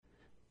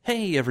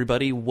Hey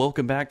everybody,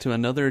 welcome back to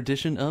another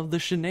edition of the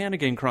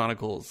Shenanigan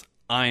Chronicles.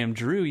 I am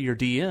Drew, your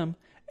DM,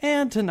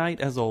 and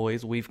tonight, as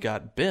always, we've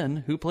got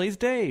Ben, who plays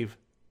Dave.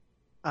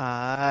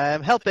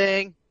 I'm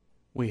helping.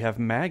 We have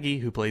Maggie,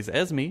 who plays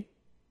Esme.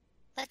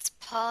 Let's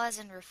pause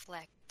and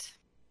reflect.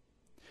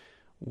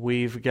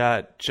 We've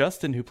got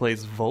Justin, who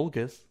plays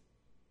Vulgus.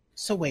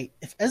 So wait,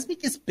 if Esme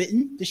gets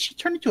bitten, does she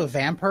turn into a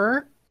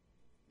vampire?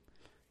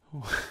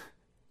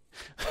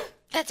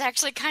 That's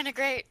actually kind of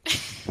great.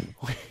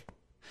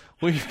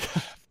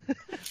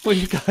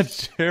 We've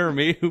got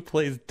Jeremy, who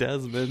plays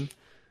Desmond.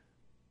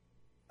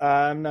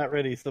 I'm not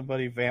ready.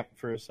 Somebody vamp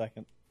for a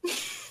second.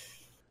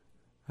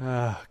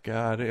 Oh,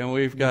 God. And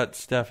we've got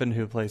Stefan,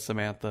 who plays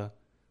Samantha.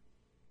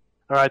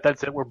 All right,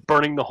 that's it. We're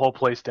burning the whole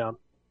place down.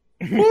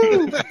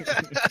 Yes,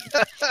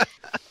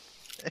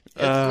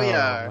 we Oh,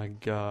 are. my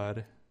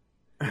God.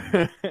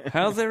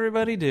 How's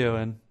everybody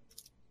doing?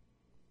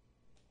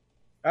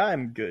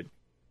 I'm good.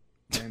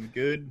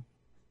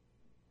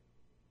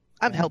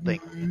 I'm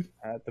helping.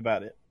 That's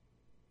about it.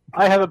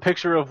 I have a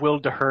picture of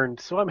Will DeHern,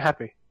 so I'm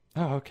happy.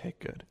 Oh, okay,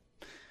 good.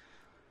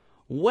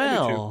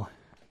 Well,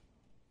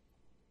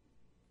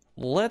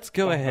 let's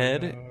go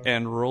ahead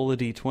and roll a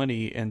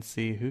d20 and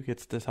see who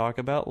gets to talk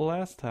about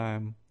last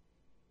time.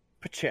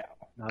 Pachow.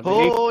 Not me.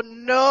 Oh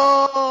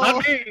no!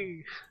 Not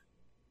me!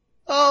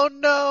 Oh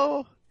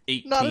no!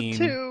 18. Not a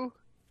 2.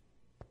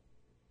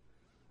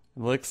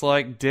 Looks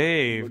like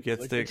Dave Looks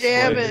gets like to a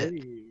Damn explain.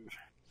 it.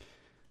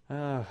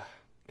 Ah,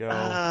 go.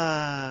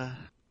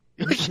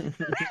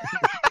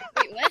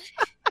 Wait, what?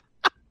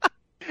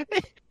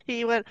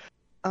 He went,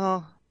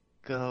 oh,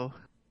 go.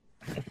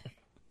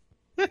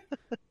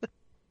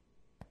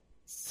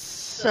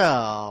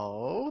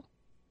 So,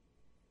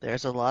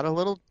 there's a lot of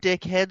little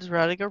dickheads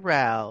running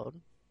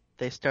around.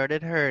 They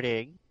started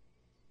hurting.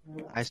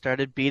 I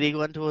started beating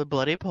one to a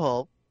bloody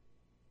pulp.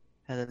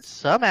 And then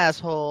some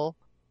asshole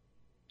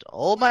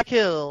stole my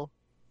kill.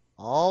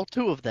 All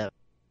 2 of them.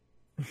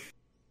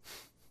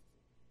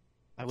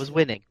 I was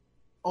winning.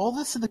 All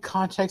this in the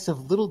context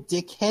of little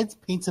dickheads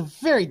paints a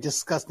very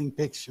disgusting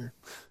picture.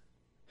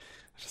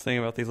 Just thinking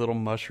about these little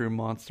mushroom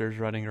monsters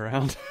running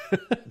around.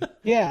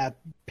 Yeah,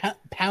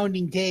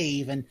 pounding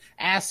Dave and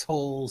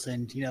assholes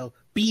and,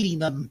 beating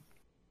them.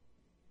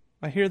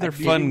 I hear they're I'm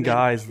fun beating them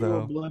guys, to a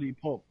though. bloody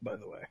pulp, by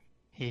the way.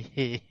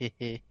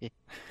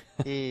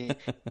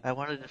 I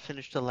wanted to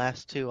finish the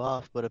last 2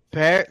 off, but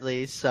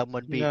apparently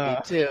someone beat me Nah.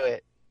 to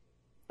it.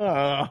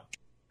 Oh,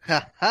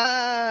 Ha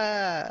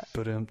ha!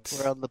 But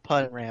We're on the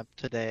pun ramp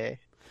today.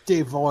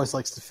 Dave always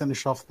likes to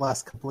finish off the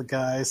last couple of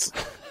guys.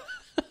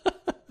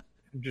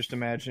 I'm just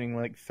imagining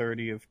like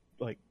 30 of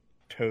like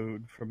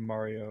Toad from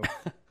Mario.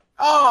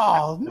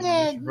 Oh, Just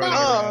man, running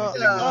no! around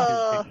getting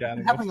the shit kicked out of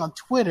him. Happening on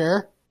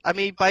Twitter. I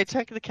mean, by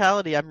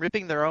technicality, I'm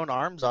ripping their own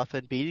arms off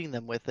and beating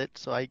them with it,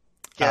 so I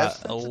guess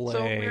that's its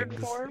own weird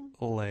form.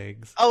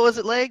 Legs. Oh, was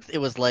it legs? It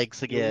was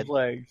legs With again.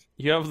 legs.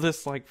 You have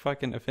this like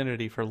fucking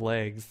affinity for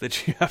legs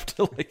that you have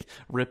to like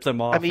rip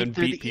them off I mean, and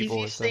they're beat the people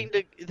with easiest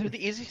them. they're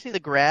the easiest thing to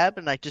grab,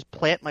 and I just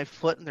plant my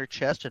foot in their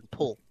chest and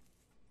pull.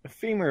 A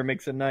femur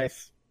makes a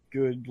nice,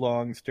 good,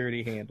 long,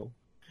 sturdy handle.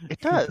 It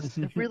does.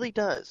 It really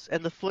does.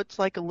 And the foot's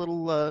like a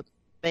little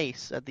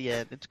mace at the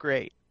end. It's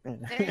great. Very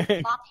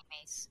floppy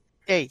mace.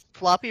 Hey,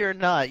 floppy or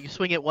not, you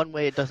swing it one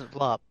way, it doesn't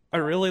flop. I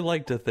really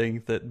like to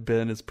think that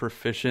Ben is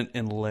proficient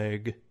in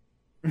leg.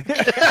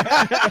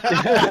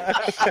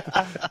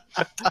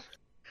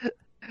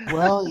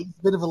 Well, he's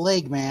a bit of a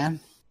leg man.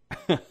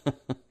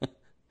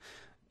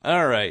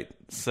 All right,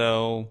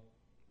 so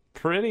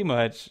pretty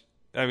much,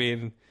 I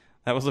mean,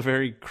 that was a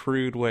very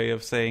crude way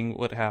of saying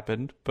what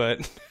happened,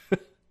 but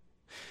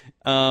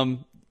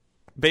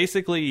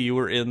basically, you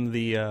were in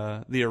the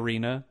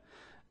arena,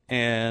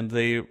 and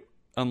they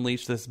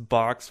unleashed this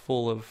box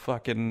full of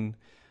fucking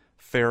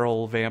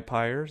feral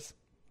vampires,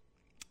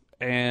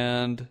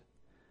 and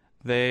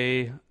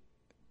they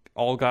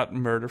all got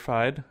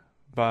murderfied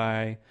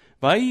by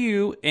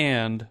you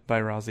and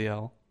by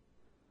Raziel.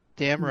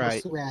 Damn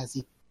right. So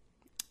razzy.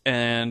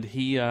 And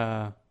he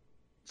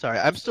Sorry,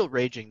 I'm still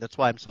raging. That's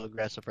why I'm so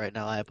aggressive right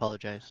now. I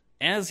apologize.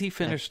 as he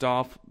finished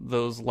off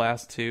those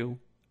last 2,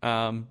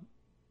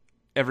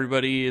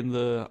 everybody in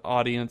the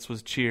audience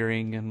was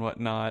cheering and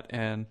whatnot,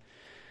 and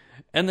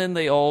then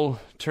they all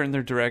turned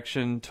their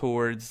direction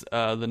towards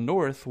the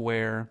north,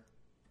 where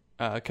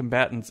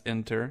combatants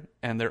enter,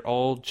 and they're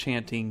all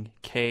chanting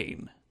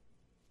Cain.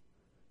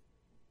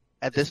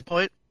 At this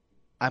point,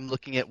 I'm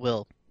looking at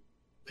Will.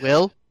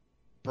 Will,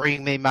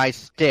 bring me my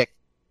stick.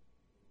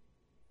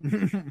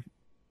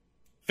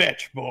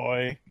 Fetch,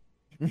 boy.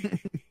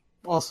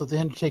 Also, The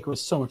Undertaker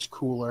was so much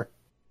cooler.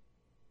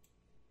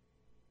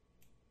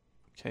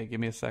 Okay, give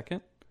me a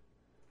second.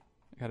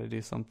 I gotta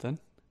do something.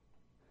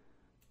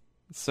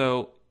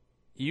 So,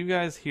 you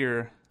guys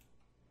hear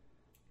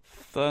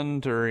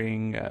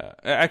thundering.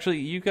 Actually,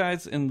 you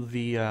guys in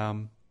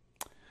the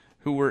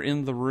who were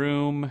in the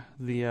room,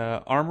 the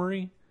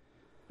armory.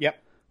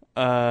 Yep.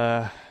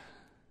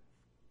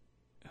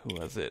 Who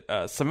was it?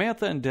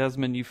 Samantha and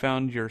Desmond, you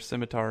found your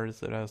scimitars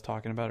that I was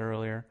talking about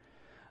earlier.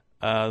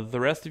 The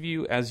rest of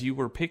you, as you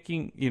were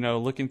picking,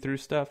 looking through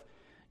stuff,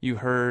 you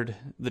heard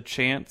the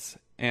chants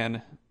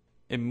and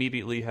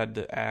immediately had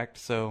to act.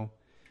 So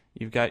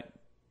you've got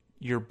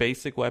your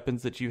basic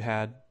weapons that you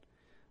had.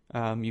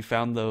 You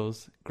found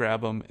those,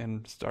 grab them,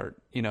 and start,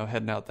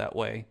 heading out that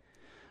way.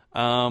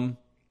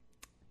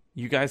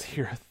 You guys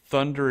hear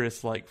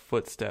thunderous,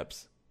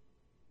 footsteps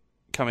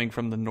coming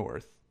from the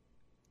north.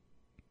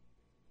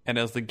 And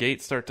as the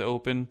gates start to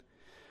open,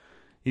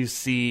 you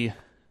see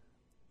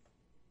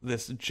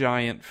this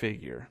giant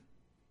figure.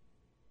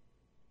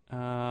 Let's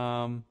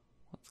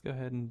go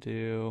ahead and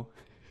do...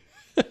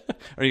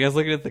 Are you guys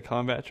looking at the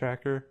combat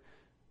tracker?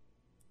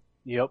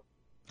 Yep.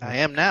 I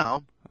am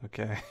now.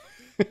 Okay.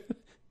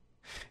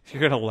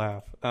 You're gonna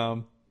laugh.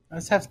 I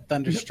just have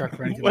Thunderstruck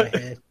running through my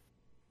head.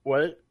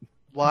 What?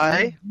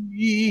 Why?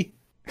 Yee.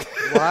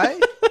 Why?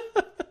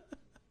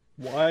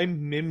 Why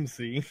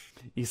Mimsy?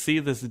 You see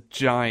this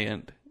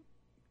giant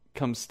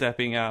come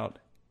stepping out,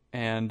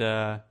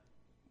 and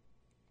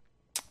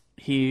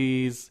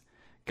he's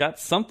got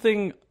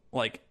something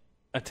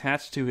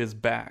attached to his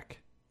back,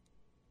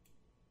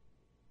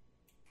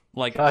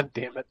 God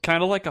damn it.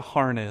 kind of like a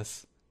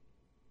harness.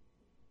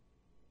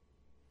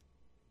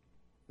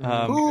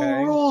 Who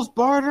rules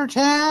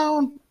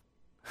Bartertown?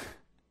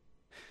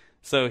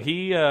 So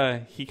he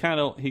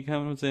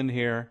comes in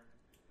here.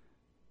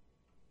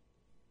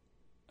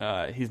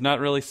 He's not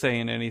really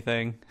saying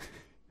anything.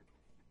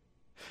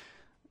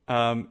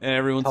 And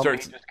everyone Tell me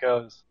starts. he just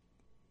goes.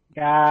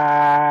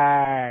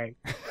 Guy.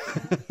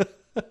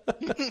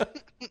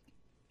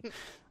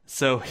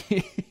 So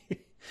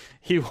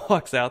he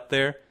walks out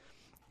there,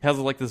 has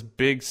this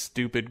big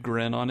stupid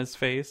grin on his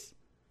face,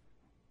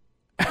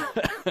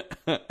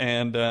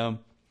 and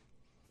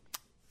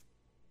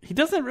he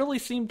doesn't really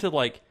seem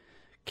to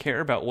care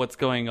about what's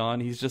going on.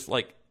 He's just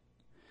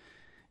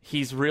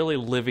he's really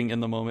living in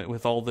the moment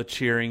with all the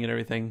cheering and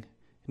everything.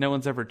 No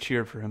one's ever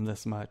cheered for him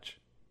this much.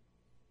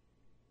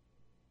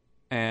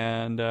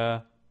 And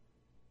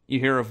you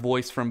hear a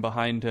voice from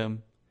behind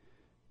him.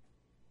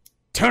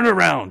 Turn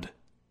around!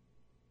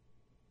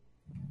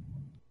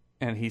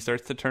 And he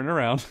starts to turn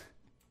around.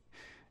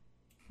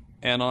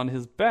 And on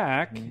his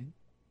back,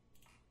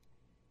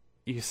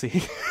 you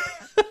see...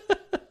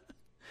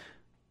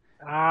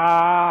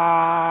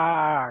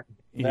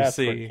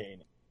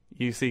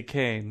 You see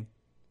Kane.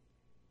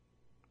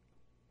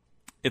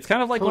 It's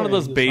kind of like one of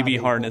those baby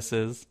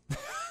harnesses.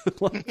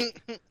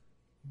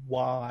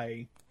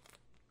 Why?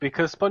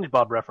 Because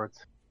SpongeBob reference.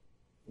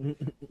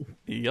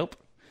 Yep.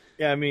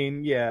 Yeah, I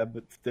mean, yeah,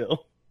 but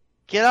still.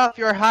 Get off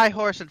your high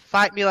horse and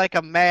fight me like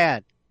a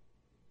man.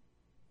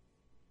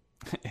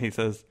 He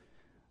says,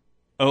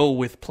 "Oh,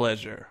 with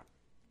pleasure."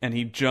 And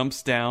he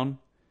jumps down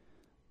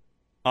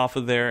off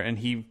of there, and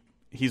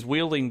he's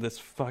wielding this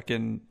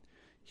fucking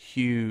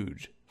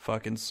huge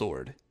fucking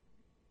sword.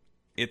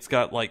 It's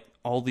got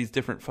all these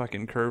different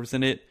fucking curves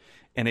in it,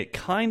 and it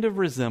kind of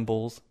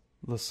resembles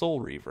the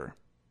Soul Reaver.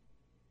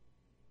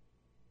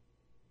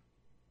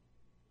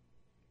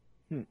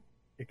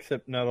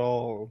 Except not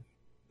all.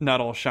 Not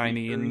all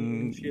shiny Glittery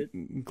and and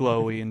shit.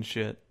 glowy and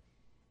shit.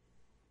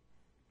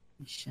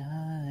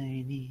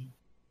 Shiny.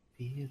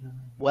 Beautiful.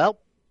 Well,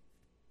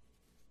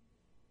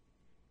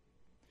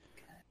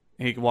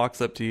 He walks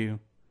up to you.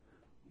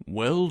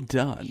 Well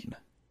done.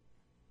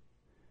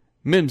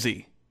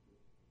 Mimsy,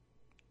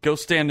 go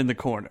stand in the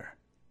corner.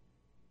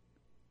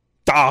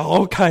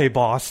 Okay,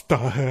 boss.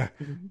 And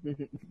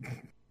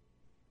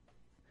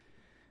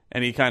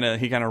he kind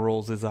of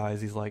rolls his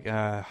eyes. He's like,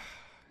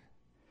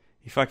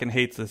 he fucking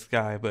hates this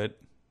guy, but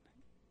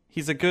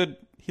he's a good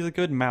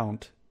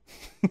mount.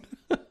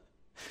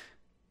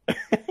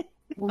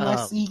 Well,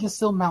 I see you can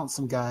still mount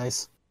some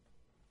guys.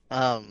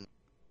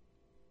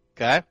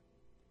 okay.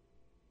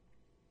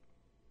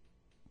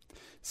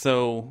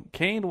 So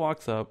Kane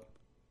walks up.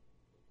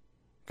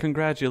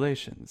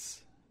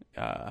 Congratulations.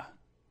 That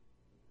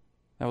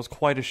was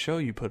quite a show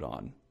you put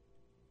on.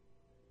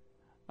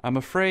 I'm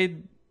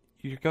afraid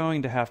you're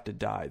going to have to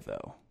die,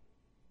 though.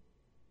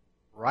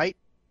 Right.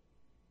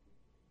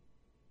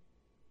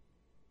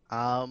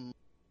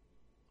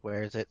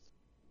 Where is it?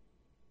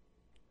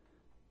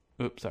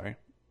 Oops, sorry.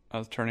 I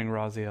was turning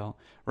Raziel.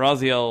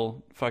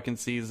 Raziel fucking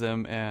sees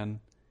him, and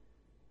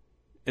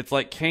it's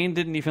like Kane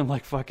didn't even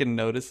fucking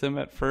notice him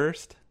at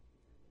first.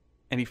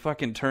 And he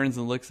fucking turns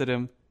and looks at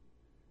him,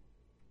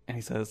 and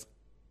he says,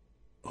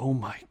 "Oh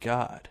my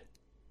God.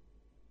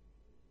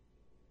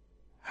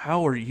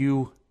 How are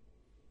you?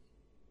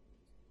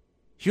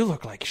 You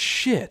look like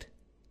shit."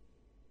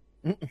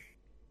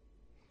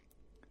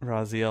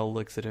 Raziel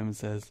looks at him and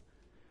says,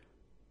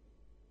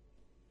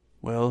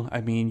 "Well, I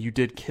mean, you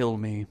did kill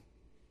me.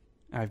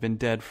 I've been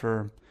dead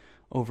for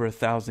over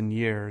 1,000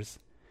 years.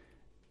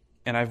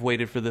 And I've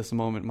waited for this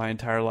moment my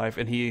entire life."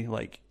 And he,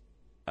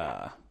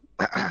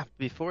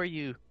 Before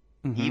you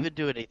mhm, even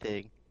do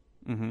anything,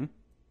 mhm.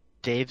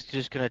 Dave's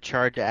just gonna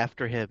charge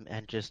after him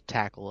and just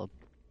tackle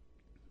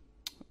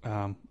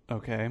him.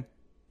 Okay.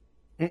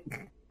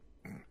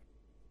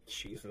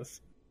 Jesus.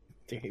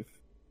 Dave.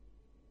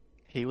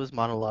 He was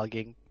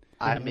monologuing.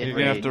 I'm You're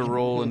gonna have enraged. to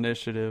roll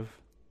initiative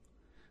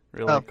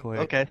really Oh, quick.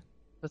 okay.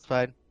 That's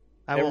fine.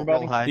 I won't Everybody?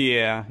 roll high.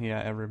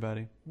 Yeah,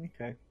 everybody.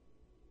 Okay.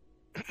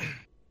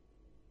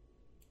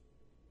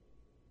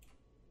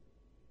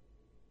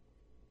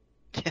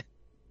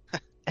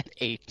 An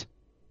 8.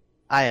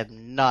 I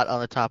am not on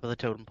the top of the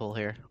totem pole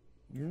here.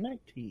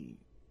 19.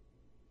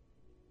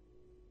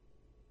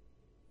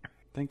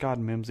 Thank God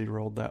Mimsy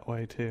rolled that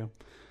way too.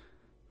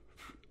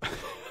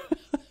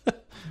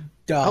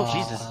 Duh. Oh,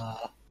 Jesus.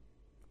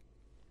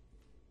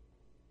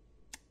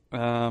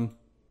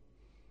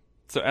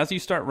 So as you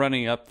start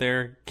running up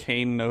there,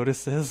 Kane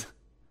notices.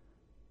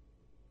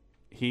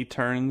 He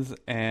turns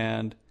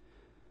and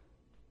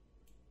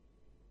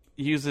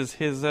uses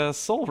his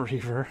Soul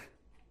Reaver.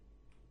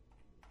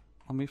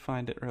 Let me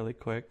find it really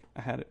quick.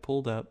 I had it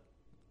pulled up.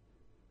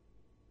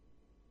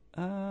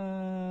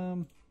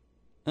 There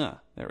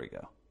we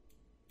go.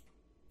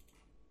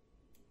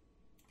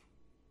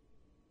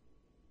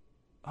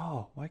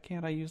 Oh, why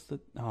can't I use the...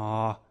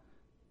 Aw,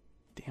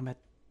 damn it.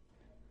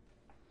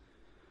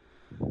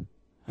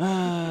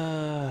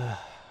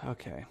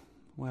 Okay.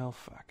 Well,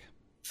 fuck.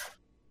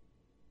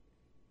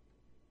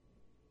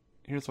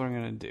 Here's what I'm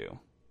gonna do.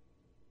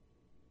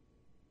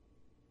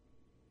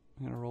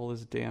 I'm gonna roll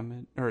his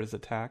damage, or his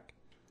attack.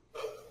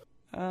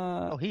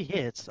 Oh, he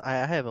hits. I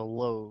have a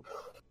low.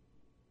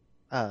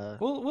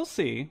 We'll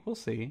see. We'll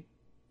see.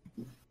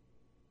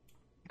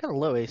 Got a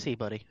low AC,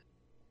 buddy.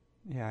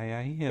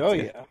 Yeah, he hits Oh,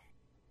 you. yeah.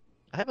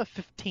 I have a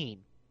 15.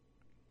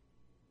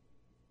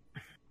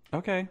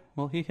 Okay,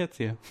 well, he hits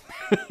you.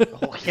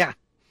 Oh, yeah.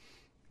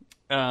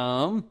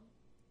 Let's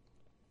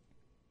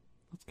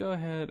go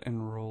ahead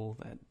and roll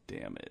that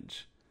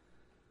damage.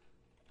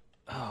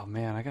 Oh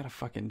man, I gotta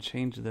fucking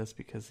change this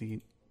because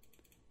he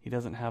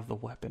doesn't have the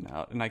weapon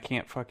out, and I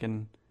can't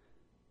fucking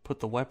put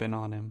the weapon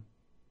on him.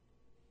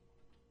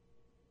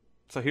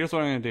 So here's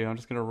what I'm gonna do. I'm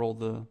just gonna roll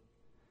the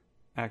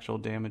actual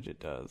damage it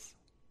does,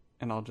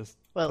 and I'll just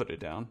put it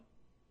down.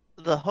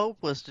 The hope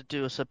was to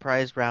do a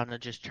surprise round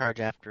and just charge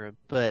after him,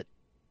 but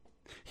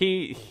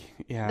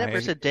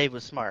never said Dave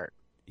was smart.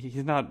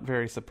 He's not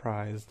very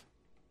surprised.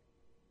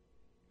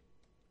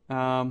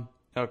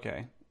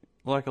 Okay.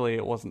 Luckily,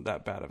 it wasn't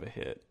that bad of a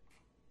hit.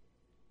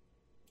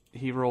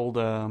 He rolled,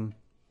 hold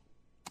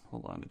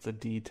on, it's a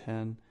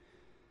D10.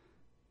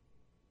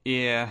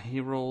 Yeah, he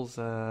rolls,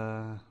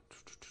 is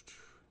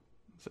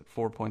it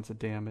 4 points of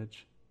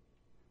damage?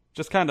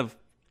 Just kind of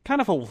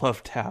a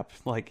love tap,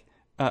 like,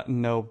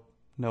 no,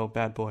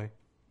 bad boy.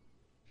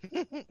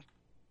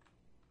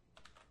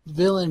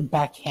 Villain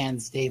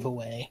backhands Dave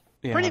away.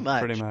 Yeah, Pretty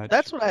much.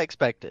 That's what I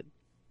expected.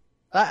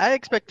 I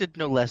expected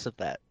no less of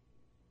that.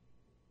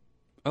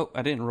 Oh,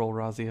 I didn't roll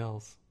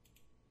Raziel's.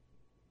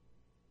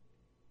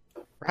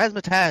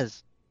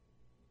 Razmataz.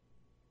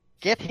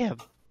 Get him.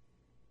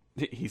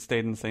 He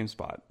stayed in the same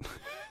spot.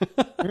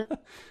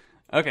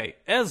 Okay,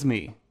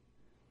 Esme.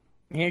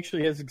 He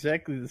actually has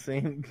exactly the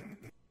same.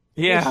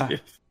 Yeah.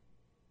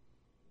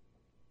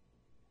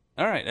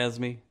 All right,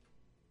 Esme.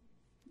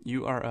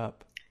 You are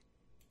up.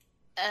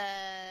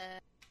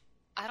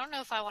 I don't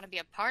know if I want to be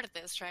a part of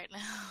this right now.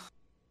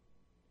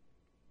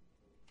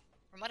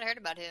 From what I heard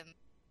about him,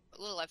 what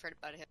little I've heard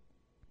about him,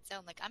 it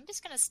sounds like I'm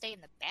just gonna stay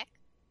in the back.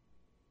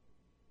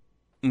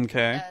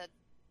 Okay.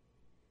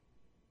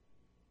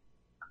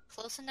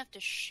 Close enough to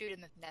shoot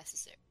him if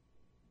necessary.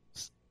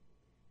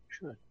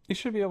 Should. You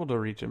should be able to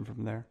reach him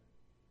from there.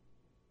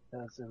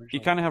 That's the You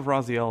original. kind of have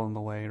Raziel in the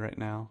way right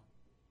now.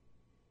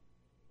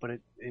 But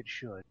it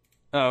should.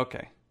 Oh,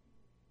 okay.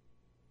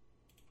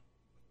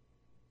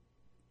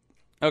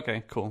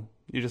 Okay, cool.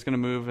 You're just gonna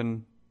move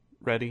and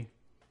ready?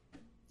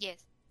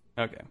 Yes.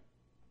 Okay.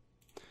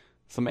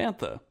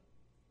 Samantha.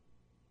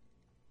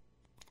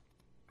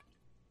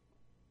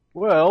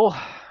 Well,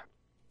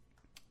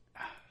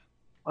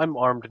 I'm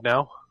armed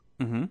now.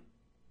 Mm-hmm.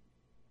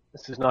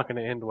 This is not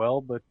going to end well,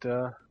 but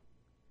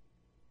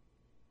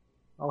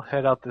I'll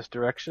head out this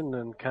direction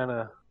and kind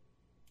of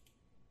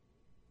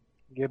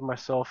give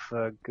myself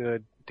a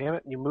good... Damn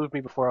it, you moved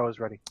me before I was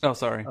ready. Oh,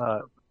 sorry.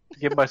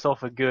 Give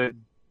myself a good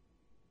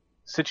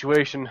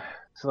situation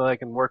so that I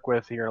can work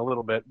with here a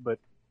little bit, but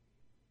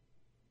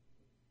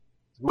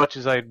as much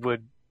as I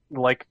would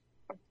like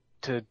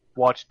to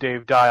watch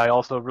Dave die, I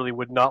also really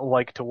would not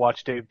like to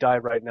watch Dave die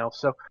right now,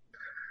 so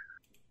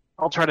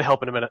I'll try to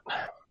help in a minute.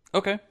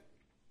 Okay.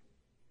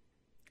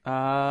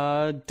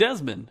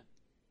 Desmond.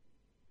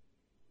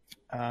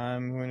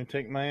 I'm going to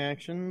take my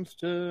actions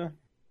to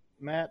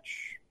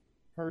match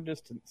her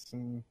distance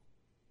and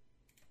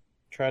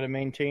try to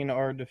maintain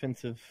our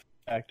defensive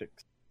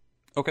tactics.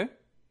 Okay.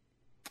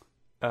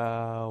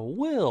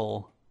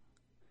 Will.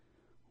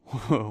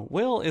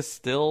 Will is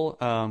still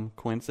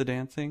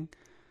coincidencing,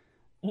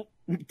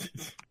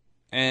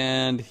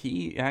 and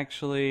he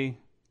actually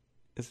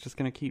is just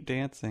gonna keep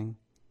dancing.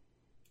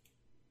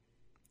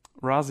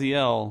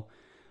 Raziel,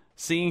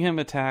 seeing him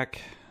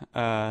attack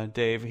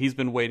Dave, he's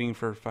been waiting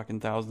for fucking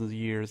thousands of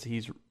years.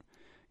 He's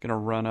gonna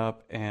run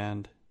up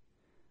and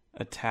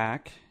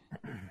attack.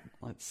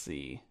 Let's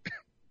see.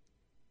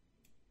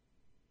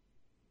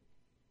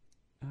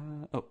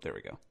 Oh, there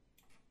we go.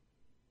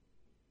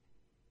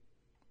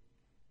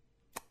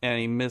 And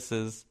he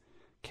misses.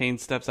 Kane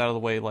steps out of the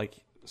way like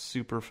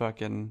super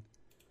fucking...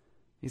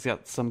 He's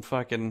got some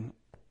fucking...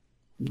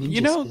 Ninja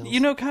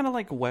skills. Kind of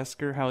like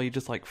Wesker, how he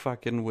just like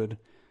fucking would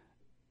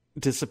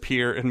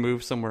disappear and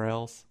move somewhere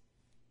else.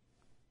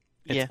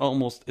 It's Yeah.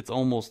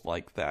 almost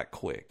like that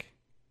quick.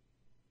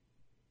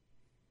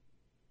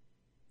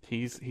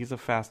 He's a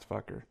fast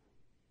fucker.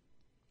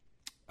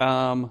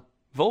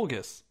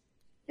 Volgus.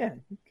 Yeah.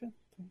 Okay.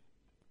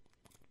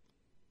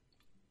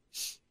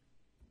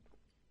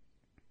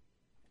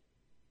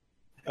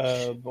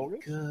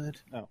 Volgus? Good.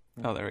 Oh.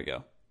 Oh, there we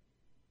go.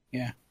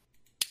 Yeah.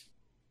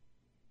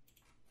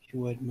 You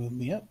would move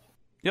me up.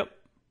 Yep.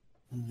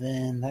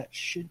 Then that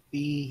should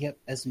be, yep,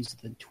 Esme's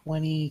within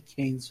 20,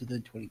 Kane's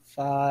within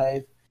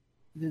 25,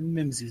 then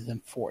Mimsy's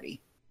within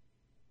 40.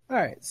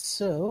 Alright,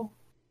 so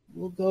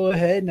we'll go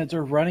ahead and as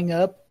we're running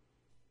up,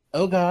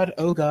 oh god,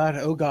 oh god,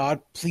 oh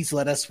god, please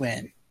let us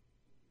win.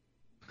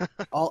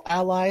 All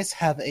allies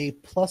have a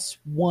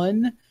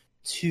 +1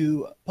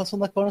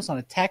 luck bonus on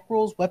attack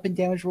rolls, weapon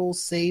damage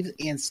rolls, saves,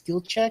 and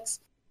skill checks.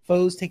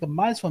 Foes take a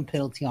 -1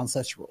 penalty on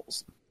such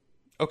rolls.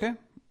 Okay.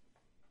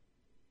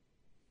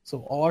 So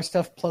all our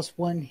stuff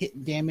 +1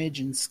 hit damage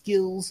and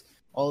skills.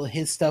 All of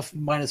his stuff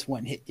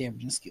 -1 hit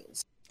damage and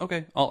skills.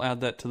 Okay. I'll add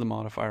that to the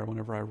modifier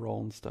whenever I roll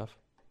and stuff.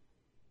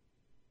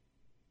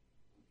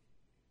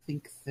 I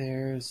think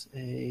there's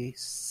a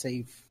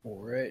save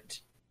for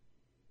it.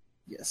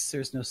 Yes,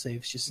 there's no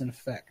save, it's just an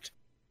effect.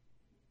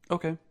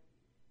 Okay.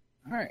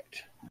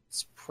 Alright,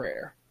 that's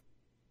prayer.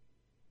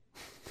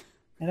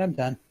 And I'm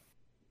done.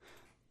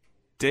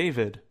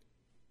 David.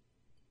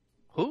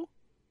 Who?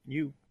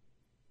 You.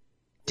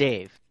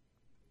 Dave.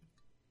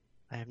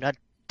 I am not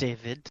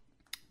David.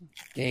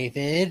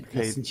 David, Okay.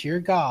 listen to your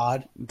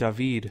god.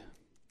 David.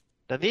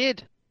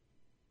 David.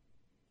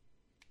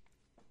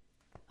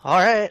 All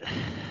right.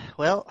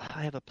 Well,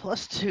 I have a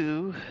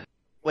 +2.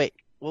 Wait,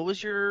 what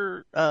was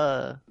your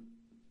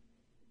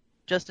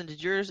Justin,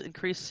 did yours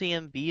increase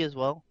CMB as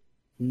well?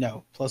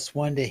 No,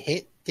 +1 to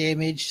hit,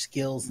 damage,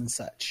 skills, and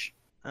such.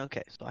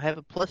 Okay, so I have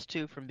a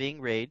 +2 from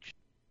being raged.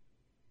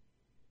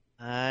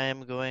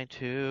 I'm going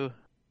to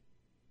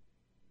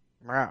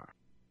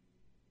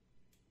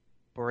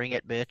bring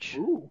it, bitch.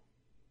 Ooh.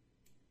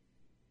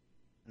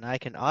 And I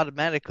can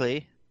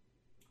automatically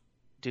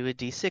do a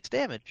D6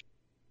 damage.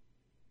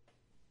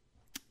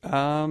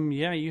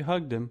 Yeah, you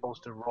hugged him.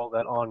 Supposed to roll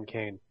that on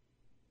Kane.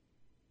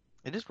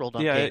 It is rolled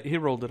on Yeah, Kane. he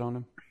rolled it on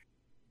him.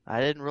 I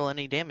didn't roll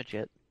any damage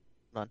yet.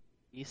 Hold on.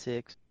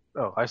 D6.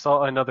 Oh, I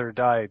saw another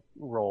die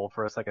roll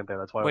for a second there.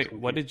 That's why I was Wait,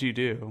 confused. what did you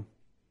do?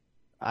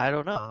 I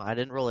don't know. I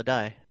didn't roll a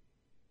die.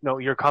 No,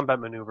 your combat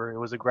maneuver. It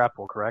was a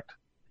grapple, correct?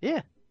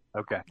 Yeah.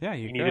 Okay. Yeah,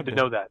 You you needed to grabbed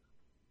know it. that.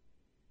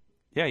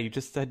 Yeah, you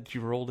just said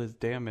you rolled his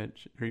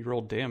damage, or you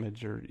rolled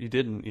damage, or you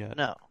didn't yet.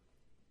 No.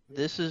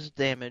 This is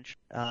damage.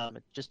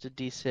 It's just a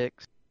D6.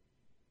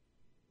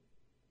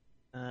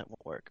 It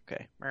won't work.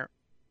 Okay.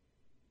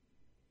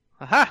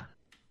 Aha!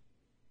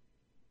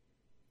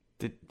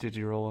 Did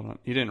you roll it on?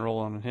 You didn't roll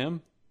on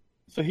him.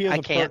 So he has I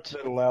a can't.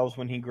 perk that allows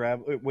when he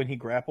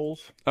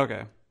grapples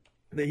Okay.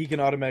 that he can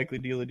automatically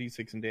deal a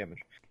d6 in damage.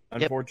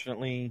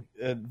 Unfortunately,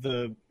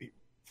 the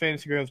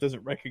Fantasy Grounds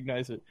doesn't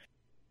recognize it,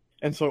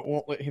 and so it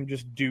won't let him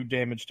just do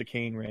damage to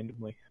Kane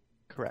randomly.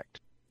 Correct.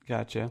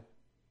 Gotcha.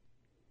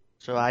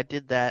 So I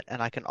did that,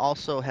 and I can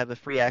also have a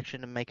free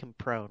action to make him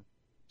prone.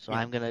 So Yeah.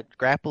 I'm going to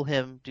grapple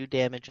him, do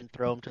damage, and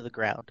throw him to the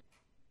ground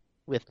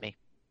with me.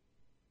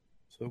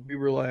 So we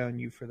rely on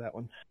you for that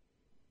one.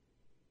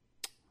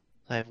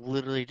 I've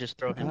literally just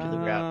thrown him to the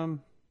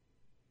ground.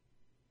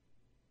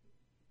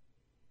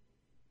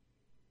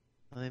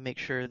 Let me make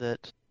sure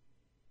that...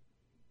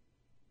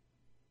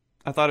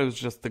 I thought it was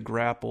just the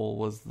grapple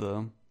was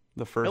the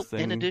first Nope. thing.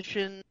 In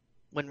addition,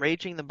 when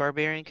raging, the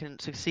barbarian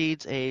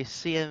succeeds a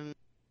CM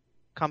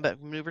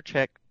combat maneuver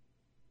check.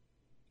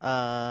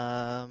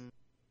 Oh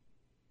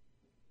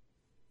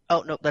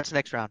no, that's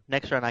next round.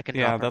 Next round I can.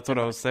 Yeah, drop her. that's what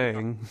I was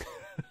saying.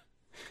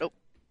 Nope.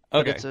 But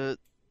Okay. it's a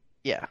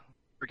yeah.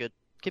 We're good.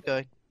 Keep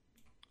going.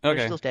 We're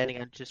Okay. still standing.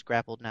 I'm just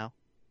grappled now.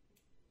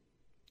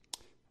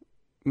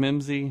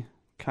 Mimsy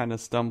kind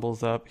of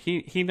stumbles up.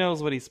 He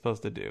knows what he's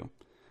supposed to do,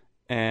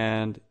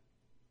 and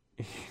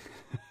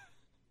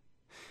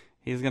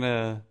he's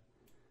gonna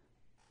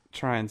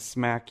try and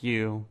smack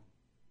you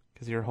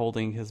because you're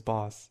holding his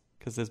boss.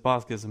 Because his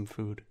boss gives him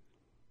food.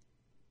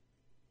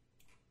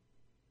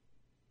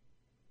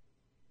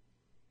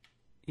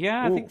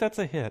 Yeah, I think Ooh. that's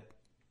a hit.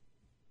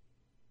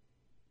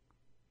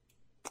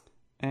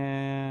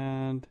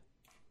 And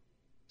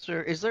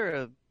Sir, is there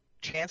a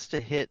chance to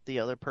hit the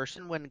other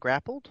person when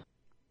grappled?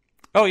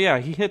 oh yeah,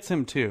 he hits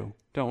him too.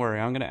 Don't worry,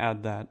 I'm gonna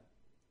add that.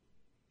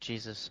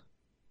 Jesus.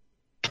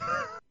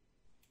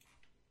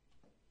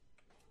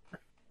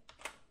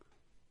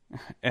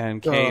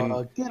 And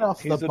Kane, Get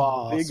off He's the a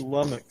boss. big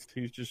lummox.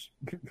 He's just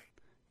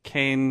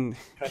Kane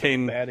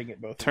kind of batting at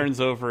both. turns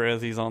over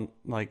as he's on,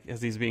 like,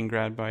 as he's being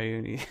grabbed by you,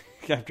 and he,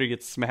 after he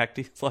gets smacked,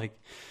 he's like,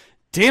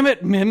 "Damn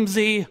it,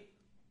 Mimsy!"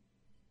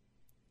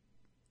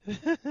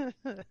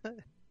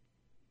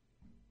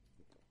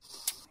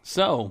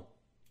 So,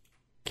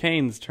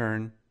 Kane's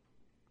turn.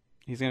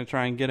 He's going to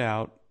try and get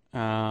out.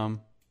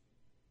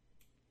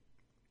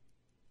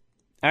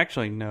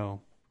 Actually,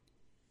 no.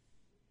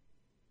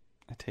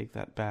 I take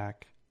that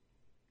back.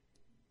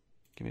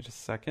 Give me just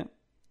a second.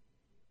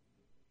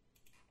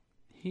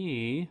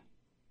 He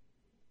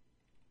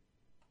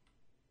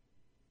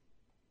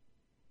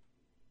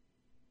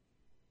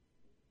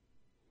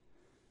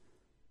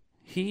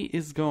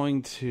is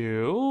going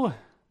to...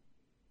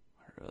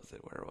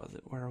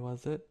 Where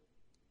was it?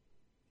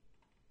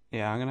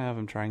 Yeah, I'm going to have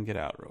him try and get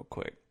out real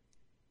quick.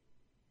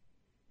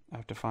 I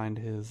have to find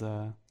his...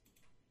 Where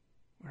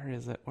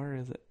is it?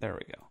 There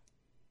we go.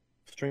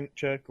 Strength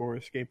check or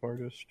escape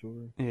artist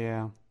or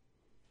Yeah.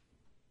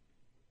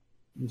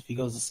 If he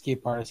goes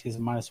escape artist, he has a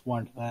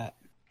 -1 to that.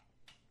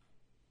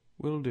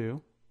 Will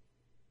do.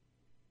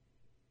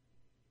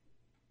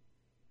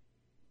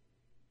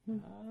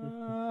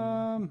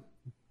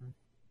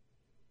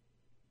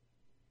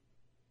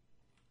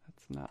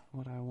 That's not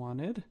what I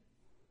wanted.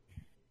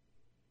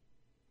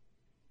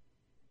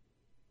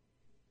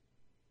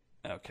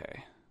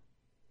 Okay.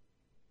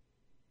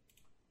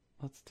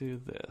 Let's do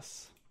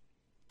this.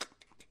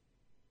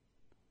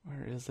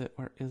 Where is it?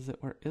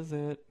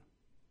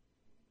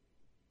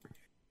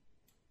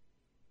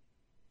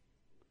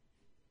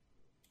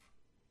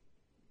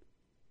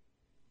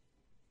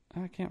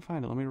 I can't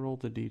find it. Let me roll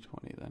the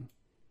d20 then.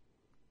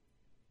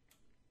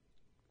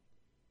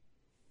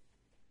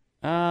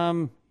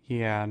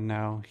 Yeah,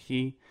 no.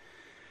 He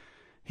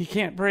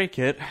can't break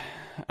it,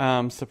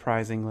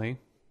 surprisingly.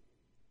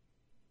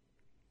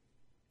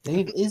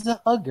 Dave is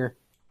a hugger.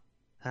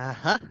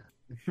 Uh-huh.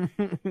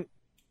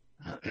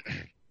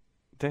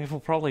 Dave will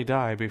probably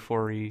die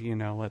before he,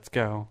 lets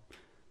go.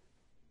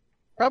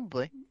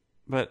 Probably.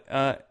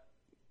 But,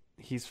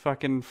 he's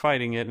fucking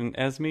fighting it, and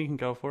Esme can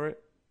go for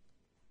it.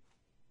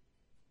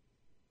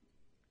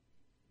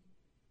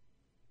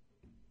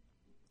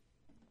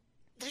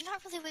 There's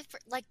not really a way for,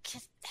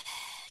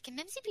 can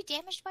Mimsy be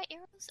damaged by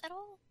arrows at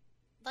all?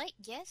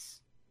 Yes?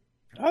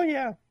 oh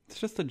yeah, It's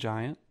just a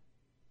giant.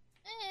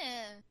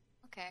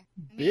 Okay.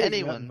 big,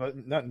 Anyone.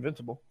 not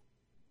invincible.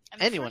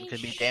 I'm Anyone pretty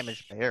could be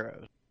damaged by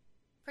arrows.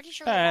 Pretty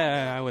sure. we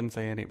have I wouldn't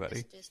say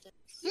anybody. this distance.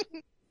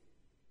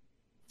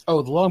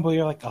 Oh, the longbow,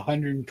 you're like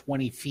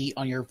 120 feet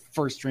on your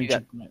first range Yeah.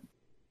 increment.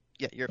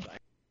 Yeah, you're fine.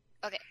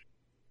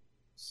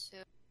 So,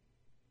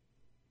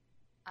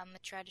 I'm gonna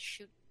try to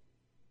shoot.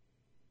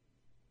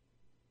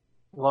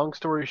 Long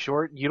story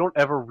short, you don't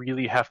ever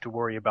really have to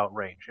worry about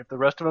range. If the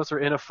rest of us are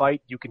in a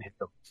fight, you can hit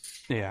them.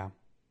 Yeah.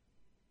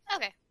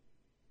 Okay.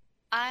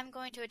 I'm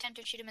going to attempt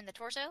to shoot him in the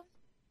torso.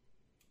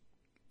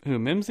 Who,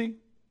 Mimsy?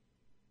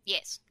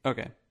 Yes.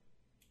 Okay.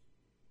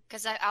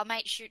 Because I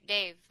might shoot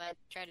Dave if I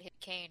try to hit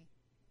Kane.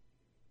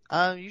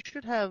 You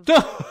should have.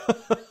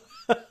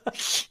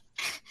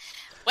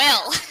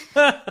 Well,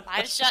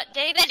 I shot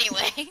Dave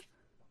anyway.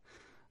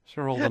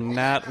 Sure rolled a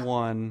nat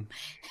 1.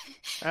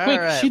 All Quick,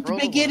 right, shoot the roll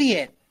big one.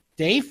 idiot.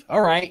 Dave,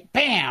 all right,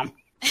 bam.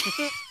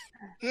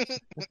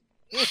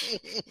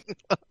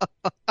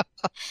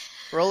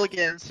 Roll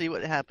again, see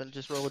what happens.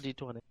 Just roll a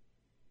d20.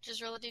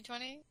 Just roll a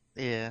d20.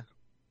 Yeah.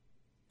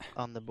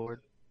 On the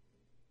board.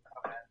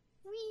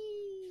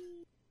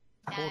 Whee!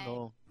 Oh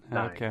no.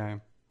 Nine. Okay.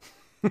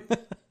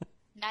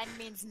 9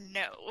 means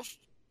no.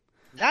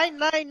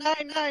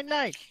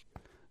 9.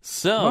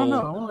 So, Oh,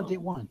 no, I want to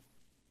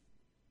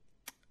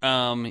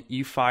D1.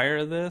 you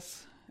fire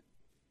this,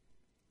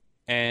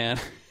 and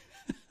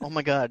Oh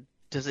my god.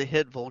 Does it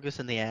hit Volgus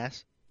in the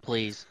ass?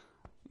 Please.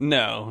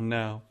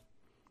 no.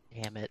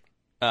 Damn it.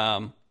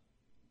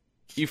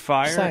 You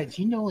fire. Besides,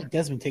 only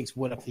Desmond takes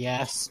wood up the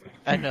ass.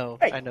 I know.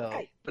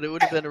 But it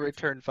would have been a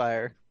return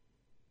fire.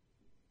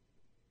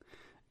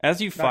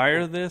 As you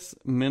fire this,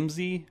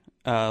 Mimsy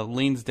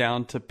leans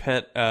down to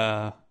pet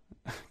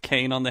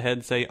Kane on the head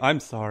and say, "I'm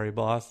sorry,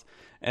 boss,"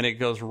 and it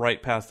goes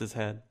right past his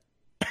head.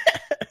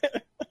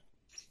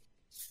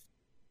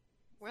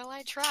 Well,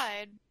 I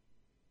tried.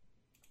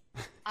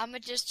 I'ma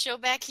just chill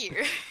back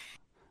here.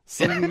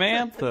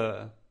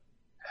 Samantha.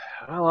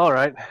 Well,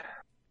 alright.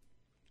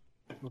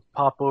 Let's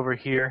pop over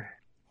here.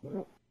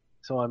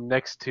 So I'm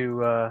next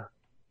to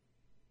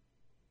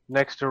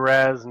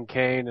Raz and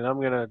Kane, and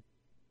I'm gonna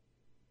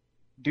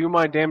do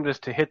my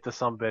damnedest to hit the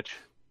sumbitch.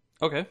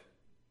 Okay.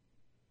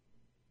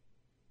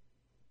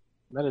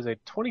 That is a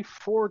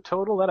 24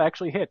 total. That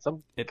actually hits.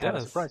 I'm It kind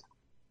of does. surprised.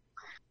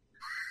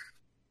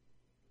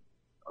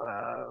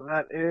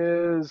 That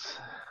is...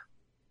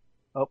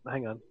 Oh,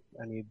 hang on.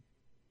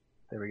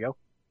 There we go.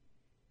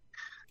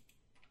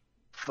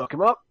 Fuck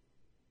him up.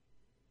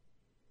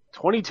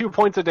 22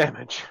 points of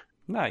damage.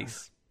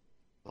 Nice.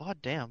 God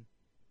damn.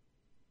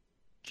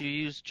 Do you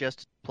use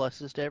just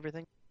pluses to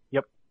everything?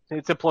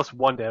 It's a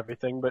 +1 to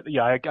everything, but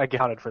yeah, I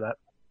counted for that.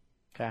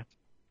 I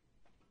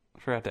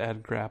forgot to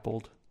add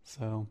grappled,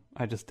 so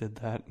I just did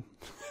that.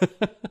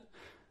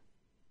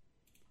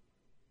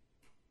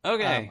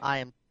 Okay.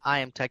 I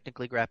am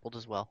technically grappled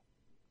as well.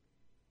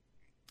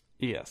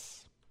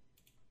 Yes.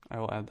 I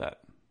will add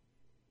that.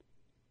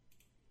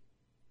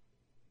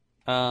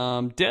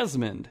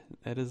 Desmond,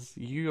 that is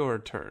your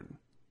turn.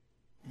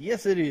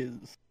 Yes, it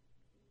is.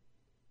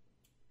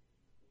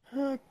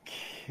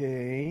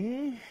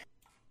 Okay.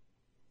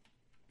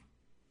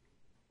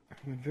 I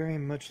would very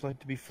much like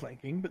to be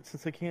flanking, but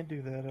since I can't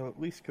do that, I'll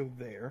at least go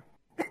there.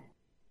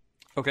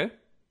 Okay.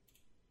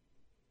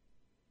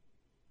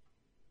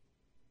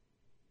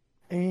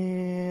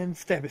 And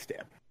stab.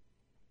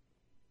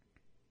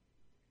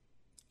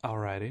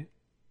 Alrighty.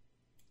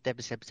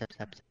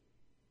 Stab.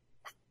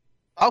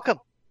 Outcome.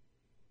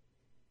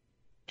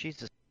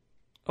 Jesus.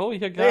 Oh,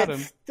 you got him.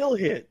 Still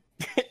hit.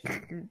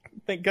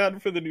 Thank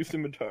God for the new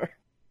scimitar.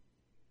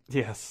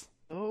 Yes.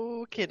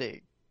 No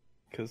kidding.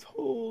 Because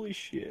holy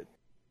shit.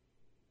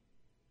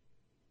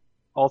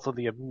 Also,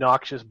 the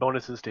obnoxious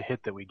bonuses to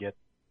hit that we get.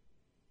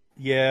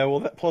 Yeah, well,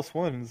 that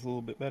 +1 is a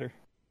little bit better.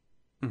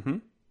 Mm-hmm.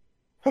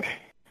 Okay.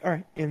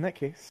 Alright, in that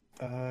case,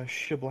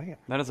 shablam.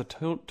 That is a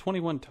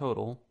 21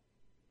 total.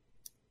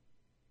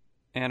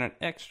 And an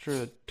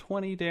extra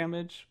 20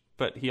 damage,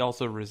 but he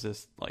also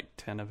resists like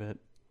 10 of it.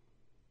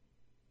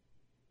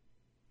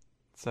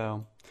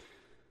 So...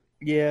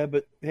 Yeah,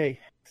 but hey,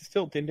 it's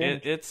still 10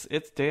 damage.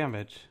 It's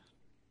damage.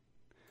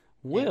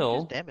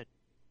 Damn it.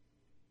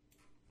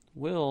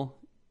 Will,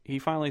 he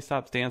finally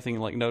stops dancing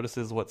and like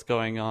notices what's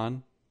going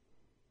on.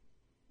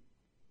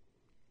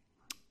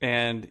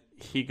 And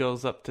he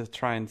goes up to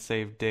try and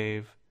save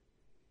Dave.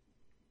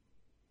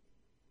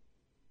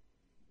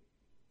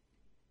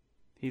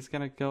 He's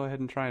gonna go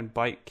ahead and try and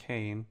bite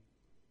Kane.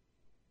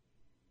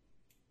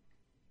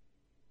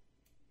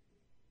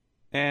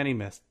 And he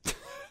missed.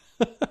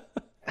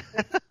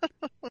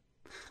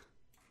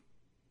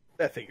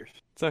 That figures.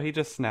 So he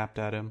just snapped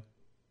at him.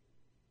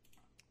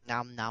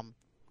 Nom nom.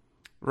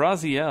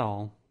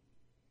 Raziel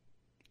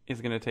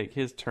is going to take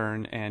his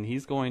turn, and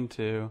he's going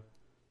to...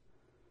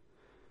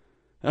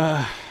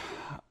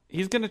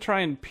 he's going to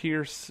try and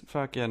pierce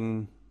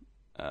fucking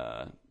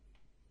Dickbag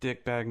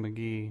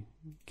McGee,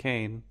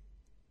 Kane.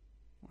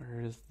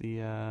 Where is the...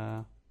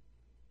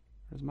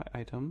 Where's my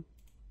item?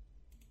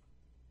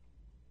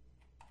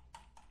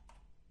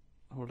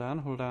 Hold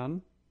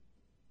on.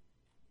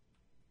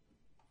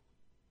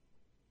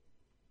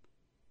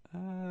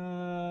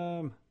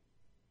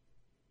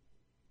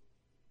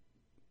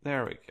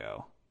 There we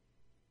go.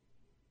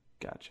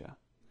 Gotcha.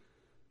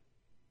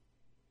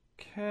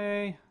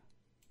 Okay.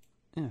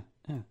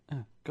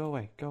 Go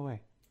away. God,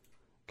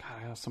 I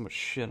have so much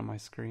shit on my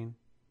screen.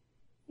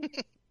 And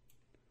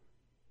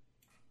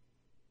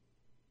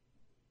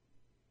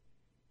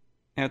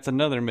it's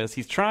another miss.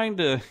 He's trying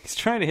to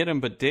hit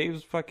him, but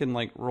Dave's fucking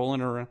like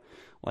rolling around,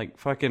 like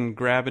fucking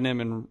grabbing him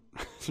and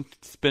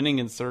spinning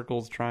in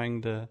circles,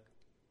 trying to.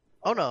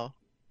 Oh no!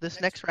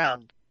 This next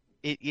round,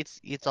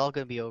 it's all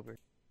gonna be over.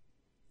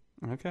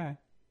 Okay.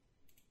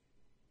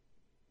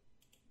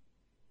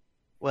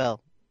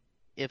 Well,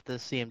 if the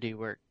CMD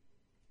worked.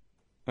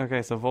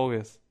 Okay, so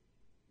Volgus.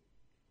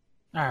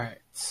 All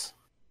right.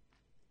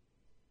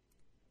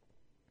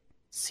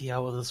 See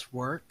how this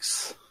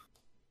works.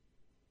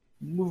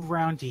 Move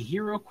around to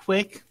here real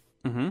quick.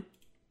 Mm-hmm.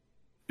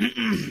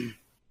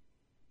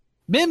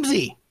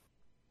 Mimsy!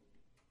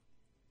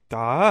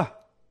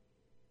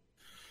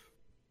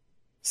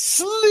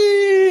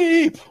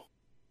 Sleep!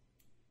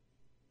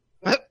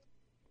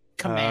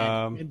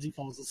 Command. Mimsy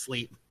falls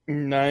asleep.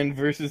 9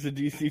 versus a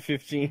DC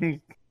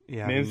 15.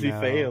 Yeah, Mimsy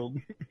no. failed.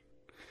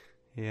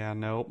 Yeah,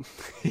 nope.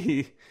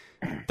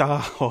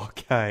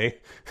 Okay.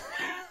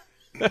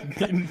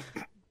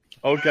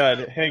 Oh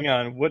god, hang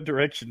on. What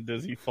direction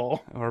does he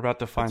fall? We're about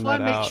to find That's why I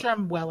that make out. sure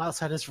I'm well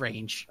outside his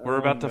range. We're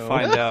about to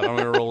find out. I'm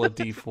going to roll a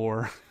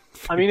d4.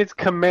 I mean, it's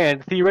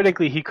command.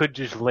 Theoretically, he could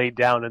just lay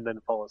down and then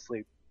fall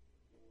asleep.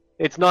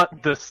 It's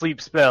not the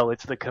sleep spell;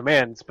 it's the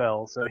command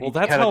spell. So Well,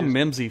 that's how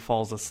Mimsy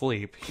falls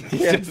asleep.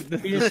 Yeah,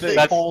 He just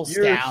That's- falls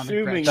you're down.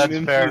 assuming That's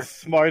Mimsy's fair.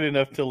 smart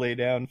enough to lay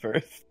down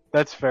first.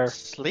 That's fair.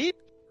 Sleep?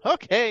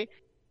 Okay.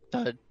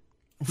 Done.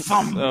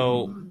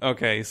 So,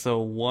 okay,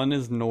 so 1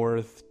 is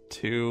north,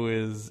 2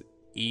 is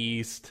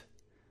east,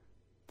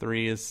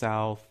 3 is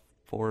south,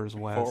 4 is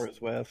west. 4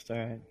 is west,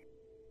 alright.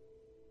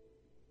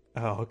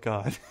 Oh,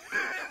 God.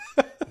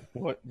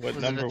 What Was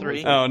it number a 3?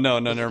 was it? Oh, no,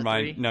 Was it never a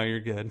mind. 3? No, you're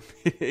good.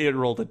 It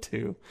rolled a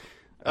 2.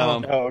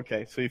 Oh,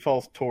 okay. So he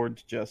falls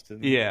towards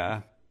Justin.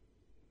 Yeah.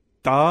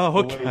 The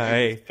way he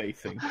Okay. was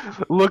facing.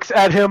 Looks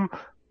at him.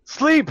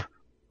 Sleep.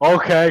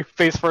 Okay,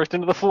 face first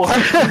into the floor.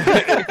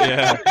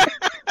 Yeah.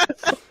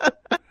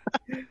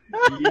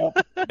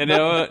 Yep. And you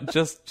know what?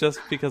 Just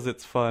because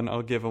it's fun,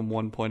 I'll give him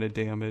 1 point of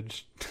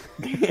damage.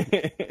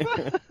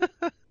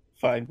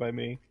 Fine by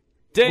me.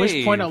 Dave! At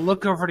which point I'll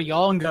look over to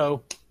y'all and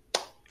go,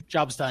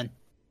 job's done.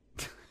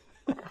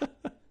 I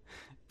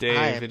Dave,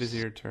 am it is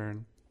your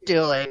turn.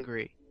 Still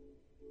angry.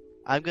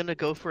 I'm gonna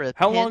go for a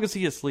How pin. long is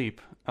he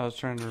asleep? I was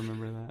trying to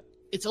remember that.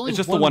 It's only It's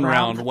just the one one round.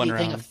 round, That one the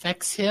thing round.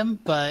 affects him,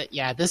 but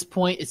yeah, at this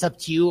point, it's up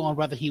to you on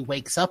whether he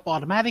wakes up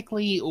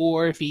automatically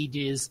or if he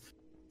is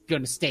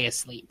going to stay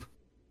asleep.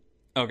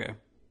 Okay.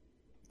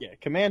 Yeah,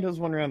 command has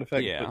 1 round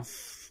effect, Yeah. but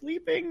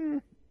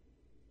sleeping.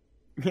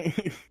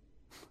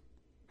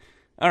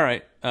 All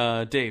right,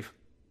 Dave.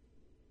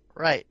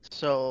 Right.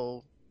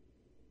 So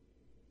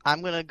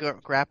I'm gonna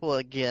grapple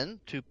again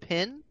to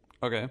pin.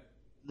 Okay.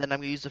 Then I'm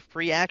gonna use a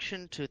free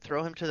action to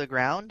throw him to the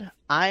ground.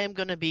 I am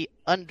gonna be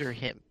under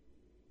him,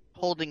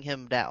 holding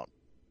him down.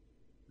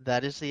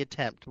 That is the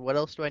attempt. What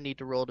else do I need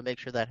to roll to make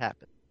sure that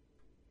happens?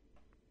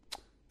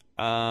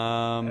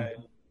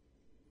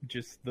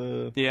 Just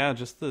the Yeah,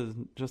 just the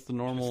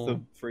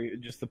normal.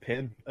 just the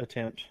pin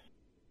attempt.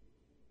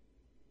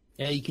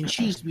 Yeah, you can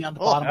choose to be on the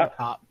Oh, bottom or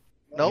top.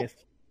 Nope. Yes,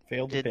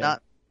 failed the Did pin.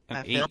 not. An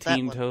I failed that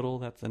 18 one. total.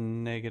 That's a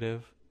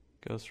negative.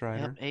 Ghost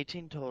Rider. Yep,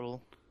 18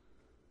 total.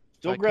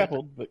 Still I couldn't-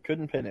 grappled, but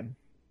couldn't pin him.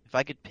 If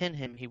I could pin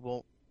him, he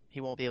won't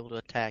be able to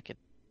attack it.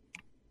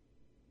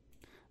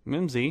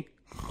 Mimsy.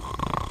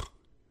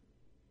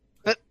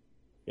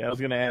 Yeah, I was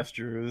gonna ask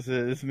Drew,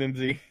 is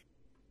Mimsy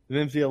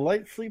a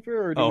light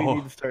sleeper, or do we Oh.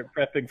 need to start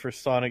prepping for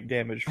sonic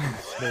damage from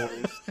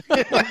snores?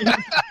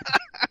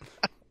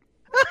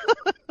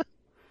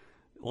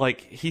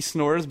 Like he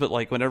snores, but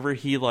like whenever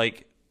he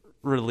like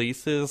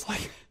releases,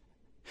 like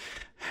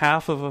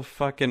half of a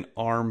fucking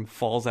arm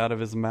falls out of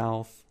his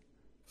mouth.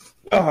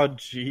 Oh,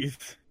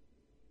 jeez.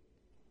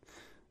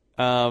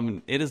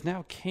 It is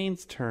now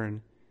Kane's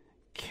turn.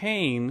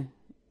 Kane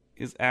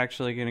is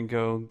actually going to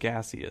go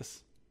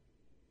gaseous.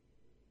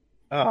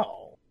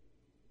 Oh,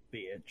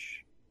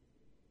 bitch.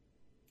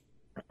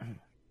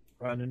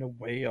 Running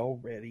away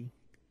already.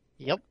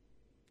 Yep.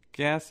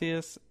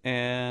 Gaseous,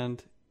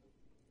 and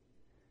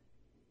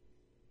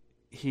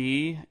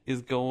he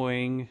is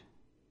going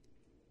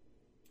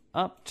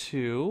up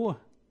to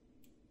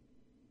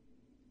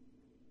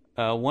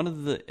one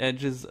of the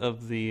edges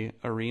of the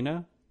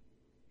arena.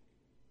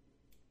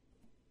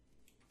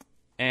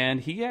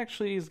 And he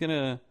actually is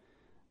going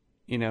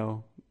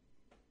to,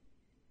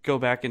 go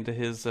back into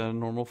his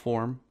normal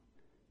form.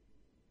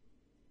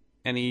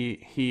 And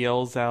he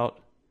yells out,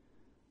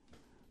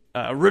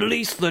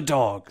 "Release the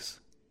dogs!"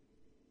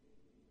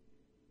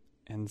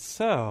 And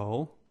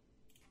so...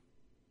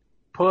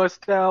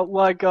 Pussed out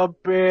like a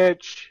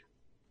bitch.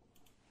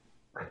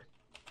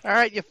 All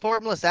right, you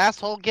formless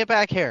asshole, get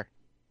back here.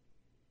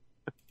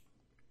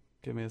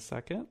 Give me a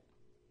second.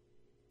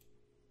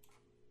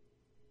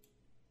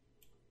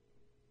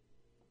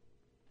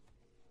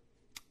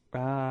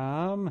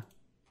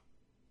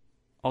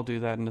 I'll do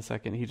that in a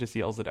second. He just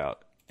yells it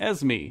out.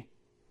 Esme,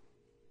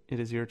 it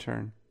is your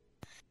turn.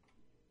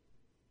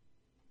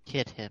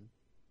 Hit him.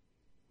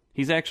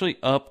 He's actually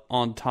up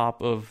on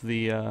top of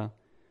the,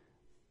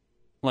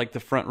 like the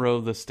front row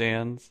of the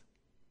stands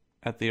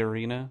at the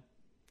arena.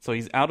 So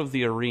he's out of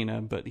the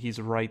arena, but he's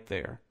right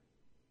there.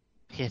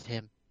 Hit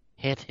him.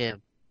 Hit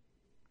him.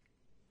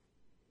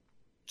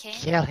 Okay.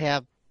 Kill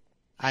him.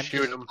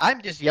 Shoot him.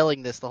 I'm just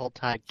yelling this the whole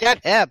time.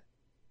 Get him.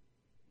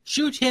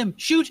 Shoot him!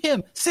 Shoot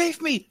him!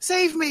 Save me!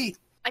 Save me!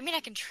 I mean, I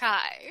can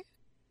try,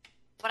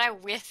 but I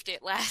whiffed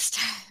it last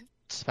time.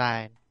 It's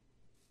fine.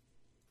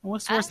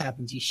 What's the worst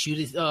happens? You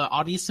shoot an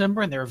audience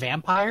member and they're a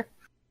vampire?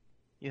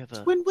 You have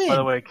a Win-win. By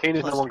the way, Kane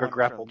is no plus longer one from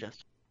grappled.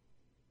 Justin.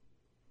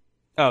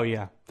 Oh,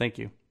 yeah. Thank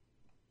you.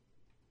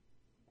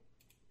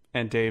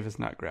 And Dave is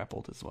not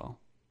grappled as well.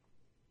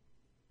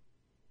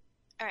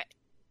 All right.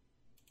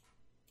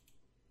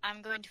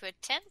 I'm going to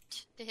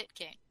attempt to hit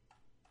Kane.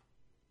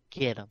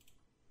 Get him.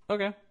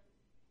 Okay.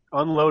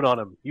 Unload on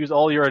him. Use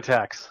all your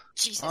attacks.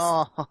 Jesus.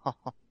 Oh.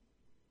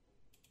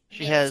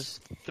 She Yes. has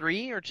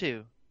 3 or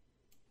 2?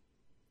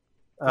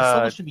 The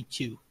level should be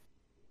 2.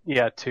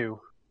 Yeah, 2.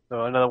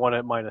 So another one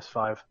at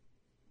 -5.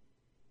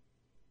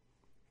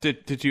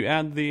 Did you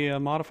add the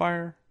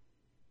modifier?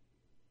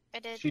 I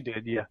did. She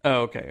did, yeah.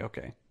 Oh,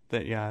 okay.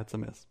 Yeah, it's a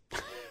miss.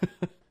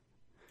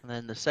 And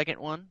then the second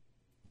one?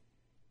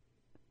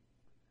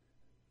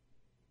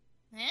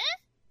 Eh?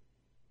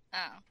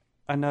 Oh.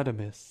 Another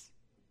miss.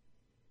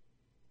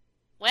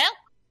 Well.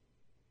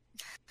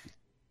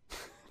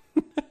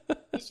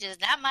 It's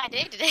just not my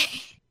day today.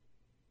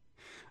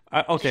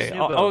 Okay, Just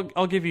new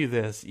I'll give you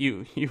this.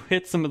 You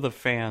hit some of the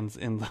fans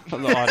in the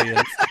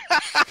audience.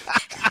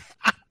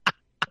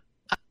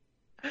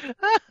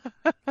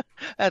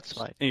 That's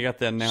fine. And you got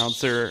the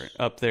announcer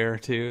up there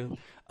too.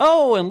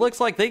 Oh, and looks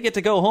like they get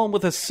to go home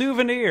with a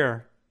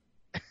souvenir.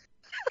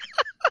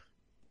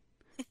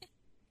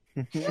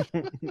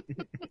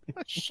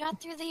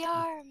 Shot through the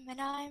arm,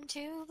 and I'm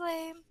to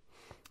blame.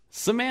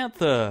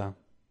 Samantha.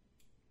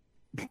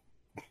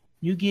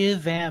 You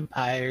give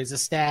vampires a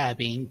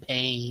stabbing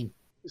pain.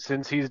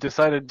 Since he's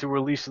decided to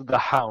release the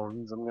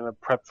hounds, I'm gonna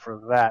prep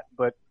for that.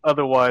 But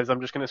otherwise,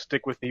 I'm just gonna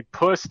stick with the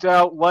 "pussed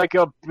out like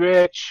a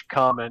bitch"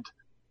 comment.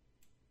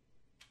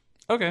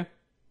 Okay.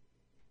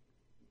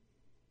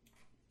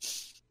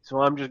 So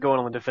I'm just going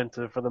on the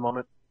defensive for the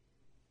moment.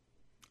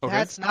 Okay.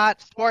 That's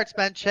not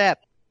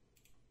sportsmanship.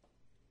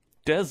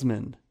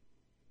 Desmond.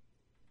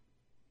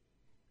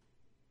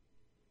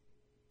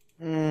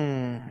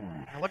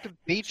 I want to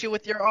beat you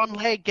with your own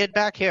leg. Get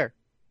back here.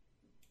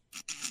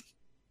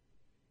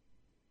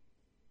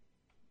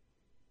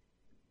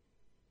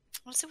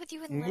 What's it with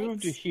you and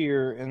Move to legs?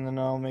 here, and then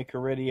I'll make a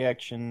ready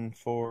action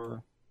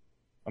for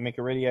I'll make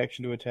a ready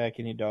action to attack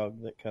any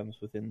dog that comes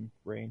within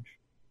range.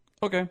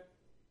 Okay.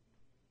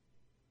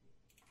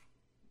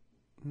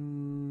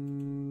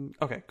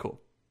 Okay, cool.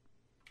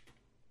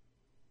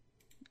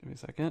 Give me a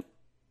second.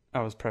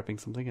 I was prepping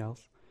something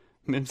else.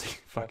 Mimsy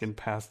fucking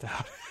passed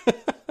out.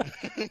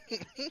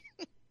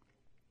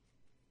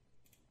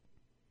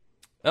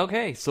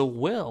 Okay, so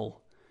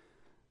Will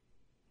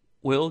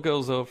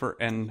goes over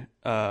and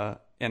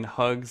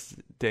hugs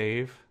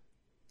Dave.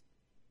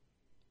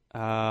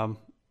 I'm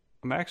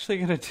actually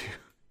gonna do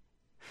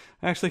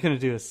a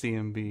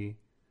CMB.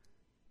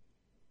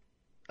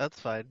 That's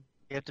fine.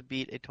 You have to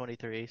beat a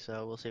 23,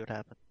 so we'll see what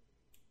happens.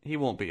 He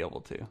won't be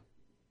able to.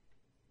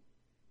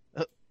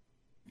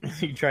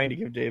 You trying to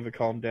give Dave a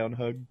calm down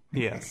hug?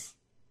 Yes.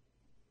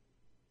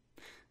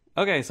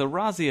 Okay, so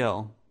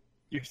Raziel.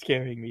 You're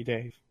scaring me,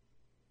 Dave.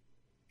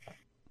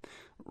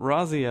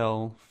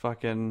 Raziel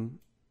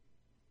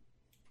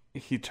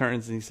he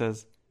turns and he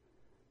says,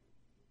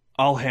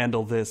 I'll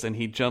handle this, and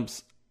he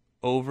jumps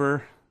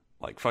over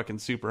like fucking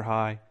super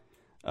high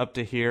up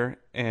to here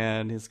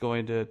and is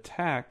going to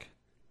attack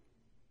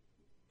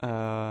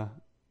hold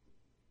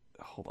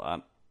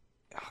on.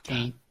 Oh,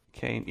 Kane.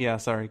 Kane. Yeah,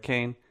 sorry,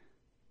 Kane.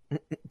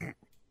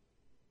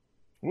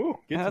 Woo,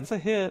 Yeah, that's a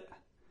hit.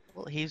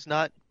 Well, he's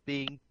not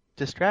being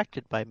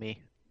distracted by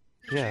me.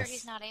 You Yes. sure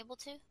he's not able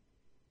to?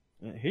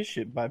 his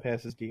shit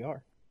bypasses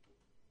DR.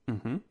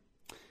 Mm-hmm.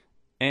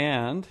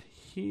 And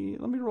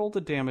let me roll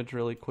the damage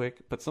really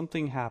quick, but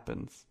something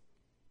happens.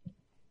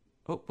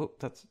 Oh,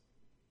 that's...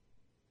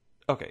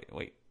 Okay,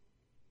 wait.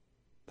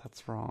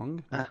 That's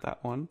wrong. Not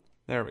that one.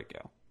 There we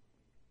go.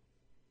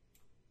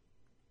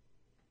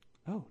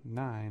 Oh,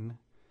 9.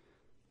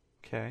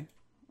 Okay.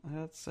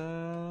 That's,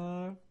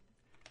 There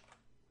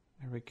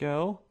we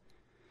go.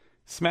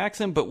 Smacks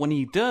him, but when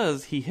he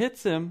does, he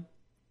hits him,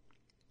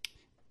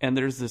 and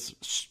there's this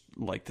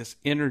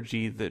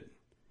energy that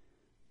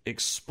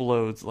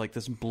explodes, like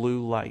this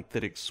blue light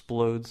that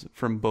explodes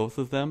from both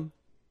of them,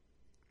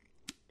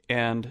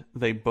 and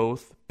they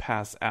both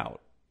pass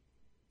out.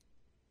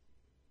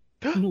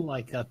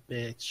 Like a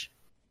bitch.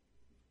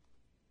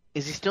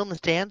 Is he still in the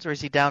stands, or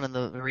is he down in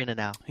the arena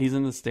now? He's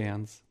in the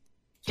stands.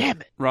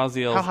 Damn it! How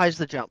Raziel's high is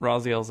the jump?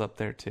 up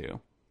there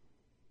too.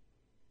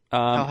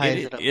 How high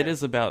is it up It there?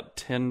 is about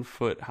 10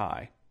 foot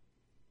high.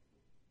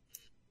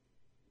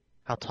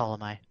 How tall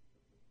am I?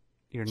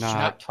 You're She's not.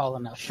 not tall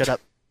enough. Shut up.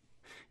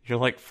 You're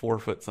like 4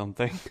 foot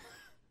something.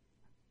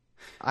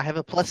 I have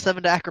a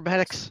 +7 to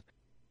acrobatics.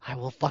 I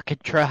will fucking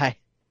try.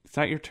 It's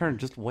not your turn.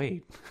 Just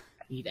wait.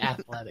 I need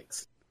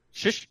athletics.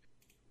 Shush.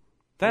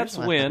 That's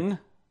my when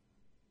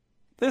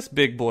this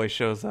big boy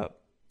shows up.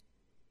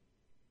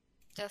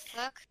 The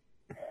fuck?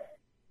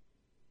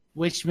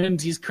 Which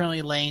Mimsy's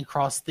currently laying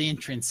across the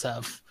entrance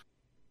of.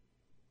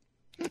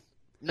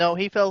 No,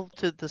 he fell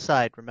to the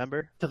side,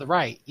 remember? To the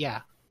right,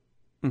 yeah.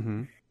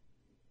 Mm-hmm.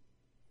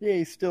 Yeah,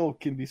 he still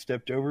can be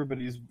stepped over, but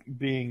he's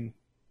being,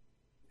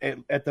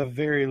 at the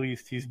very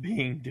least, he's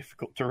being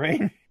difficult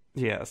terrain.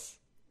 Yes.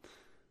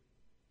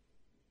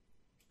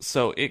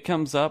 So it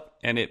comes up,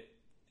 and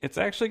it's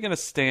actually going to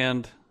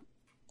stand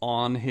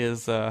on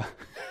his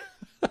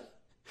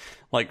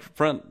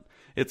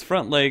its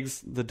front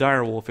legs. The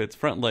direwolf, its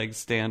front legs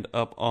stand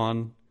up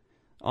on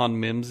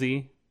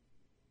Mimsy,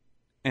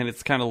 and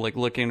it's kind of like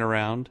looking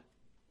around.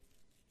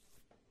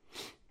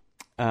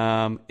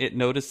 It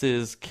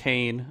notices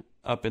Kane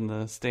up in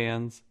the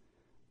stands,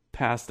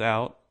 passed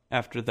out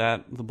after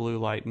that, the blue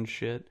light and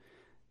shit,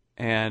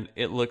 and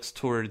it looks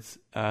towards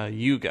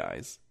you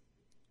guys.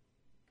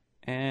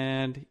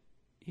 And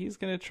he's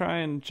gonna try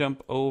and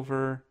jump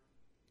over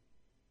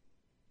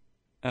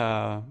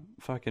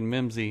fucking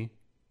Mimsy.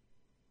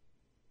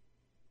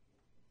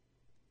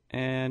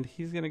 And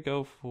he's gonna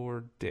go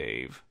for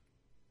Dave.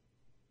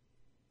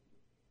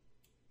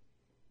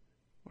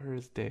 Where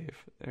is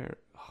Dave? There.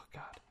 Oh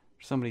god.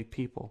 There's so many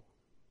people.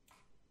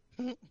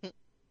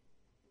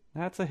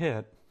 That's a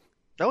hit.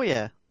 Oh,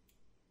 yeah.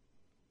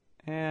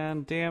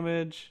 And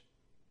damage.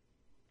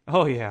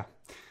 Oh yeah.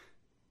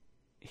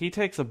 He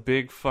takes a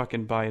big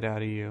fucking bite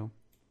out of you.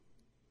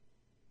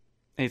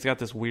 And he's got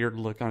this weird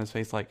look on his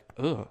face like,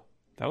 ugh,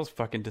 that was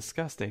fucking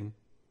disgusting.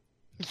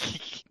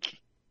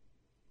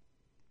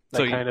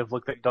 That kind of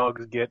look that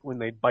dogs get when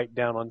they bite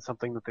down on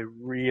something that they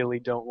really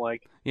don't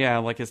like. Yeah,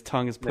 like his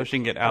tongue is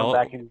pushing it Come out.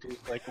 back into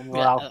like,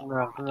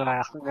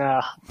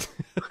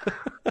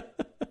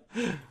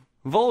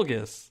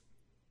 Vulgus.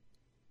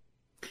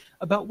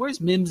 About where's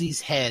Mimsy's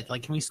head?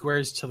 Like, how many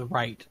squares to the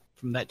right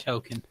from that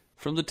token?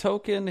 From the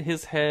token,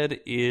 his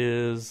head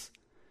is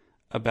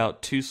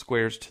about 2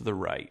 squares to the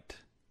right.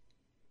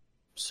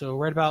 So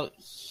right about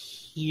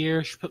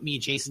here should put me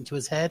adjacent to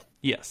his head.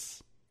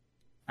 Yes.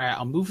 Alright,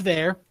 I'll move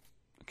there.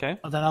 Okay.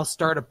 And then I'll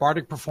start a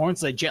bardic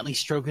performance. I gently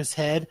stroke his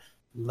head.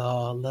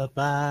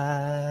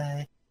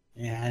 Lullaby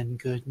and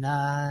good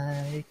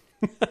night.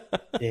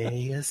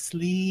 Stay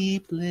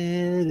asleep,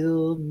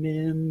 little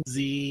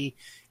Mimsy.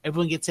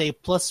 Everyone gets a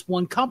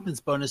 +1 competence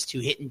bonus to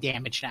hit and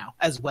damage now,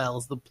 as well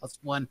as the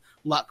 +1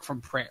 luck from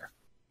prayer.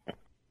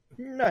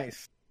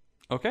 Nice.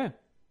 Okay.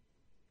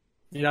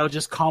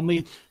 Just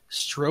calmly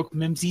stroke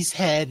Mimsy's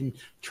head and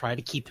try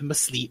to keep him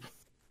asleep.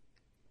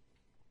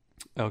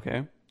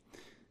 Okay.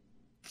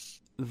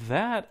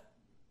 That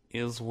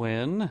is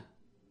when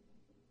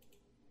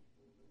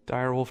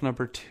Direwolf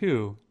number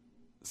 2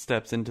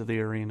 steps into the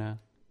arena.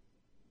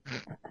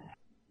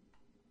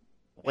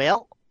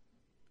 Well,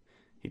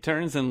 He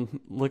turns and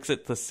looks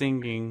at the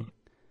singing.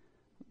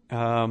 He's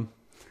not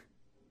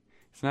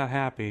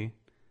happy.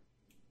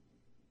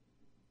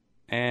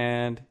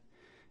 And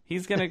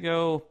he's going to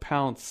go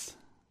pounce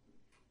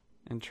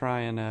and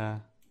try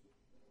and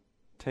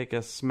take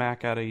a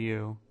smack out of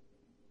you.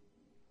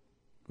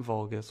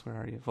 Vulgus, where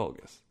are you?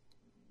 Vulgus.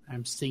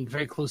 I'm staying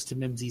very close to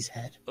Mimsy's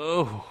head.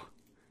 Oh,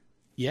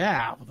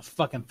 Yeah, with a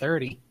fucking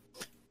 30.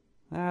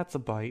 that's a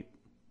bite.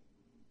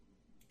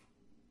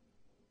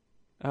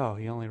 Oh,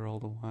 he only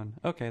rolled a 1.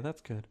 Okay,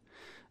 that's good.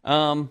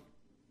 So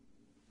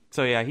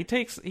yeah, he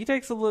takes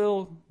a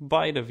little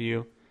bite of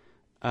you.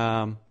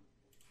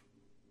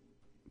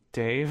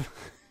 Dave.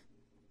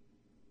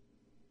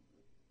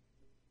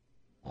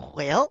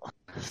 well,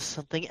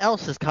 something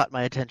else has caught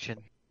my attention.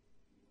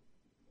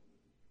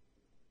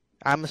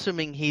 I'm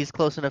assuming he's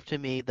close enough to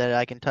me that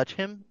I can touch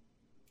him.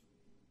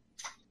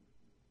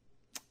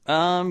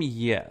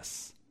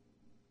 Yes.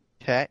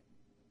 Okay.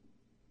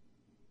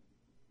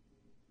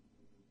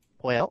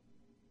 Well,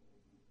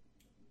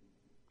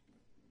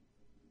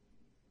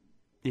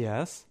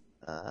 Yes.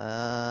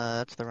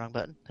 that's the wrong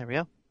button. There we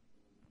go.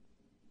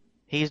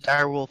 He's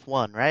Direwolf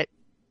 1, right?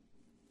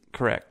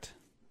 Correct.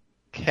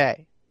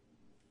 Okay.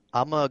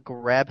 I'm gonna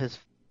grab his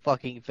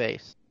fucking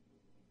face.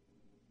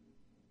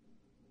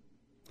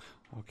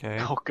 Okay.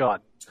 Oh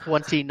God.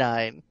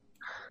 29.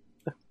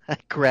 I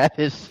grab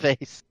his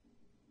face.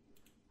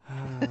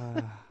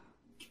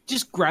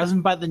 Just grabs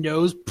him by the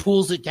nose,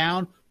 pulls it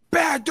down.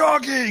 Bad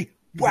doggy!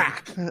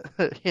 Whack!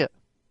 Yeah.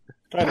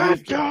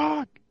 Bad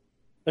dog!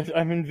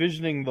 I'm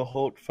envisioning the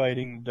Hulk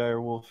fighting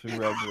Direwolf and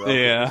Ragnarok.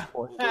 Yeah. At this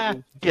point. Yeah.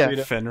 Straight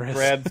up Fenris.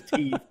 grabs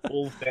teeth,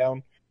 pulls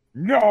down.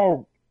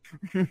 No!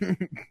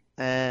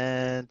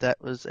 And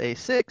that was a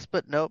 6,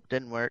 but nope,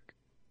 didn't work.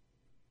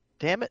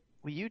 Damn it,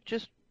 will you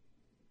just...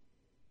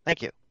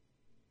 Thank you.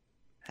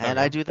 And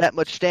Okay. I do that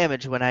much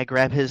damage when I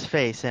grab his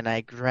face and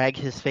I drag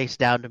his face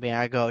down to me and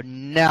I go,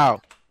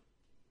 no,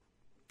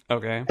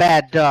 Okay.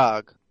 bad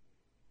dog.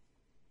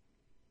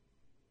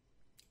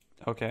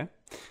 Okay.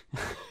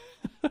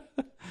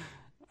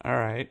 All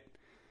right.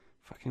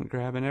 Fucking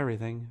grabbing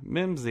everything.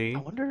 Mimsy. I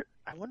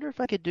wonder if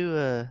I could do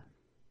a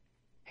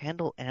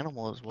handle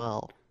animal as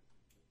well.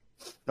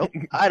 Nope,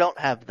 I don't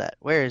have that.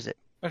 Where is it?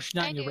 Especially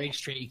not I in your do. race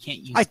trait, you can't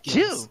use I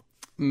skills. do.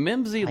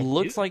 Mimsy I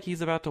looks do? like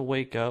he's about to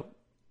wake up,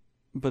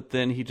 but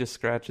then he just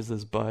scratches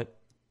his butt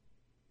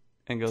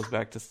and goes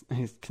back to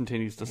he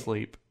continues to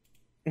sleep.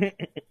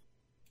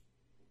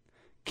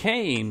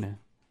 Kane,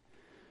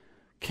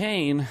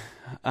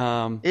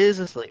 Is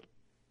asleep.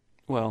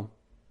 well,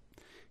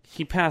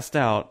 he passed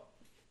out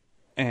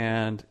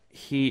and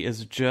he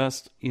is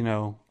just,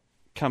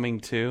 coming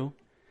to,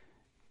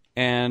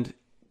 and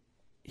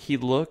he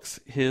looks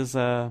he's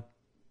got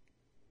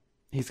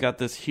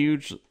this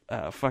huge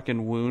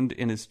fucking wound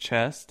in his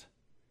chest,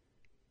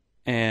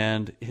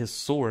 and his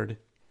sword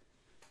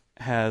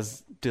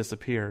has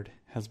disappeared,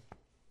 has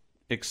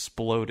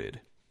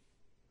exploded.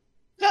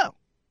 No.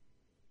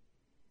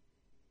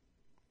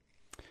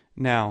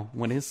 Now,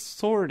 when his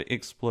sword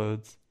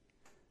explodes,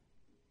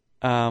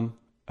 a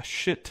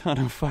shit ton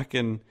of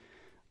fucking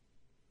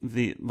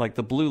the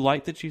blue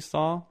light that you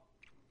saw,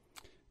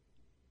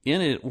 in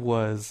it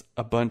was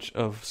a bunch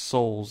of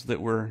souls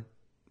that were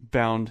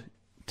bound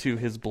to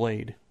his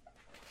blade,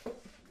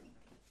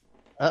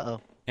 Uh-oh.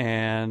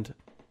 and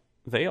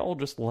they all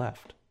just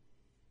left.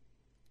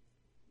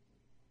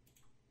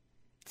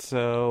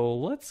 So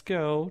let's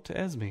go to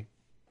Esme.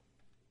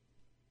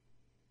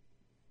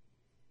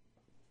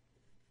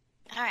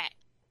 All right.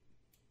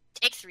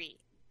 Take 3.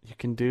 You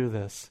can do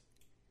this.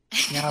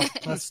 Now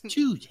plus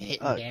 2 to hit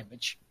and Uh,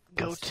 damage.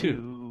 Go Plus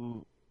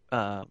to...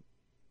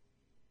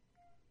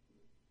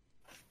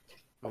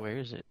 Where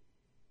is it?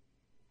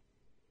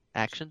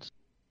 Actions?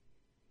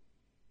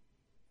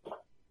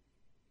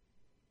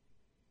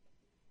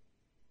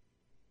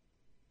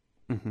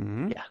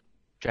 Mm-hmm. Yeah.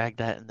 Drag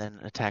that and then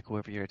attack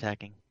whoever you're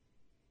attacking.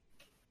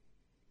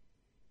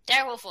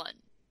 Direwolf 1.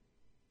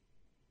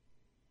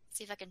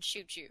 See if I can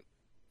shoot you.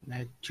 And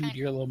add 2 to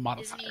your little Isn't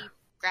modifier. he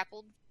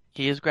grappled?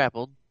 He is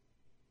grappled.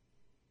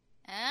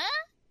 Huh?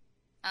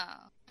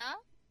 Oh. Huh?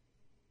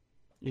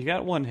 You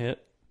got 1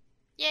 hit.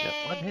 Yay! Yep,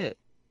 1 hit.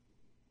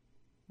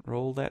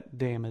 Roll that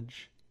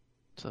damage.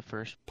 It's the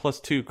first. Plus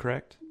 2,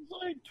 correct?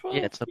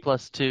 Yeah, it's the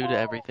plus 2 to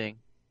everything.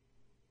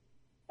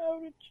 How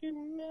did you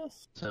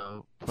miss?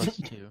 So, plus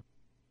 2.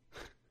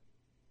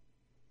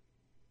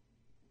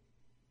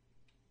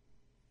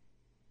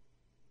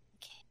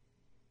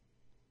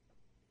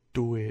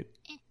 Do it.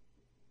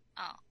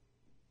 Oh.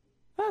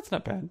 That's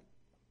not bad.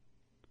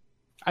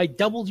 I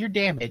doubled your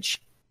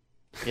damage.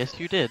 Yes,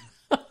 you did.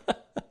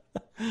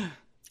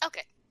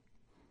 Okay.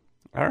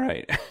 All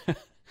right.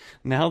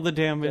 Now the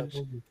damage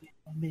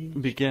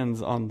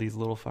begins on these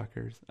little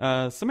fuckers.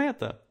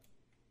 Samantha.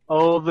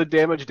 Oh, the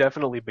damage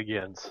definitely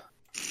begins.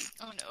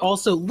 Oh no.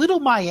 Also, little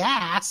my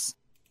ass.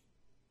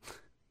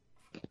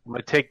 I'm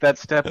gonna take that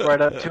step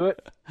right up to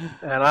it,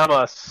 and I'm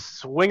gonna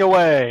swing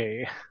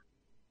away.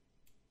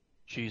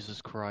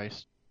 Jesus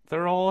Christ.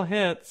 They're all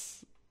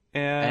hits.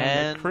 And,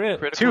 And crit.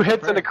 critical 2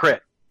 hits and a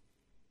crit.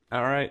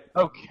 All right.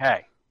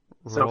 Okay.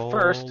 So Roll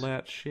first-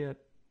 that shit.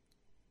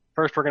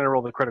 First, we're gonna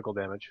roll the critical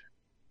damage.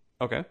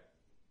 Okay.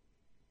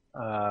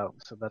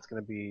 So that's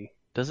gonna be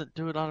Does it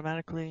do it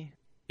automatically?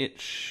 It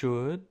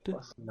should.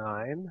 plus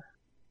 9.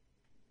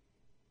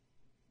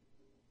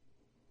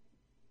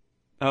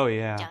 Oh,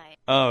 yeah. Die.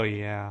 Oh,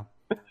 yeah.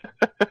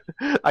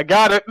 I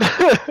got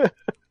it.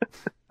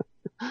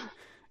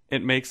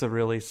 It makes a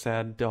really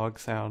sad dog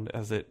sound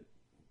as it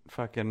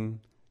fucking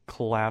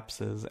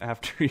collapses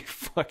after you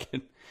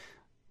fucking...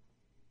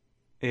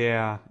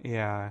 Yeah.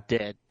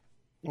 Dead.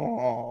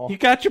 Aww. You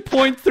got your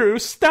point through.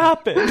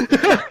 Stop it.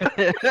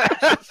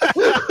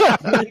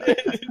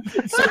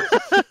 He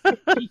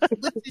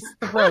slit his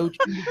throat.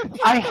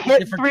 I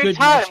hit For 3 good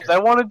times. measure. I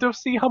wanted to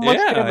see how much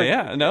damage.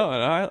 Yeah. No,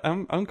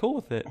 I'm cool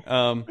with it.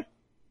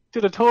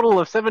 Did a total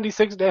of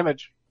 76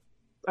 damage.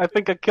 I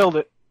think I killed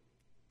it.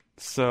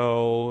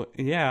 So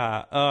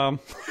yeah.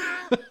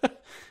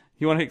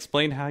 You want to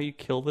explain how you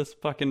kill this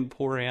fucking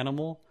poor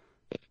animal?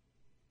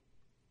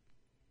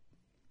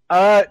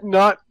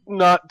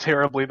 Not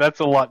terribly. That's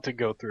a lot to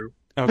go through.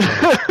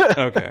 Okay.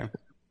 Okay.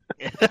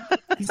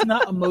 He's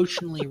not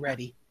emotionally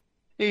ready.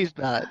 He's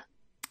not.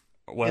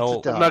 Well,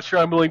 It's a I'm not sure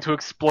I'm willing to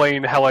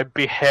explain how I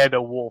behead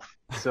a wolf.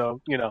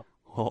 So, well,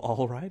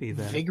 alrighty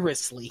then.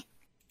 Vigorously.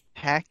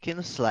 Hack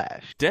and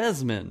slash.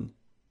 Desmond.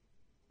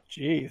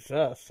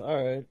 Jesus.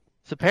 All right.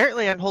 So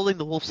apparently I'm holding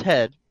the wolf's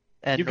head.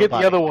 And you get the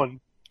nobody. other one.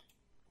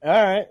 All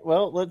right.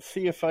 Well, let's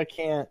see if I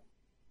can't.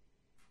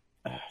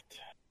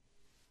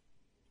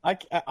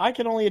 I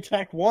can only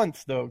attack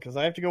once though, because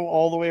I have to go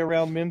all the way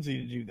around Mimsy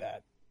to do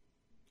that.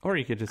 Or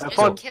you could just Have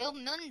Just fun. kill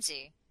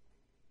Munzi.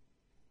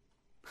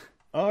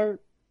 Or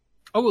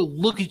I will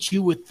look at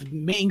you with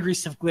the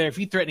angriest of glare if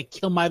you threaten to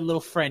kill my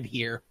little friend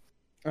here.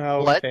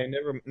 oh, What? okay,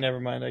 never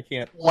mind. I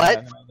can't.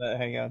 What?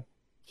 Hang on.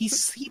 He's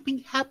sleeping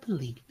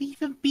happily. Leave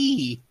him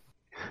be.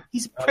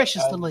 He's a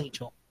precious little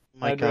angel.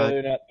 My I'd God.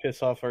 rather not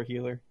piss off our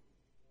healer.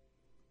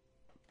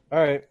 All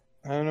right,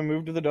 I'm gonna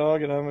move to the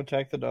dog and I'm gonna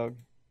attack the dog.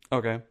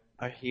 Okay.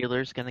 Our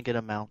healer's gonna get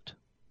a mount.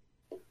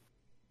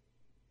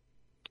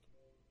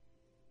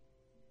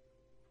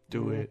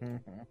 Do it.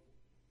 Mhm.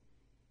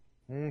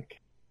 Okay.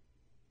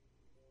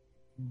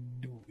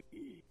 Do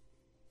it.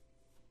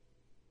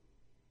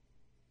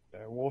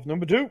 Wolf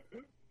number 2.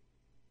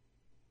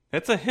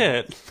 It's a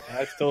hit.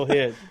 I still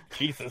hit.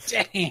 Jesus.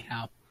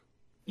 Damn.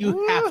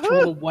 You have to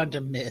roll one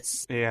to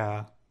miss.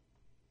 Yeah.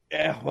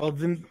 Yeah. Well,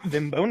 them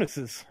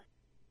bonuses.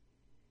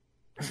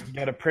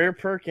 Got a prayer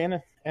perk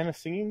and a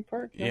singing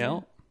perk.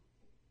 Yeah.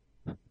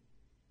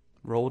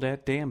 Roll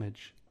that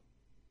damage.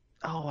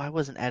 Oh, I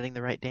wasn't adding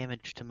the right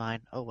damage to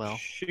mine. Oh well.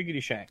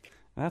 Shiggity shack.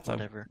 That's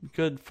Whatever. a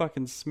good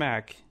fucking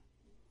smack.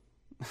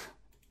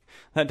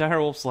 That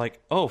direwolf's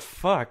like, oh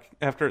fuck,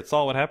 after it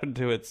saw what happened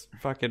to its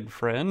fucking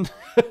friend.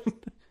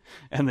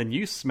 And then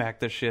you smack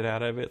the shit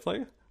out of it. It's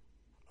like,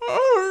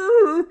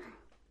 "Arr!"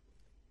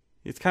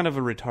 It's kind of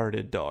a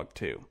retarded dog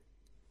too.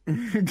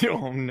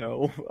 Oh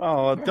no!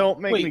 Oh, don't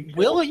make me. Wait,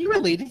 Will, are you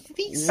related to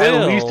these?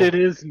 Will. At least it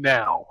is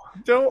now.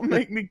 Don't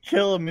make me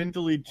kill a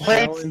mentally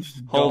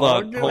challenged Hold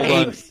on, dog.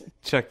 hold on.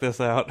 Check this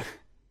out.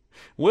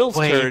 Will's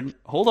Wait. turn.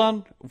 Hold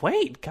on.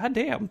 Wait,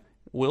 goddamn.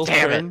 Will's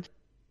Damn turn. it.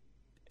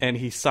 And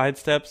he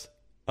sidesteps.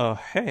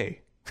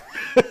 Hey.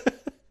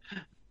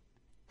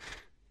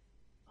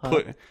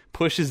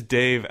 Pushes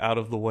Dave out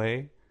of the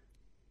way.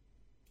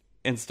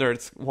 And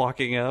starts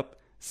walking up.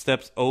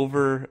 Steps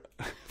over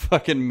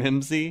fucking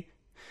Mimsy.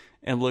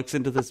 And looks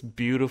into this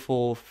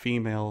beautiful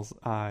female's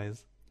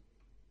eyes.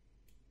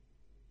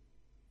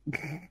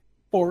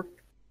 Bork.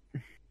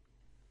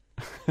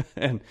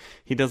 And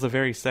he does a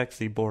very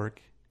sexy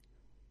bork.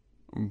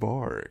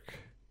 Bark.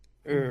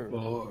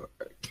 Oh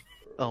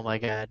my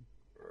God.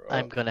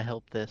 I'm gonna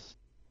help this.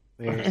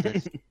 Where is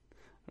this?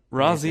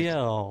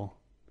 Raziel.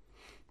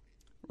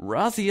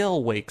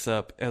 Raziel wakes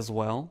up as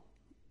well.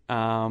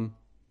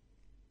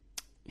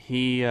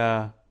 He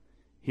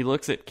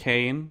looks at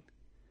Kane,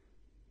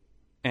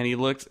 and he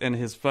looks, and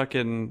his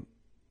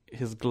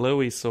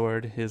glowy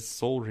sword, his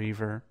Soul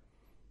Reaver,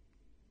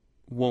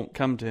 won't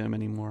come to him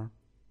anymore.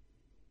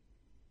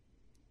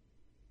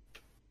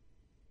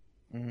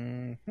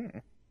 Mm-hmm.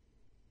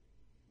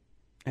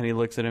 And he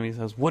looks at him. He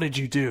says, "What did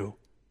you do?"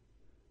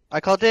 I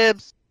call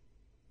dibs.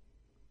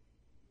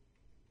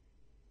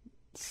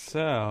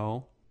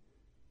 So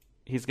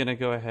he's gonna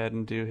go ahead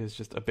and do his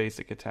just a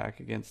basic attack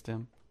against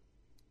him.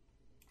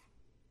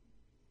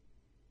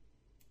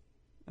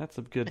 That's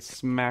a good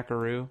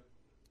smackaroo.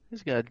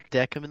 He's gonna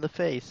deck him in the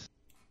face.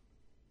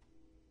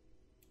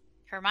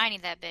 Hermione,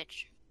 that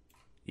bitch.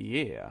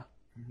 Yeah.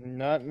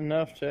 Not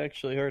enough to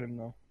actually hurt him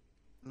though.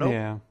 Nope.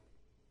 Yeah.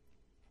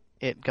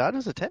 It got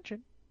his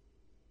attention.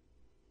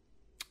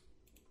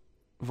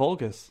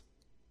 Vulgus.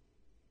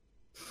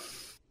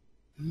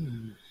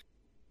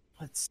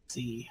 Let's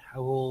see. I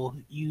will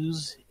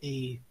use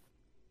a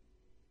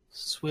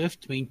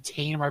swift to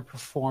maintain my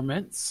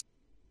performance,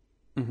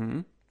 Mm-hmm.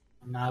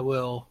 and I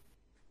will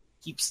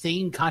keep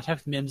staying in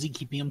contact with Mimsy,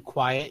 keeping him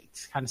quiet.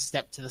 Kind of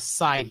step to the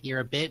side here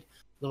a bit, a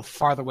little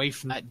farther away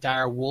from that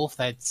dire wolf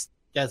that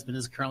Desmond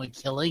is currently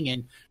killing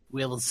and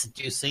Will is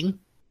seducing.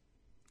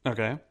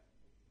 Okay.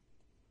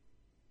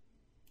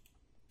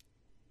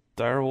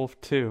 Direwolf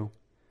 2.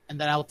 And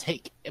then I'll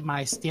take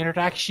my standard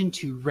action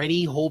to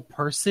ready, hold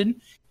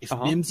person. If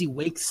Mimsy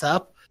wakes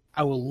up,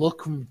 I will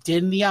look him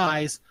dead in the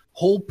eyes,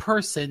 hold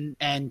person,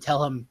 and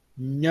tell him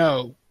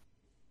no.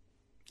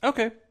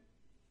 Okay.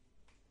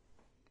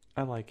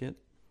 I like it.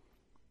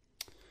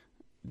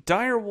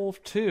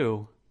 Direwolf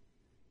 2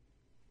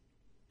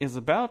 is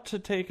about to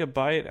take a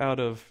bite out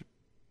of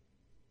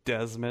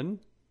Desmond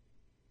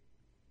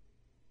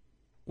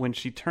when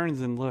she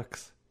turns and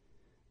looks,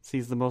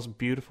 sees the most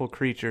beautiful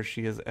creature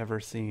she has ever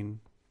seen.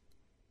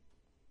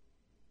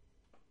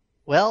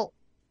 Well,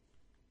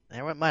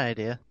 there went my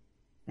idea.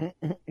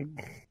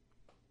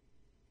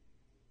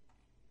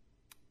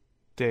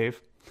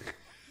 Dave.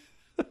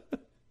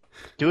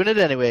 Doing it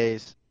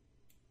anyways.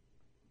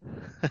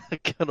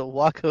 Gonna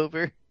walk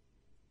over.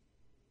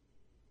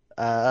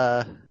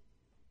 I'm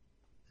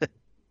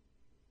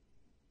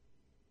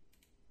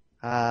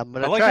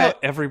gonna I like try how it.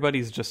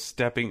 everybody's just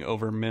stepping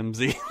over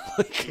Mimsy.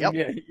 Like, Yep.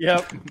 Yeah,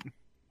 yep.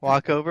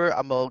 Walk over.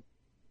 I'm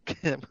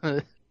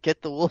gonna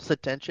get the wolf's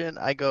attention.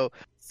 I go,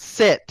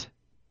 sit.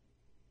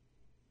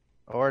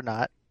 Or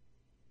not.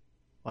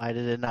 Why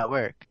did it not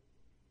work?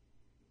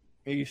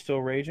 Are you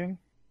still raging?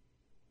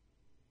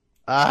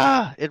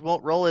 Ah, it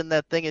won't roll in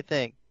that thingy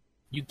thing.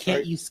 You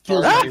can't Are- use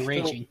skills are when you you're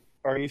still- raging.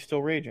 Are you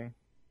still raging?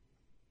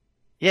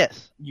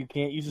 Yes. You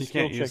can't use a You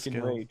skill can't use check in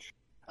skills. rage.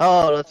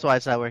 Oh, that's why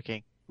it's not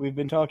working. We've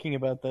been talking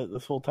about that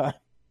this whole time.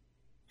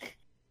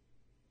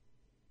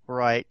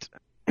 Right.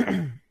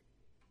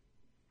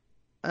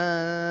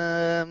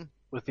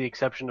 With the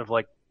exception of,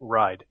 like,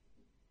 Ride.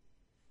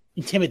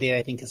 Intimidate,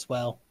 I think, as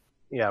well.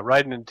 Yeah,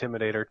 Ride and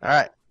Intimidator. All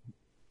right.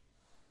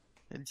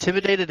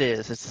 Intimidate it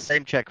is. It's the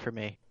same check for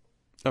me.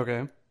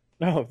 okay.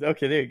 Oh,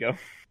 okay, there you go.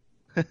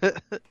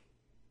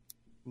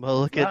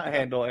 Well, look Not at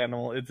handle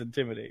animal, it's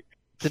intimidate.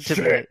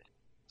 intimidate.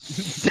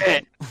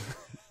 Sit.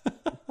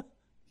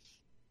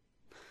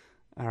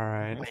 All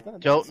right. That's not-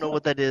 Don't that's know not-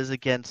 what that is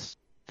against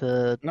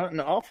the. Not an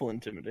awful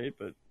intimidate,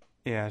 but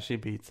Yeah, she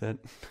beats it.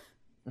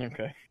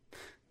 okay.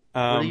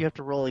 What do you have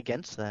to roll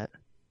against that?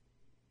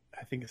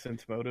 I think it's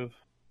sense motive.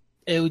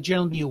 It would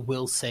generally be a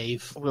will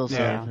save. Will save.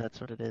 Yeah. That's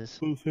what it is.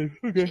 Okay.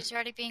 She's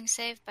already being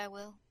saved by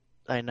Will.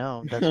 I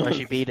know. That's why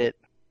she beat it.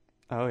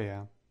 Oh,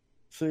 yeah.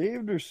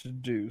 Saved or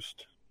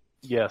seduced?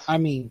 Yes. I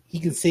mean, he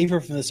can save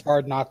her from this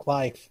hard knock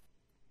life.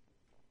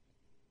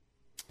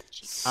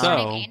 She's So-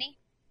 turning Annie.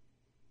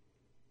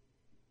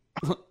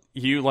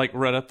 You, like,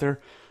 run up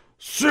there,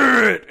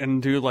 sit,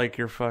 and do, like,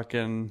 your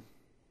fucking,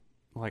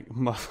 like,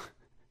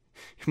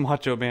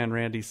 Macho Man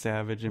Randy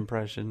Savage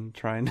impression,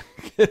 trying to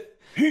get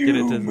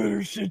it to...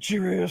 better sit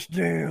your ass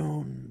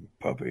down,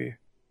 puppy.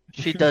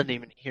 She doesn't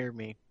even hear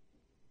me.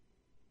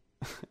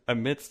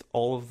 Amidst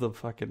all of the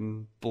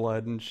fucking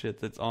blood and shit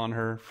that's on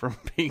her from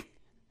being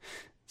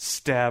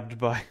stabbed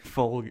by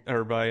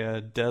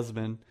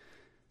Desmond,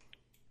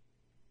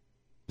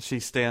 she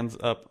stands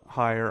up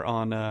higher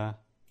on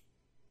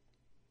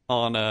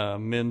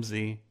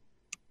Mimsy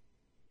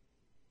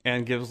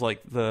and gives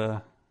like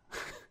the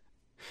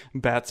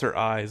bats her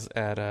eyes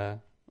at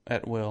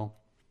Will.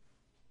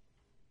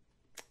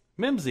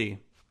 Mimsy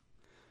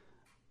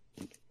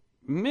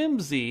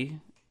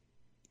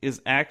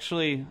is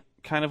actually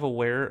kind of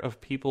aware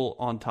of people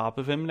on top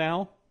of him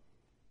now.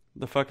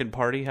 The fucking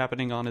party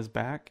happening on his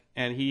back,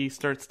 and he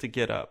starts to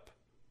get up.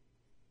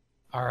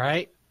 All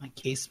right. In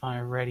case my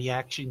ready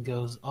action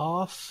goes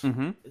off,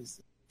 Mm-hmm. is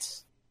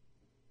it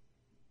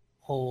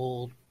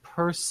hold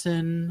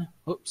person?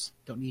 Oops,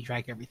 don't need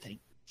drag everything.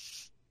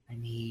 I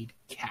need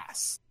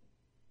cast.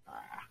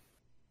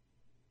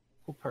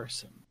 Hold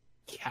person,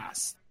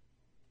 cast.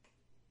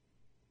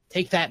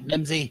 Take that,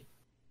 Mimsy.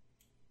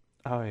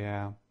 Oh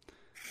yeah.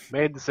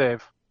 Made the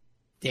save.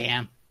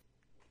 Damn.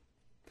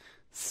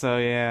 So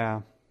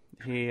yeah,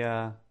 he's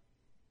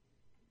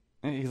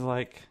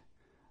like,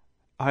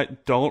 I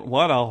don't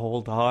want to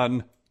hold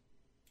on,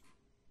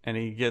 and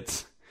he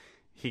gets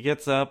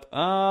up.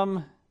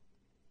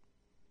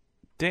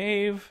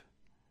 Dave,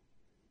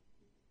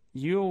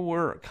 you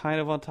were kind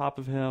of on top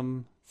of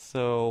him,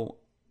 so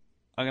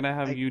I'm gonna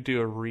have you do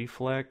a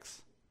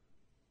reflex.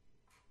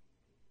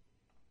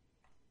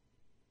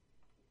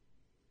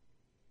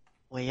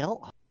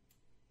 Well,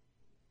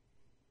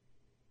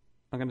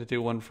 I'm gonna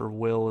do one for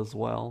Will as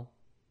well.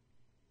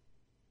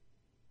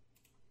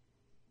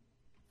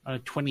 On a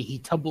 20, he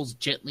tumbles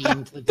gently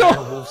into the dire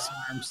wolf's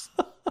arms.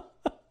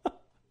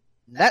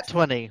 nat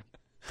 20.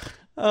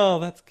 Oh,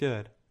 that's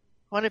good.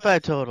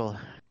 25 total.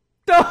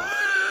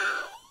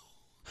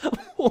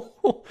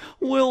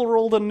 Will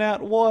rolled a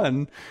nat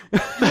 1.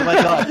 Oh my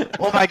god.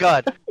 Oh my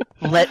god.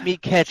 Let me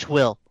catch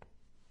Will.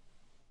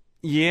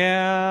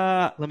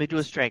 Yeah. Let me do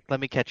a strength. Let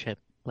me catch him.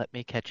 Let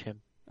me catch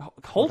him. Hold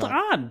Hold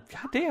on.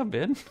 God damn,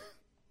 Ben.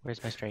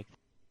 Where's my strength?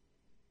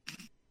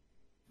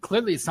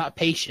 Clearly, it's not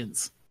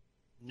patience.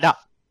 No.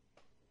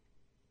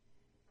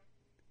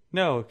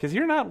 No, because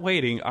you're not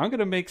waiting. I'm going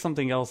to make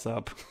something else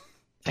up.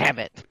 Damn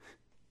it.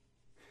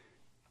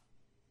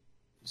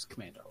 Just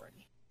command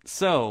already.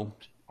 So,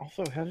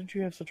 Also, how did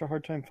you have such a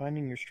hard time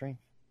finding your strength?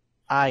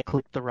 I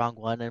clicked the wrong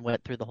one and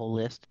went through the whole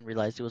list and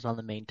realized it was on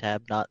the main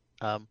tab, not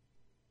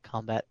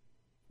combat.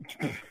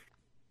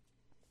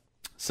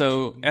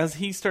 so as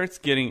he starts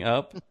getting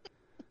up,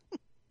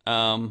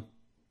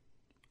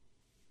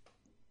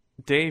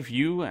 Dave,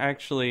 you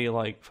actually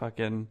like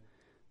fucking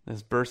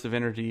this burst of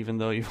energy, even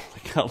though you've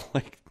only got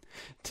like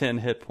 10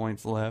 hit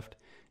points left.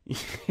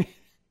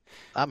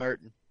 I'm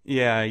hurting.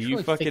 Yeah, You you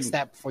really fucking fix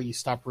that before you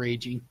stop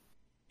raging.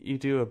 you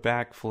do a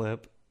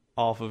backflip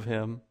off of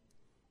him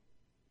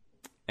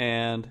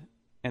and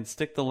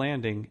stick the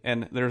landing,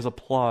 and there's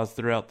applause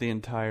throughout the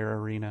entire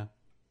arena.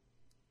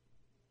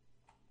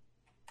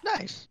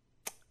 Nice.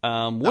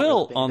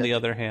 Will, paying on the attention.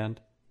 other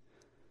hand,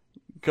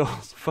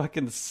 goes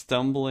fucking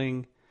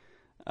stumbling,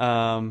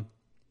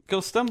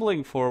 goes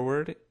stumbling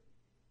forward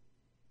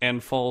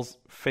and falls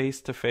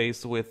face to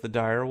face with the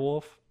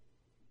direwolf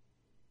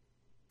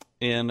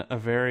in a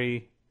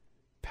very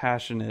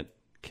passionate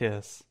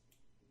kiss.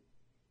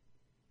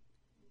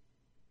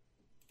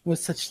 With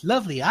such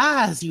lovely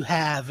eyes you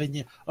have, and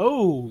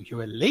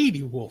you're a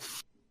lady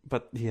wolf.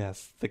 But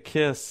yes, the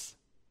kiss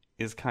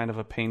is kind of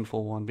a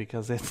painful one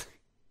because it's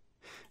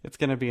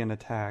going to be an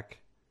attack.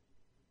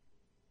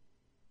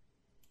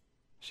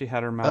 She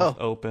had her mouth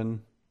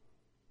open.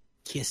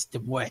 Kiss de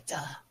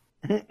muerta.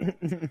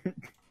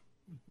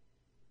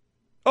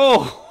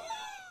 Oh!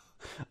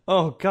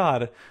 Oh,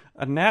 God.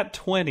 A nat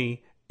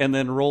 20 and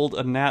then rolled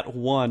a nat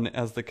 1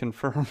 as the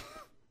confirm.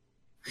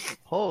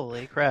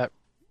 Holy crap.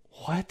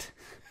 What?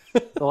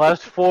 The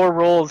last 4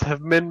 rolls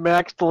have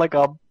min-maxed like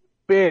a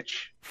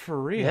bitch. For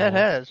real? Yeah, it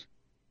has.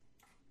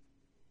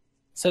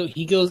 So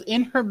he goes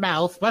in her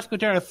mouth, about to go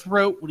down her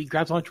throat when he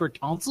grabs onto her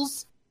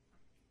tonsils.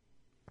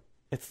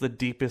 It's the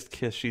deepest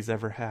kiss she's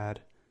ever had.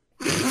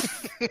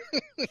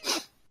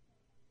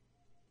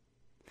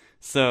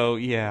 So,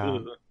 yeah.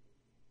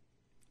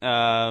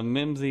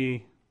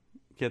 Mimsy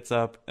gets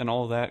up and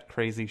all that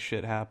crazy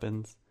shit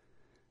happens.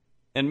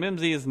 And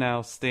Mimsy is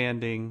now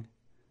standing.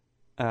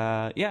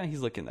 Yeah,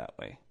 he's looking that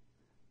way.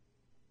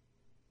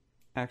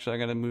 Actually, I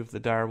gotta move the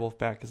direwolf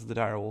back because the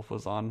direwolf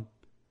was on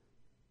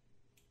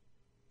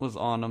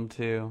him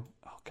too.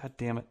 Oh, god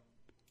damn it.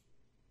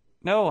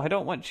 No, I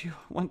don't want you.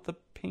 I want the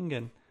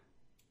penguin.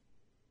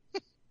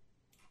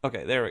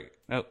 Okay, there we go.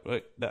 Oh,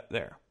 wait,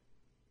 there.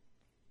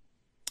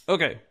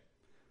 Okay.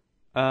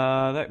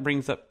 That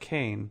brings up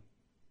Kane.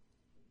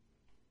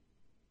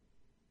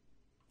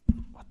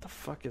 What the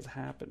fuck is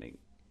happening?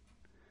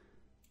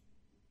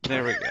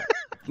 There we go.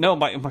 No,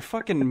 my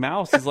fucking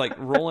mouse is like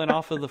rolling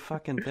off of the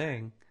fucking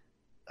thing.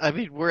 I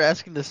mean, we're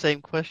asking the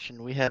same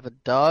question. We have a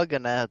dog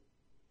and a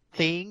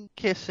thing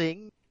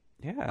kissing.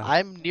 Yeah.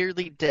 I'm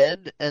nearly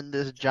dead, and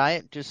this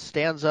giant just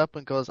stands up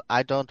and goes,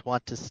 I don't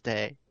want to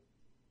stay.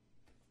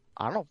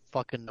 I don't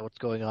fucking know what's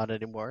going on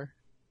anymore.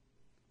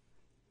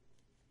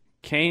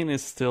 Kane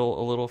is still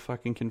a little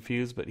fucking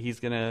confused, but he's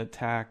gonna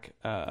attack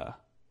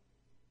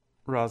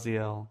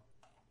Raziel.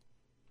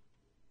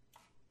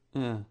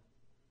 He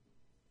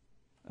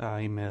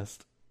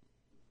missed.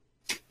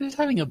 They're just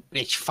having a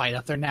bitch fight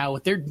up there now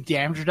with their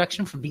damage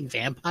reduction from being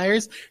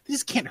vampires. They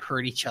just can't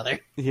hurt each other.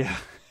 Yeah.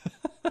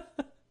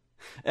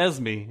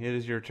 Esme, it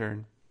is your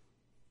turn.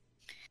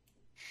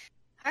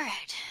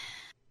 Alright.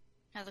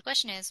 Now the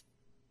question is,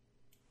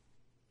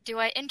 do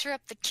I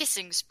interrupt the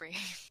kissing spree?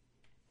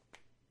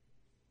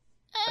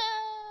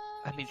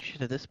 I mean,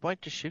 shit, at this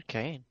point, just shoot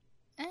Kane.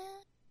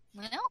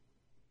 Well,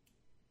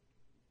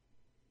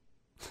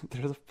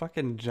 There's a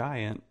fucking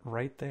giant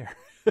right there.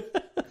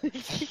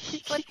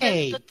 but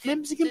Hey,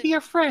 Mimsy can be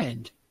our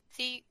friend.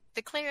 See,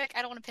 the cleric,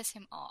 I don't want to piss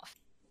him off.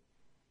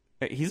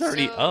 He's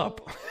already So-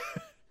 up.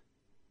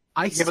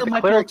 I Yeah, still but the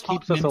might cleric be able to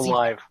keeps talk us Mimsy.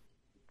 alive.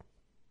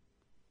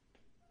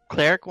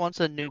 Cleric wants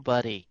a new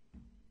buddy.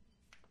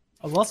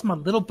 I lost my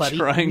little buddy. I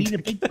Trying need to a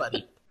big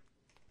buddy.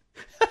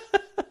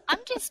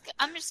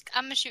 I'm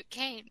gonna shoot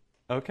Kane.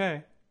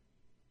 Okay.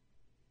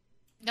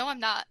 No, I'm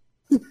not.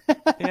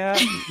 Yeah.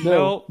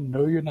 Nope.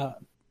 No, you're not.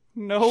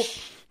 Nope.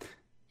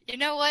 You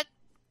know what?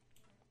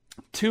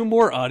 2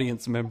 more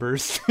audience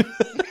members.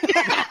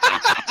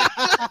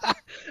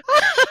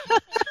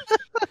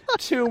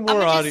 2 more I'm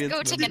gonna audience just go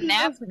members. take a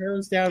nap.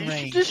 Arrows down You should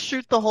range. just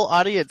shoot the whole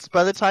audience.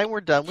 By the time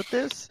we're done with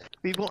this,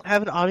 we won't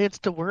have an audience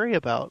to worry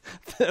about.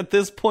 At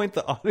this point,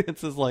 the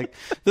audience is like,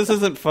 "This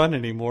isn't fun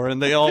anymore,"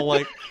 and they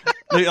all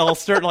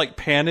start like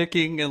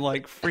panicking and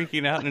like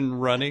freaking out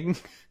and running.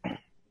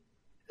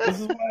 This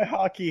is why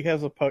hockey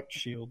has a puck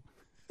shield.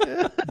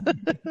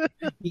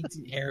 Needs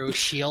an arrow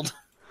shield.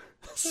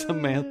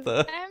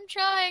 Samantha. I'm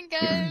trying,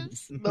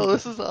 guys. No,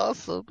 this is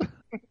awesome.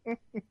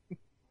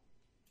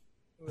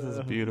 This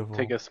is beautiful.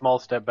 take a small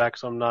step back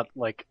so I'm not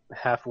like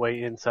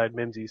halfway inside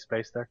Mimsy's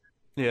space there.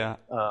 Yeah.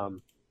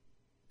 And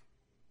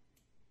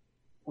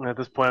at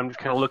this point, I'm just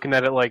kind of looking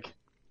at it like,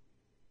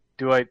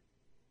 do I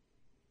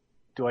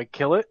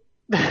kill it?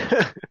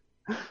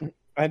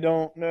 I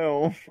don't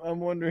know. I'm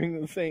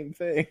wondering the same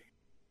thing.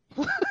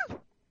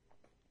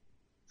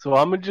 So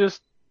I'm gonna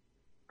just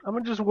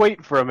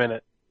wait for a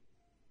minute.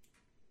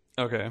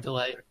 Okay.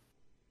 Delay.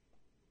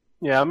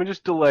 Yeah, I'm gonna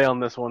just delay on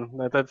this one.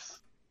 That's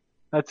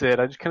it.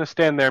 I just kind of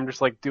stand there. I'm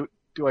just like, do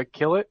I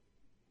kill it?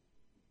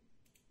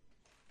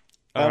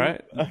 All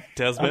right.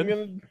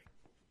 Desmond.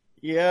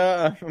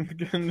 I'm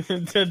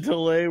gonna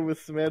delay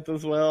with Smith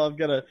as well. I've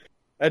got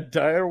a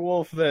dire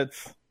wolf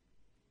that's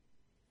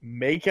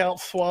make out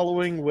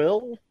swallowing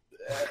Will,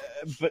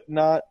 but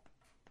not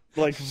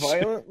like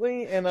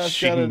violently, and I've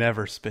She got a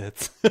never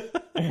spits.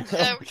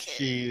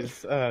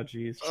 jeez, oh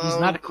jeez. She's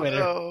not a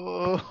quitter.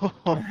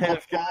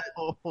 I've got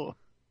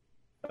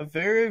a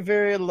very,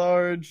 very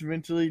large,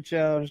 mentally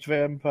challenged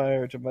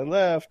vampire to my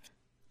left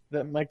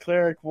that my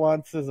cleric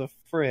wants as a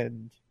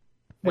friend.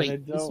 Wait,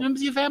 And I is don't-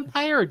 Mimsy a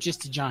vampire or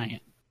just a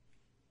giant?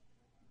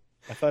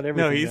 I thought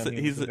No, everything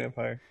he's was a a-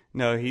 vampire.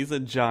 No, he's a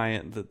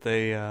giant that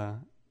they.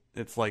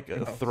 It's like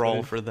a Oh, so thrall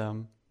it's- for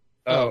them.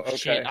 Oh, okay.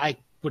 Shit, I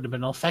would have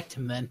been able to affect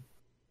him then.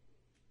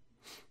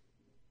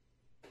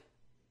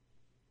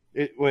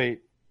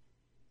 Wait,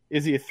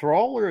 is he a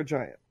thrall or a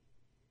giant?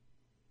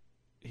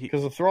 He,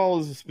 Because a thrall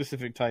is a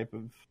specific type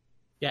of.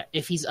 Yeah,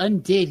 if he's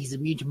undead, he's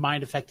immune to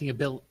mind-affecting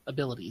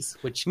abilities,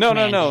 which no.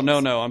 command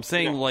is. I'm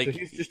saying like so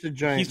he's just a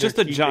giant. he's just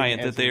they're a giant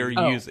keeping that they are as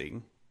Oh.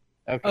 using.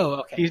 a- Okay. Oh,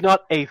 okay. He's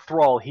not a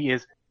thrall. He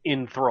is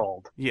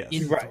enthralled. Yes.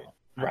 Right.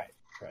 Right.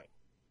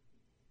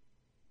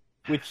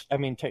 Which, I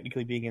mean,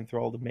 technically being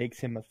enthralled makes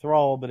him a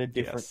thrall, but a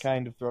different Yes.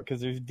 kind of thrall.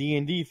 Because there's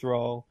D&D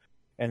thrall,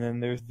 and then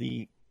there's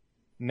the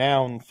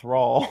noun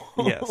thrall.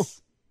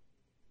 Yes.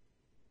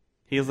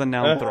 He is a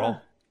noun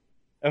thrall.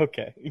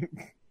 Okay.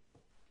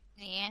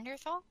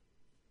 Neanderthal?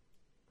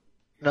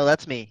 No,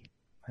 that's me.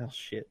 Well,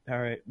 shit. All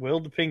right. Will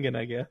the Penguin,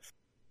 I guess.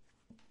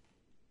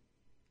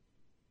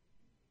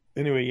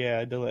 Anyway,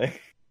 yeah, delay.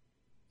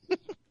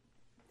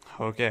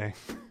 Okay.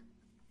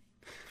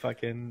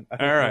 Fucking. I All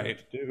don't know right.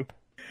 what to do.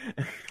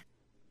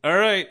 All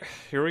right.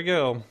 Here we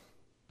go.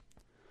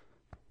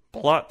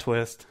 Plot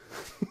twist.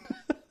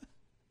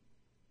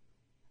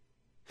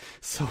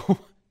 So,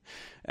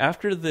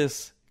 after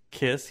this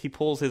kiss, he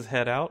pulls his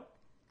head out,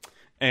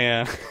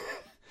 and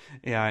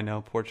yeah, I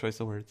know, poor choice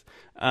of words.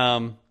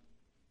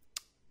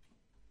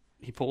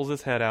 He pulls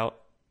his head out,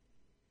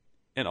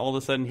 and all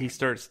of a sudden he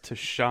starts to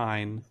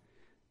shine,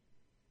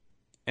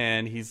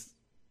 and he's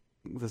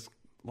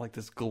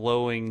this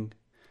glowing,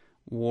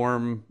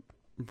 warm,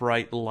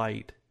 bright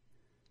light,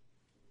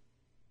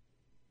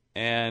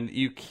 and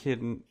you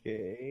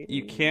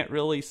can't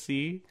really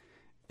see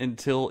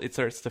until it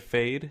starts to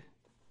fade.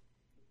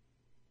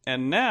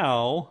 And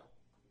now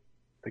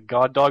The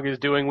god dog is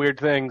doing weird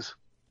things.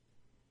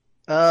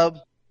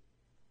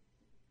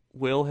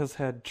 Will has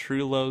had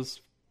True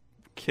Love's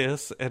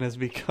kiss and has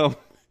become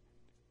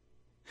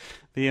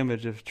the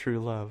image of true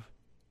love.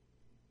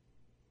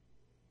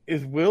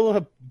 Is Will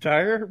a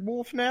dire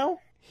wolf now?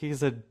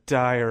 He's a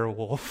dire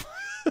wolf.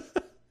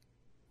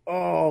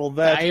 Oh,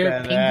 that's Dire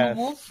badass. penguin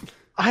wolf?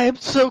 I am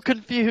so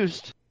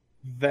confused.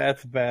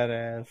 That's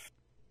badass.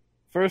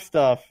 First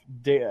off,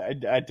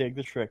 I dig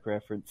the Shrek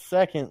reference.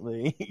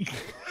 Secondly,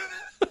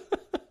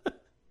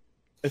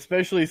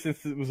 especially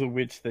since it was a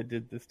witch that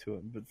did this to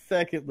him. But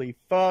secondly,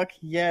 fuck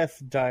yes,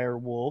 dire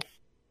wolf.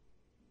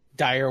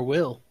 Dire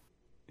will.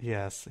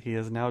 Yes, he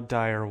is now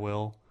dire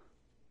Will.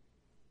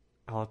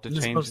 I'll have to In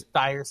this change. most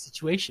dire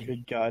situation.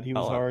 Good God, he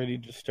was Oh. already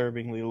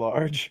disturbingly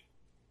large.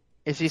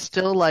 Is he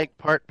still like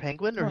part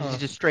penguin, or is he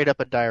just straight up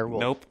a dire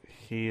wolf? Nope,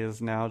 he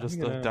is now just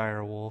a gonna-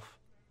 dire wolf.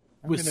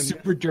 With gonna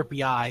super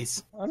derpy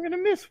eyes. I'm gonna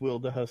miss Will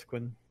de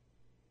Husquin.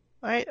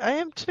 I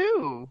am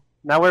too.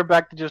 Now we're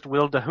back to just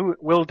Will de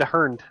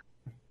Hurnd.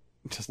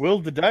 Just Will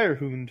de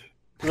Direhund.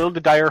 Will de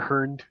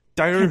Direhurnd.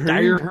 dire.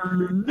 Dire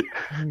herd.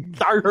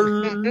 Dire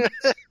herd.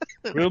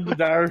 Will de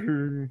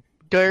Direhund.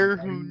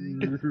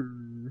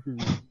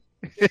 Direhund.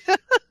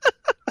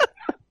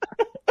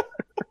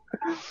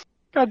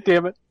 God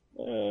damn it.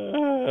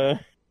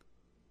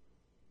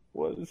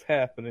 What is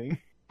happening?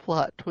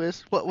 Plot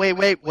twist. What?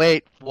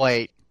 Wait.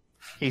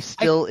 He's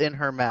still in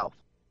her mouth.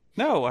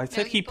 No, I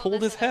said he he pulled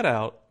pulled his his head head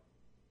out.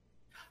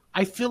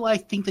 I feel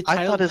like the I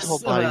title thought his whole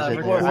body's in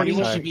there. recording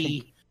I'm sorry. should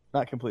be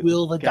Not completely.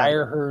 Will the Got it.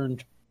 Dire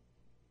Herd.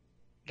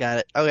 Got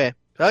it.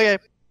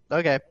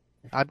 Okay.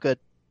 I'm good.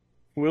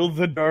 Will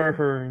the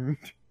Direhund.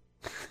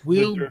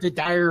 Will The the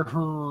Dire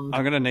Herd.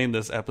 I'm gonna name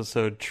this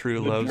episode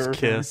 "True The Love's Durham.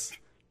 Kiss."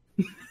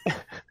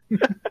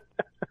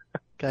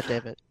 God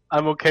damn it.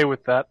 I'm okay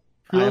with that.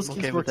 I'm Will's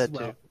okay kiss with works that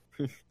well. too.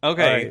 Okay, All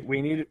right,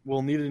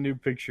 we'll need a new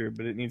picture,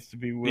 but it needs to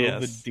be Will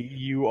Yes. the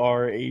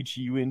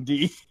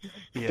Durhund.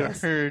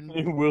 yes,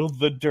 Durhund. Will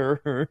the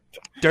Durhund.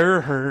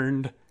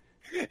 Durhurnd.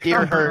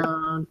 Dear her.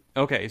 Herd.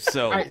 Okay,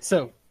 so All right,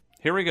 so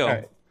here we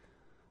go.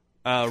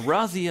 All right.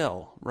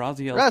 Raziel's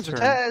turn.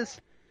 Razmataz.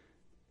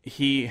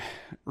 he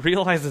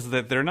realizes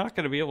that they're not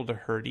going to be able to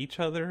hurt each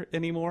other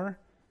anymore,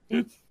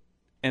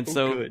 and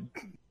so good.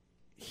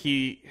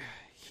 he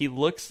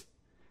looks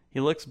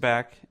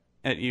back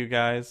at you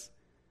guys.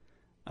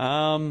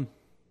 I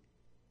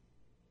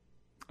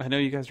know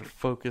you guys are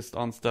focused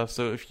on stuff,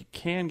 so if you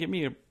can, give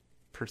me a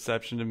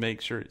perception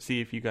to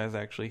see if you guys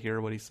actually hear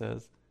what he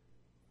says.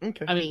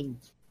 Okay. I mean,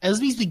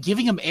 Esme's been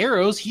giving him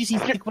arrows. He just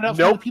needs to pick one out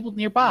from Nope. the people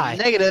nearby.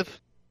 Negative.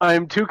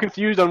 I'm too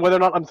confused on whether or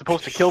not I'm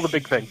supposed to kill the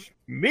big thing.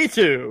 Me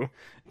too.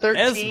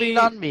 13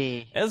 on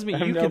me. Esme,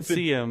 I'm you now can been-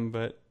 see him,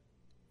 but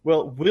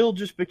Well, Will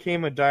just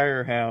became a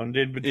dire hound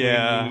in between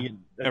Yeah. me,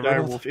 a Everyone's-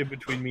 dire wolf in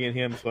between me and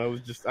him. So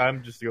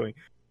I'm just going,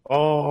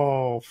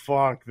 oh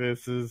fuck,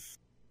 this is.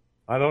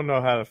 I don't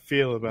know how to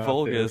feel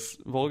about this.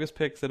 Volgus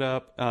picks it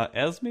up.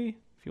 Esme,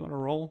 if you want to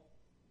roll.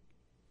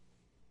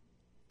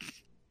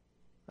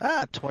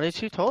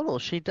 22 total.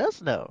 She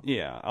does know.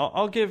 Yeah,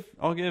 I'll give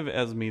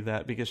Esme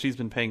that because she's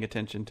been paying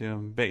attention to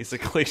him.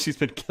 Basically, she's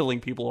been killing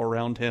people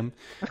around him.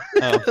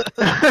 I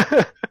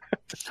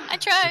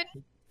tried.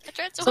 I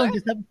tried so So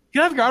hard. can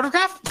I have your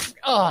autograph?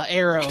 Oh,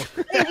 arrow.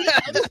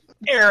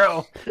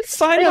 Arrow.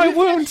 Sign my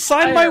wound.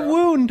 Sign my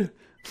wound.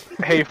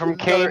 Hey, from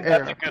Kane, Another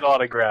that's arrow. a good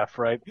autograph,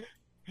 right?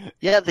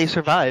 Yeah, they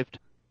survived.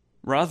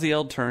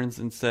 Raziel turns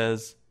and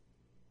says,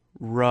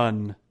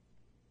 "Run."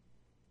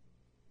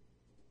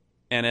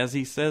 And as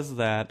he says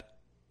that,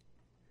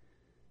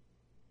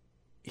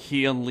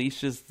 he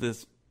unleashes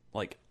this,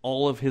 like,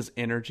 all of his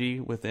energy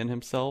within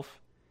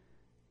himself,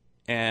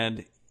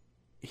 and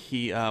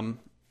he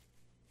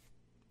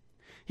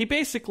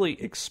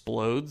basically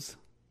explodes,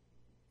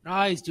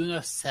 Oh, he's doing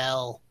a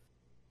cell.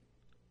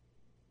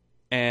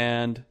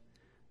 and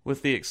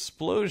with the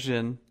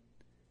explosion,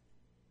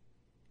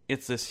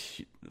 it's this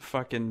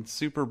fucking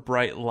super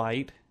bright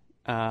light.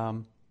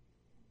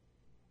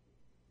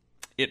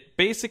 It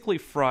basically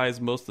fries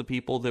most of the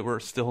people that were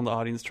still in the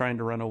audience trying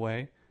to run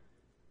away.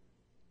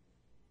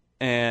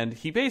 And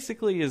he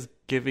basically is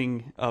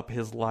giving up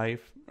his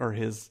life, or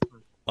his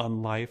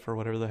unlife, or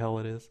whatever the hell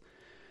it is.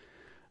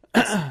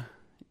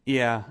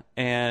 Yeah,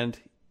 and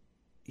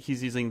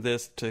he's using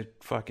this to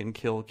fucking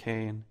kill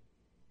Kane.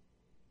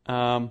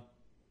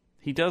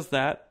 He does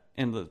that,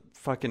 and the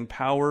fucking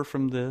power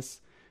from this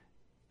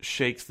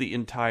shakes the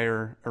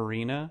entire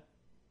arena.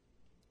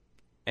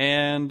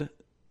 And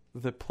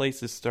the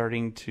place is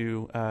starting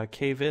to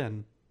cave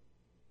in.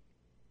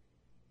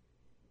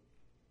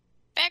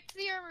 Back to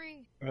the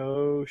armory.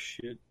 Oh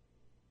shit!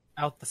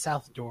 Out the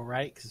south door,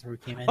 right? Because where we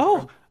came in. Oh,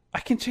 from. I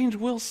can change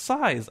Will's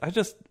size. I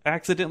just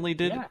accidentally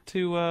did Yeah. it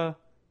to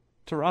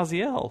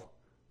Raziel.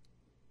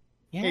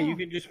 Yeah. Hey, you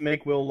can just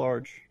make Will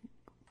large.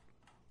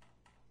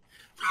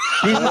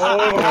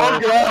 Oh,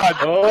 God!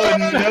 Oh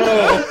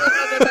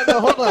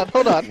no!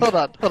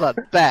 Hold on.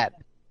 Bad.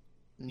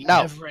 The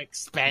No, ever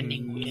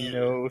expanding will.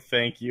 No,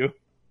 thank you.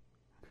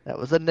 that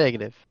was a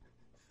negative.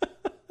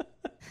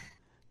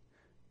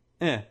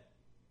 Eh.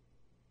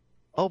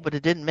 Oh, but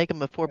it didn't make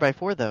him a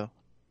 4x4 though.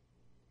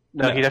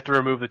 No, No. he'd have to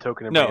remove the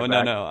token and No, bring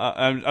no, it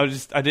back.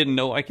 no. I didn't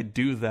know I could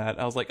do that.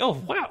 I was like, oh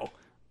wow.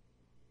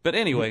 But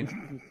anyway,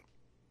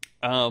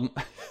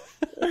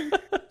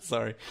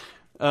 sorry.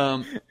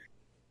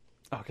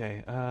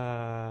 Okay.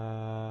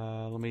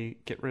 Let me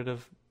get rid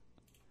of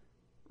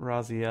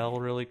Raziel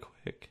really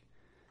quick.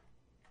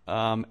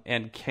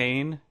 And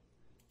Kane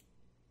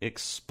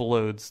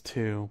explodes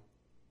too.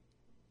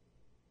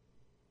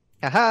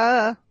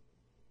 Haha.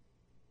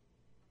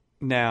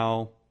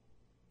 Now,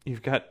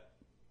 you've got,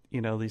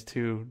 these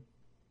two,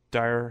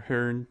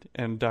 Direhorn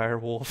and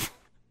Direwolf,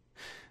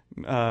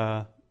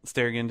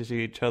 staring into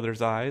each other's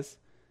eyes.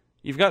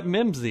 You've got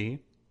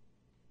Mimsy.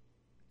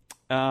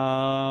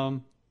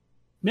 Mimsy.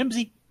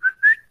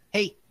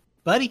 Hey,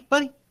 buddy,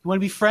 you want to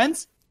be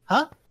friends?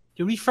 Huh? Do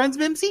you want to be friends,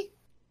 Mimsy?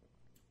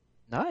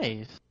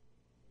 Nice.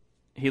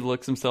 He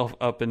looks himself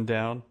up and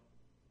down.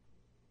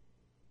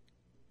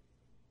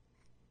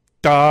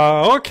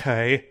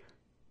 Okay.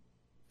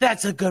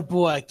 That's a good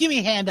boy. Give me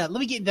a hand up. Let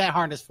me get in that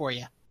harness for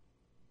you.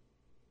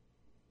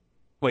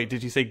 Wait,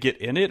 did you say get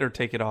in it or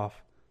take it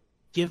off?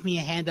 Give me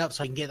a hand up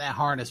so I can get in that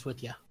harness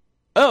with you.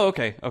 Oh,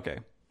 okay.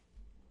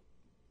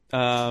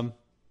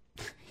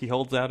 He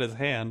holds out his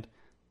hand.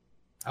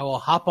 I will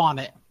hop on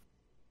it.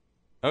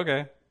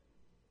 Okay.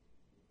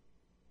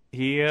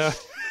 He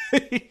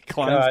he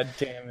climbs. God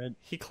damn it!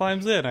 He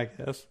climbs in, I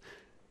guess.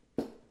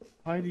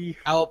 Why do you?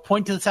 I will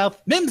point to the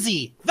south.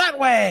 Mimsy, that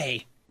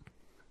way.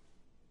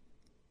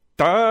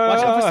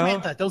 Watch out for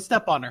Samantha. Don't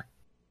step on her.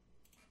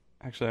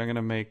 Actually, I'm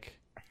gonna make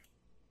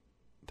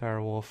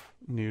Direwolf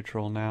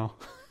neutral now.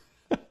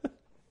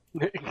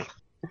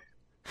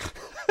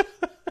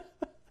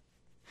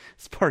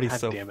 This party's God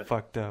so damn it.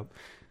 fucked up.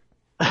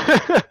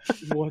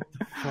 What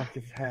the fuck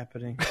is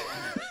happening?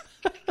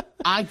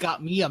 I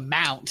got me a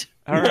mount.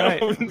 All right,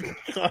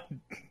 God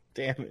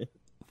damn it!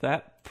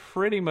 that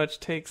pretty much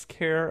takes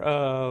care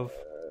of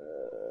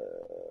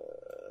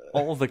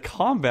all the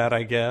combat,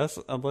 I guess.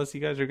 Unless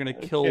you guys are gonna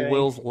kill Okay.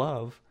 Will's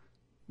love.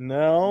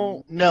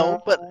 No,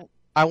 No, but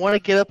I want to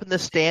get up in the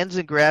stands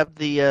and grab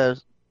the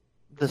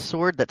the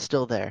sword that's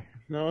still there.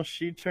 No,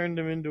 she turned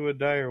him into a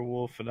dire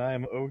wolf, and I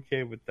am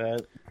okay with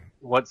that.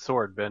 What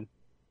sword, Ben?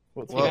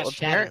 What's Well, got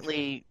shattered.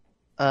 apparently,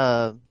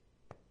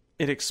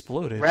 It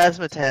exploded.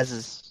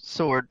 Razmataz's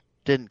sword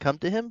didn't come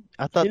to him.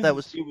 I thought that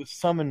was It was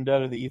summoned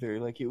out of the ether,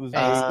 like it was.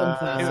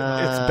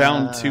 It's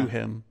bound to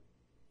him.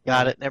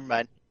 Got it. Never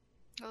mind.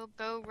 We'll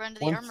go run to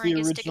the Once armory the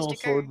and stick a original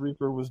sticker. Sword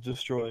Reaper was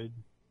destroyed,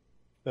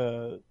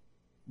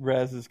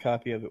 Raz's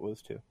copy of it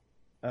was too.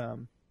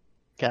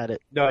 Got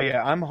it. No,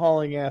 yeah, I'm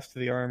hauling ass to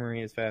the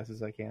armory as fast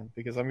as I can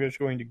because I'm just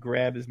going to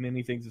grab as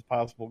many things as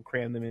possible and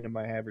cram them into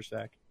my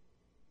haversack.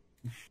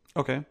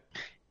 Okay.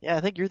 Yeah, I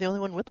think you're the only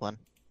one with one.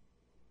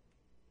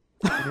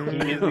 He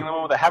is the only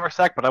one with a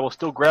haversack, but I will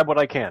still grab what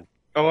I can.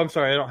 Oh, I'm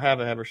sorry, I don't have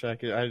a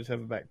haversack. I just have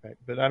a backpack.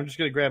 But I'm just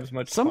going to grab as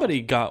much. as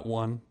Somebody possible. got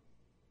one.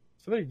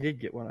 Somebody did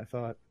get one, I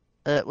thought.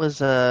 It was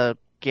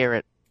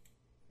Garrett.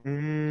 He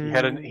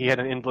had an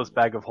endless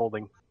bag of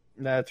holding.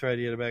 That's right.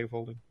 He had a bag of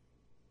holding.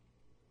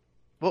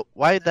 Well,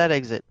 why did that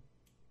exit?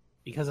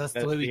 Because that's the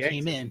That's way we the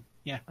came in.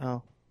 Yeah.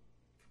 Oh,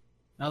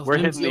 Now, We're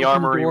let's hitting the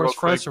open armory doors real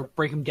for us quick. or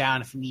break them down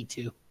if we need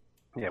to.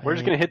 Yeah, we're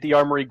just gonna hit the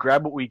armory,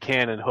 grab what we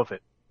can, and hoof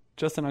it.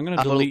 Justin, I'm going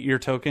to delete your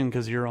token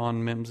because you're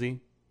on Mimsy.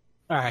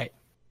 All right.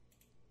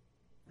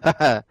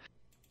 all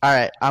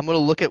right. I'm gonna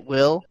look at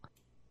Will.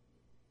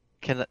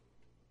 Can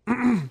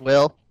I...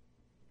 Will?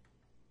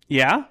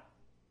 Yeah?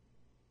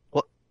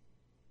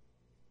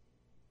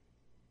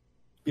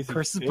 Is he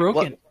Curse is sick?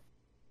 broken.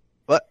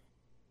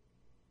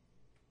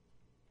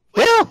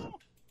 Will?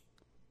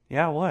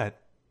 Yeah, what?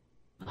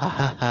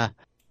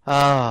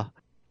 Oh,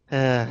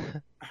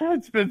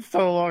 It's been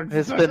so long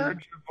since It's I been-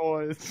 heard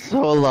your voice.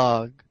 so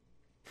long.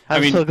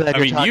 I'm so glad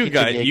you're talking you to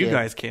guys, me you again.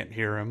 guys can't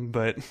hear him,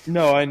 but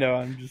No, I know.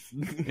 I'm just.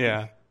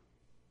 yeah.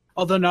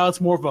 Although now it's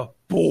more of a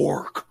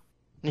Borg.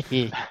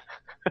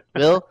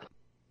 Will,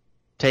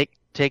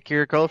 take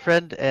your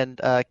girlfriend and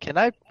can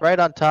I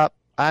ride on top?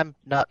 I'm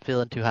not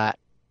feeling too hot.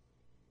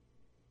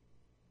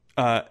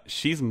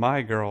 She's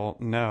my girl.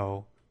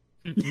 No.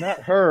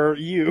 Not her,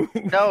 you.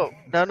 No.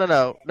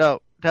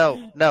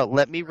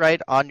 Let me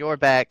ride on your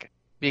back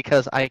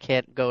because I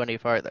can't go any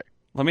farther.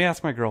 Let me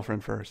ask my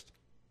girlfriend first.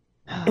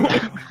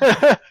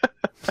 I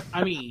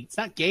mean, it's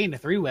not gay in a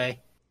three-way.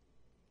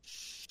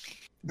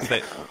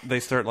 They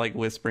start like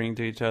whispering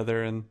to each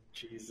other, and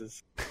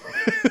Jesus.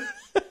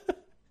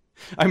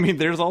 I mean,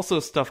 there's also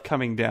stuff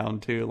coming down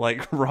too.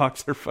 Like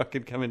rocks are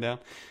fucking coming down,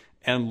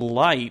 and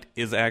light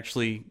is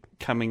actually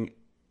coming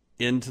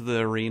into the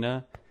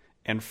arena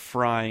and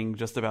frying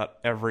just about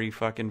every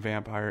fucking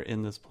vampire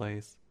in this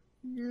place.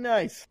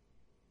 Nice.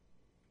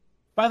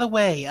 By the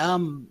way, Are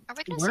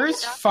we gonna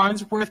where's send the doctor?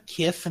 Farnsworth,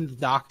 Kiff, and the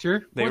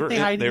doctor? They Weren't were they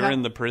hiding they were out?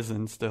 in the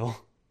prison still.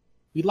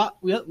 We let him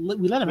We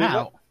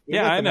out. We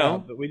Yeah, let I them know.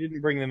 out, but we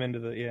didn't bring them into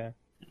the. Yeah.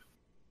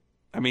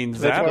 I mean,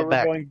 That's why go Zap, we're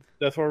back. going.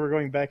 That's why we're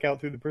going back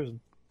out through the prison.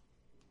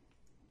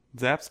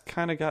 Zap's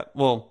kind of got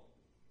well.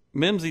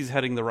 Mimsy's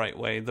heading the right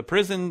way. The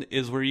prison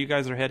is where you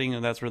guys are heading,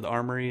 and that's where the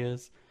armory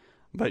is.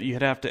 But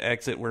you'd have to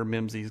exit where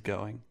Mimsy's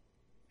going.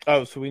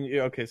 Oh, so we.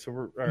 Okay, so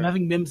we're. All I'm right.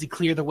 having Mimsy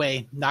clear the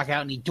way, knock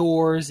out any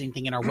doors,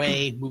 anything in our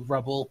way, move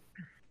rubble.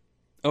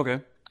 Okay.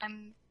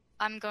 I'm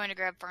going to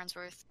grab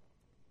Farnsworth.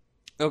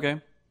 Okay.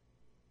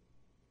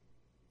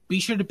 Be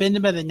sure to bend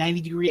him at a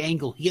 90-degree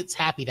angle. He gets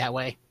happy that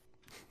way.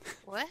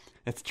 What?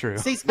 It's true.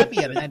 Stays happy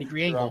at a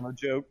 90-degree angle. Drama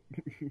joke.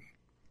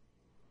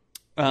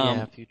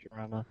 Yeah,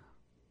 Futurama.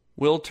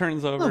 Will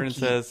turns over and Loki.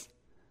 says,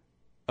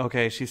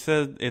 "Okay, she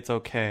said it's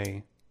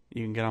okay.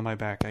 You can get on my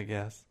back, I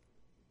guess.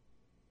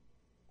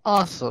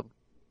 Awesome.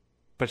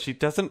 But she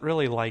doesn't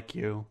really like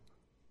you."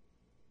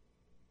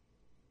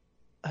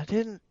 I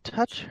didn't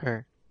touch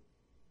her.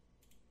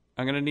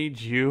 I'm gonna need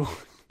you.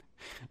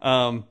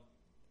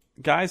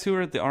 Guys who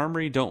are at the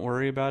armory, don't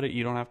worry about it.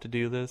 You don't have to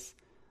do this.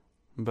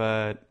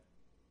 But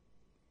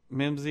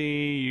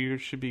Mimsy, you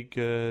should be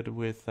good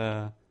with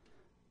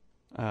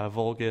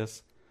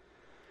Volgus.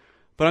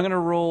 But I'm gonna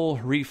roll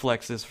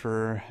reflexes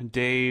for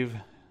Dave,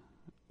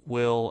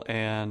 Will,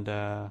 and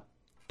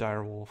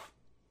Direwolf.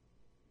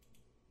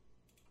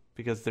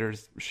 Because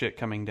there's shit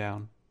coming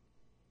down.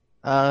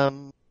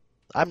 I'm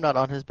not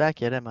on his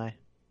back yet, am I?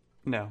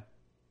 No.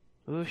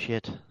 Oh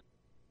shit.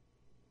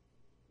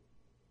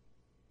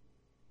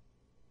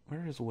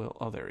 Where is Will?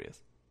 Oh, there he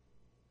is.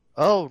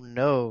 Oh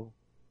no.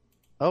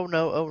 Oh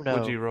no.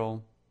 What'd you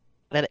roll?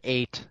 An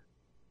 8.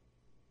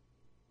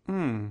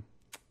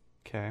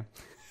 Okay.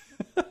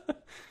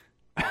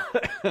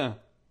 Let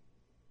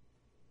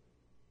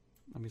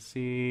me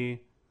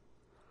see.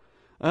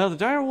 The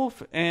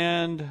Direwolf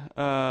and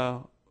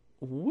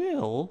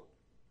Will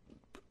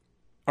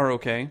are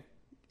okay.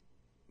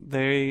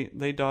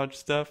 They dodge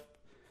stuff.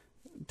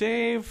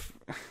 Dave,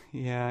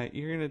 yeah,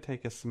 you're gonna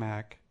take a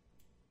smack.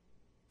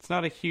 It's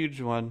not a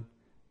huge one,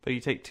 but you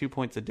take 2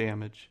 points of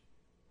damage.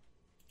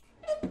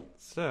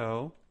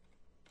 So,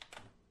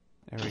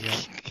 there we go.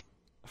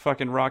 A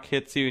fucking rock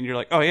hits you, and you're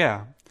like, "Oh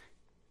yeah."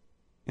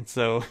 And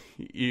so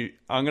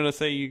I'm gonna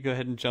say you go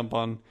ahead and jump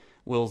on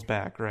Will's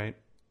back, right?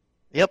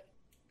 Yep.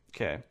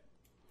 Okay.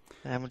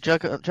 I'm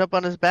gonna jump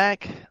on his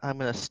back. I'm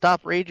gonna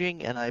stop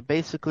raging, and I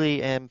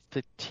basically am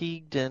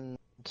fatigued and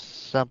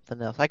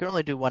something else. I can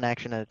only do one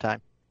action at a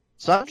time,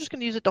 so I'm just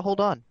gonna use it to hold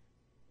on.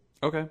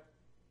 Okay.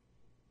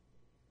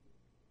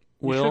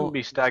 You Will, shouldn't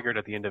be staggered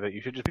at the end of it.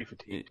 You should just be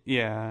fatigued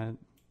yeah,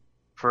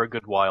 for a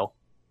good while.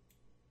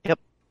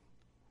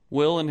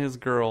 Will and his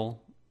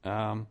girl.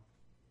 We'll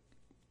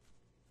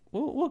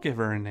give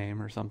her a name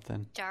or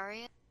something.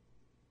 Daria.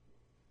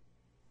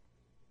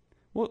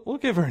 We'll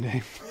give her a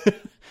name.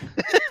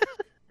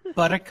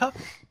 Buttercup?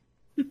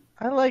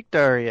 I like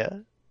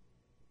Daria.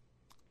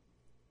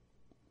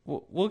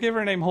 We'll give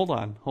her a name. Hold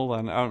on.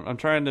 I'm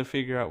trying to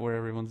figure out where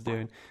everyone's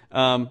doing.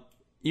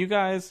 You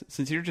guys,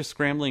 since you're just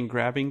scrambling,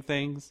 grabbing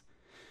things,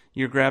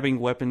 you're grabbing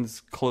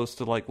weapons close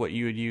to like what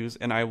you would use,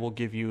 and I will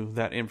give you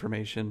that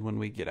information when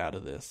we get out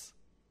of this,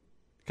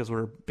 because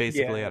we're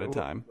basically out of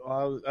time.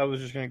 I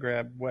was just gonna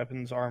grab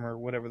weapons, armor,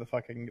 whatever the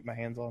fuck I can get my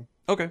hands on.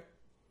 Okay.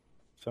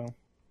 So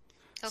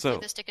Hopefully So-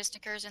 the stick of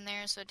stickers in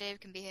there so Dave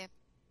can be here.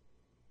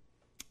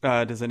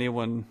 Does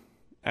anyone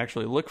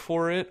actually look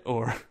for it,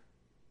 or?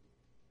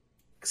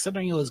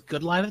 Considering it was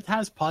good line at the time,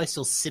 it's probably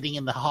still sitting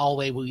in the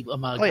hallway we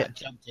got yeah.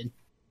 jumped in.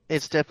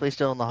 It's definitely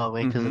still in the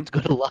hallway because Mhm. it's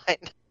good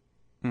aligned.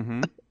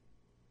 Mm-hmm.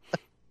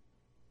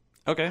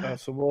 Okay.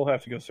 so we'll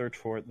have to go search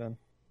for it then.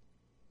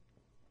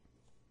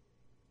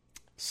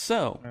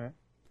 So,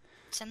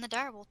 Send the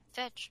dire wolf.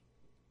 Fetch.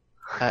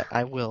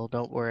 I will.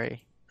 Don't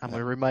worry. I'm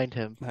gonna remind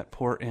him. that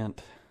poor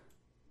int.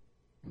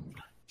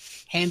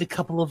 Hand a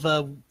couple of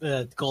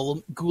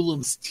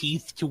Golem's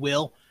teeth to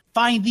Will.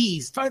 Find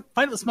these. Find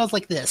what smells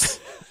like this.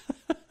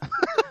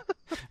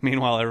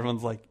 Meanwhile,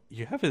 everyone's like,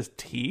 "You have his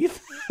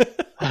teeth?"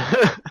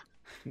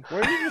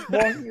 Where are you just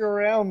walking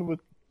around with?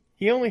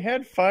 He only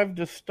had 5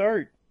 to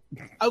start.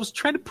 I was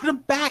trying to put him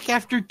back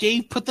after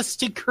Dave put the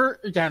sticker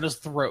down his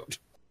throat.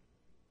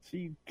 So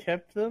you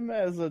kept them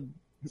as a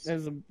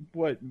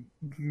what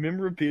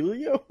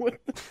memorabilia? What?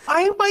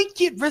 I might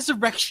get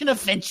resurrection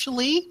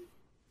eventually.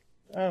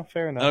 Oh,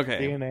 fair enough.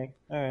 Okay. DNA.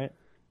 All right.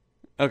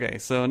 Okay,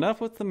 so enough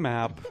with the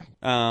map.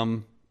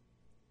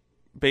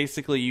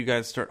 Basically, you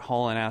guys start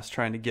hauling ass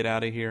trying to get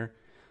out of here.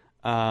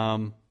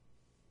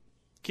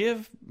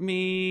 Give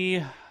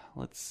me,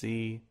 let's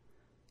see.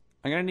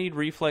 I'm gonna need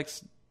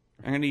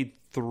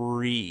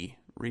 3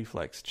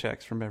 reflex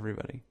checks from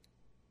everybody,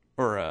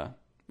 or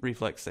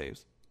reflex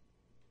saves.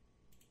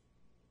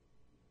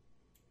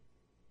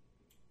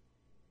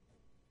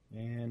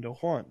 And a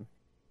 1.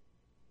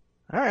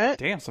 All right.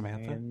 Damn,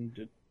 Samantha.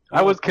 And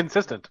I was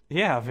consistent.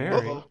 Yeah, very.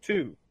 Uh-oh.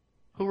 2.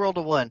 Who rolled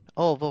a 1?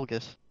 Oh,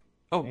 Vulgus.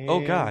 Oh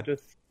God, And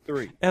a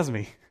 3.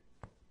 Esme.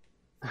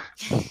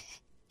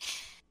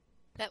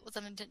 That was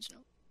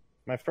unintentional.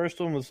 My first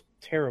one was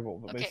terrible,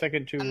 but my Okay,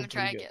 second 2 I'm were gonna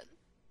try pretty good. again.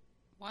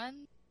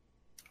 1.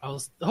 I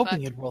was hoping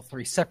Fuck. you'd roll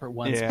 3 separate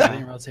ones, Yeah. but I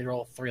didn't realize you'd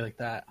roll 3 like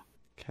that.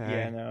 Okay.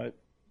 Yeah, no.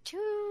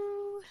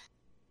 2.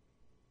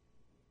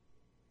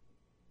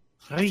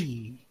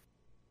 3.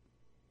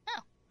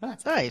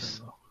 That's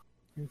Nice.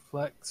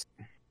 Reflex.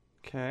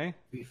 Okay.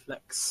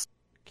 Reflex.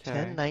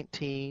 10,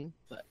 19,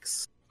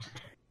 Reflex.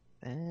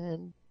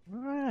 and all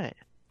right.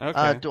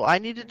 Okay. Do I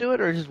need to do it,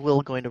 or is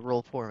Will going to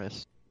roll for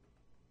us?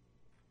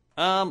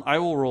 I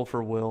will roll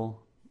for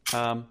Will.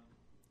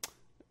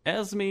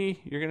 Esme,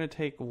 you're gonna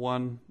take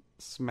 1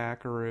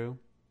 smackaroo,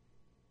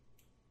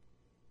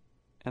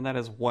 and that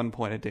is 1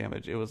 point of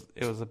damage. It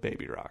was a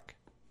baby rock.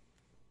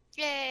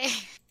 Yay!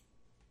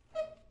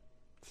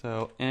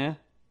 So,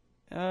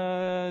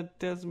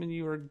 Desmond,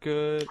 you are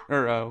good.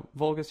 Or,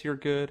 Vulgus, you're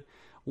good.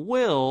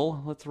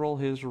 Will, let's roll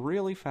his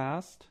really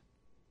fast.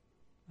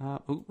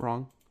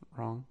 Wrong.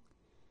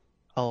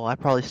 Oh, I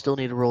probably still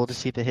need to roll to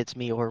see if it hits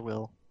me or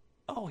Will.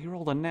 Oh, he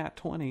rolled a nat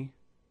 20.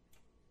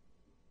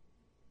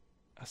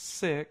 A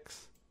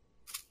 6.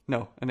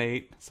 No, an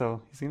 8.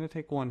 So he's going to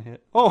take 1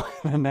 hit. Oh,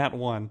 a nat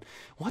 1.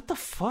 What the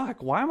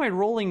fuck? Why am I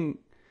rolling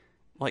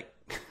like...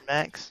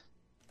 Max?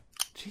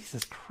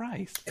 Jesus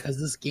Christ. Because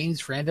this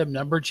game's random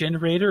number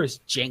generator is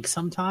jank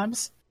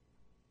sometimes.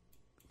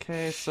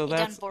 Okay, so You done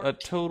that's a borked?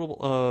 total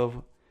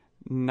of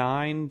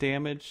 9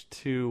 damage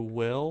to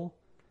Will.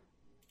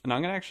 And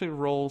I'm going to actually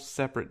roll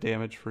separate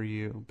damage for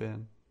you,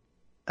 Ben.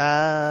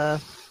 I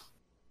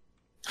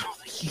don't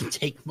think you can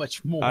take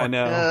much more. I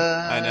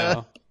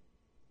know.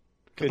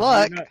 Good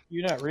 'Cause luck.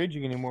 You're not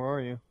raging anymore,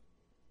 are you?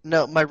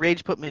 No, my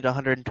rage put me to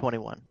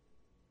 121.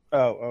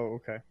 Oh,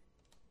 okay.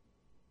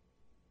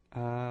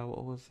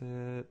 What was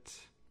it?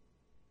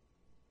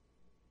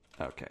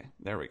 Okay,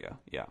 there we go.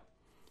 Yeah.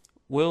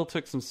 Will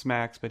took some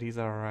smacks, but he's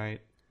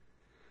alright.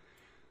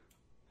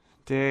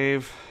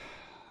 Dave,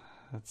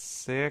 that's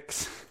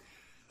 6.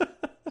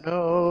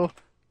 No.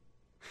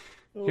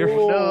 You're-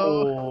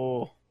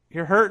 Oh.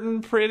 You're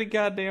hurting pretty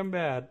goddamn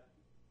bad.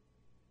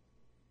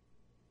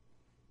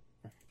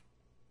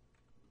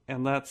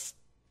 And that's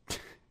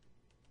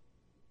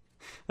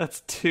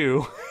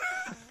 2.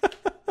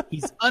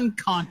 He's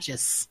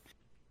unconscious.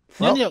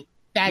 Well, no,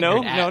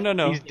 staggered out.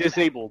 No. He's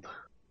disabled.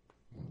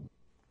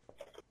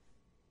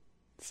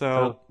 So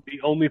So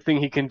the only thing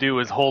he can do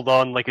is hold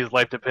on like his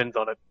life depends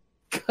on it.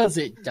 Because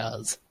it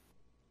does.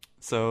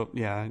 So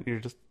yeah, you're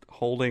just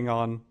holding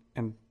on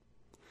and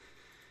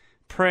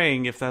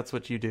praying if that's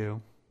what you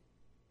do.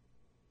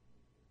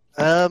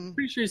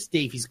 Pretty sure it's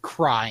Davey's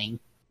crying.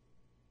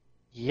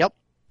 Yep.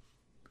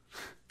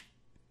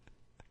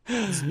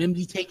 Is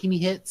Mimsy taking any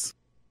hits?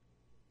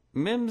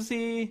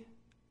 Mimsy.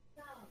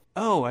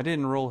 Oh, I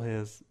didn't roll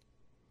his.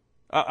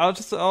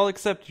 I'll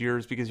accept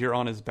yours because you're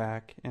on his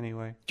back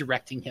anyway.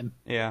 Directing him.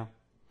 Yeah.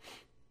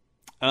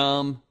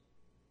 Anywho,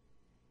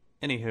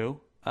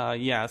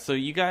 yeah. So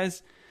you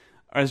guys,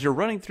 as you're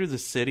running through the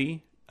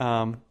city,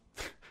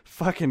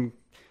 fucking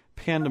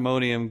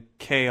pandemonium,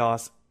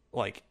 chaos,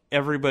 like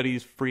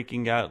everybody's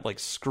freaking out, like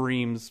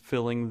screams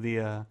filling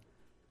the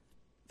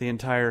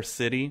entire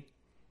city.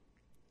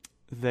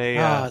 They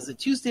is it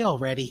Tuesday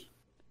already?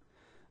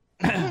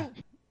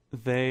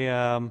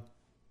 they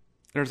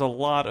there's a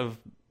lot of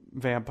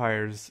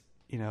vampires,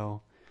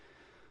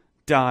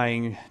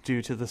 dying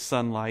due to the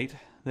sunlight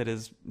that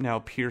is now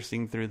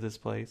piercing through this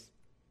place.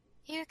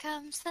 Here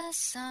comes the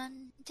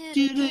sun.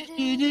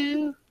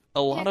 Do-do-do-do.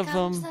 A lot Here of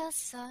comes them the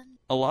sun.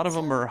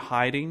 are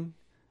hiding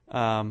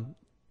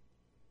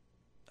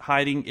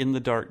in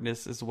the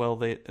darkness as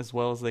well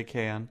as they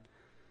can.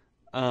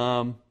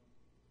 But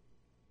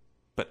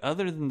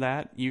other than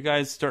that, you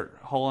guys start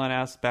hauling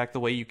ass back the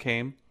way you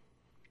came.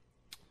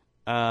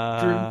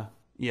 Drew?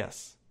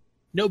 Yes.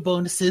 No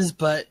bonuses,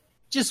 but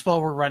just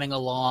while we're running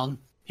along,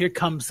 here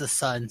comes the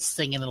sun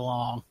singing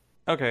along.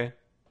 Okay.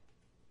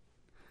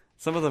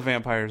 Some of the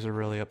vampires are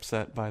really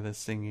upset by this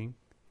singing.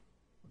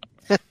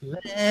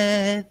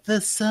 Let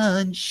the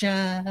sun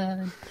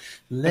shine.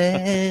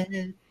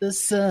 Let the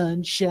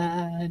sun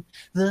shine.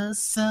 The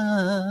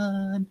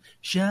sun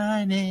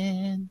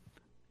shining.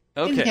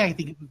 Anything I Okay. can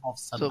think of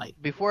involves So sunlight.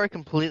 before I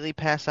completely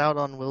pass out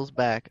on Will's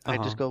back, I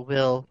Uh-huh. just go,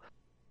 Will,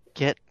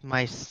 get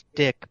my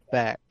stick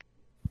back.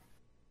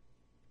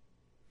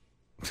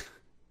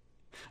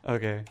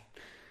 Okay.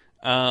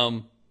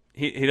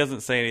 He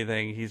doesn't say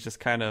anything. He's just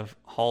kind of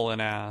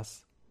hauling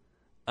ass.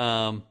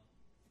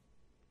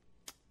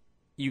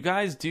 You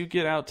guys do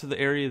get out to the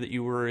area that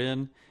you were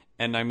in,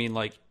 and I mean,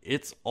 like,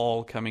 it's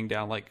all coming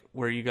down. Like,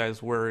 where you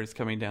guys were is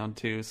coming down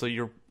too. So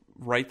you're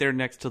right there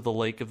next to the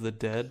Lake of the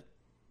Dead.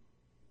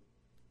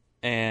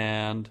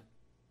 And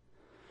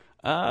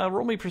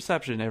roll me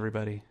perception,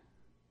 everybody.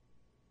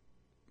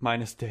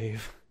 Minus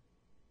Dave.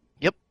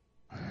 Yep.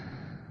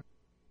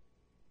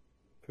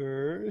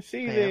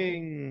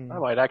 Perceiving. I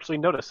might actually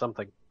notice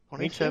something.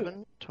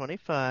 27,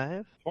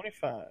 25,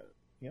 25.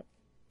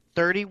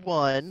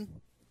 31.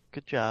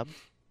 Good job.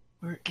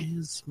 Where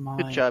is my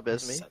Good job,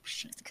 Esme.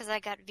 perception? It's because I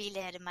got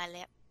VLAD in my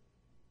lap.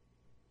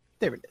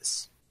 There it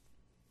is.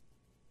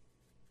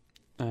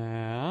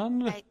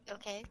 And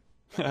Okay.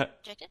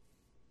 Checked it.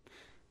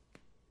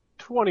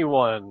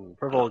 21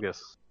 for Volgus.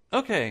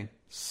 okay,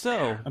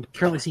 so I'm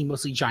currently seeing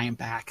mostly giant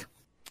back.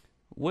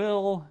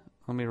 Will,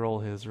 let me roll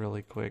his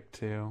really quick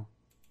too.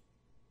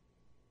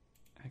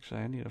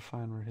 Actually, I need to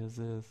find where his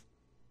is.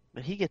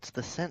 But he gets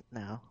the scent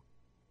now.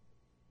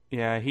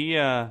 Yeah, he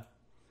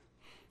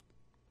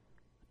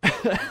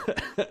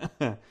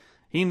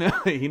he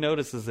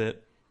notices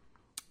it.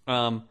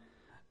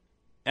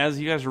 As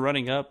you guys are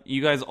running up,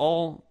 you guys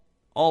all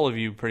of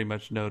you pretty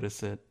much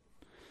notice it.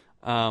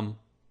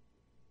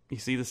 You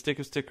see the stick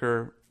of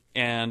sticker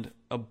and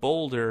a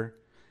boulder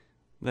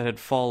that had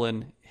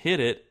fallen hit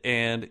it,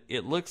 and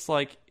it looks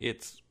like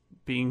it's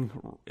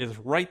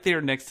right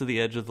there next to the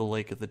edge of the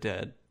Lake of the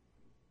Dead.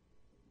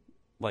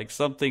 Like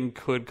something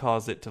could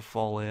cause it to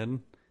fall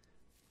in.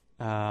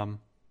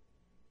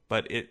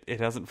 But it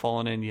hasn't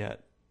fallen in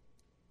yet.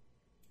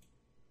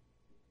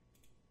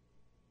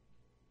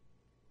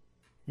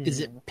 Is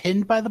it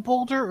pinned by the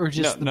boulder or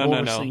just the No,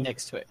 boulder no. sitting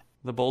next to it?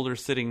 The boulder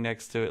sitting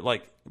next to it,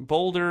 like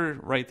boulder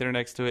right there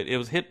next to it. It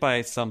was hit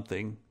by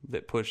something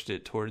that pushed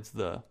it towards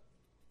the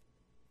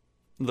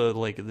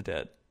Lake of the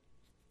Dead.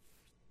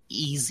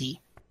 Easy.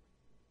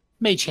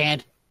 Mage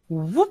hand.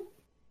 Whoop.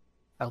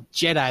 I'll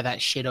Jedi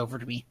that shit over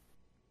to me.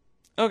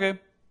 Okay.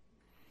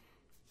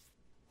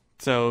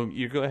 So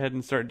you go ahead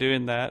and start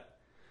doing that,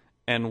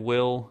 and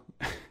Will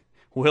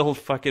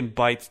fucking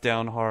bites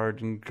down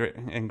hard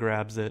and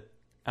grabs it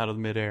out of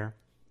midair.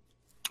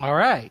 All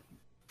right.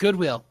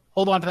 Goodwill.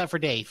 Hold on to that for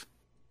Dave.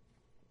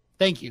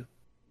 Thank you.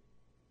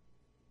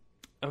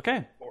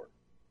 Okay.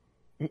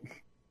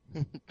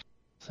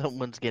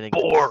 Someone's getting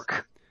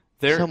Bork!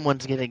 There.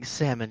 Someone's getting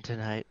salmon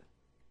tonight.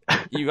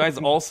 You guys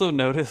also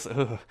notice.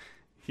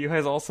 You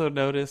guys also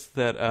notice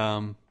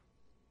that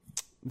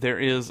there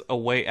is a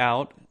way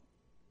out.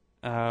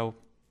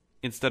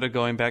 Instead of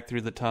going back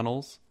through the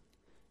tunnels,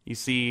 you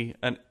see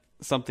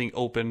something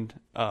opened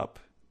up,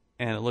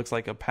 and it looks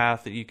like a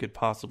path that you could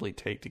possibly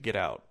take to get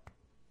out.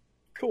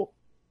 Cool.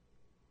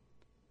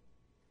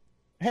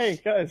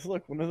 Hey, guys,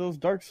 look, one of those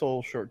Dark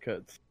Souls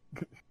shortcuts.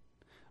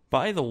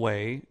 By the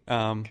way,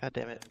 God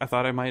damn it. I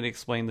thought I might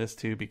explain this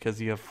too because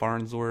you have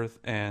Farnsworth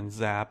and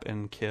Zap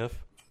and Kiff.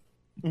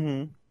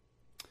 Mm-hmm.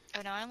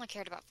 Oh no, I only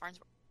cared about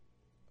Farnsworth.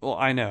 Well,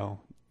 I know.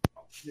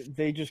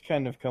 They just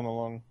kind of come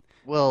along.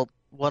 Well,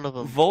 one of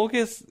them.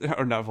 Vulgus,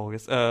 or not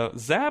Vulgus,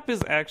 Zap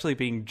is actually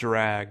being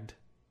dragged.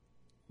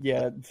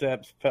 Yeah,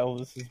 Zap's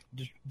pelvis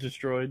is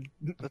destroyed.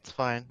 That's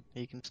fine.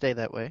 You can stay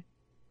that way.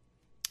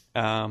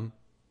 Um,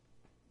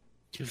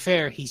 To be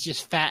fair, he's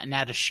just fat and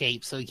out of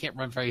shape, so he can't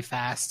run very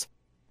fast.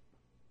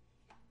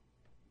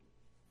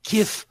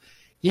 Kif,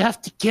 you have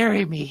to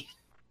carry me.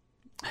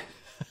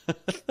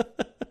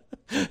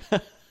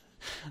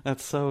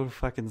 That's so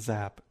fucking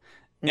Zap.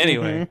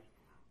 Anyway,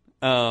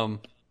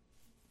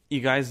 you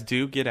guys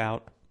do get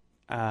out.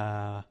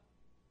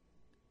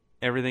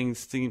 Everything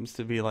seems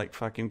to be like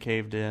fucking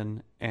caved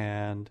in,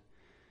 and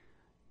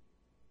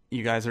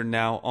you guys are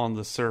now on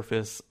the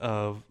surface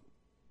of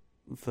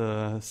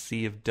the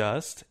Sea of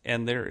Dust,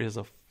 and there is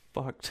a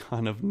fuck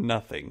ton of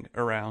nothing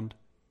around.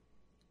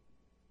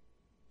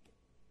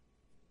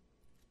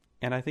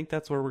 And I think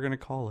that's where we're going to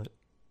call it.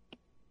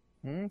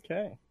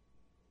 Okay.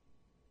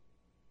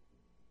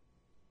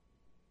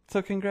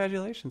 So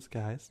congratulations,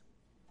 guys.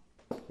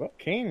 Well,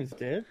 Kane is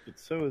dead, but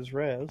so is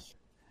Rez.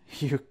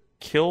 You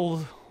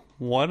killed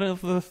one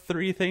of the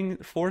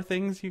four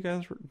things you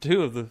guys were...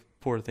 Two of the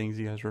four things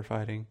you guys were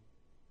fighting.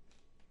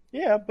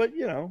 Yeah, but,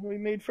 you know, we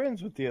made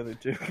friends with the other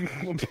two,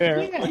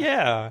 apparently.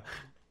 Yeah.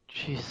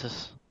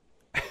 Jesus.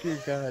 Dear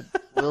God.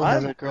 Will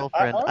has a I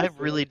girlfriend. I honestly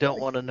really feel don't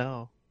like- want to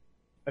know.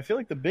 I feel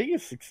like the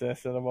biggest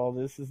success out of all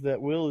this is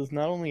that Will is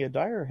not only a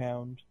dire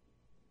hound,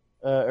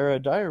 or a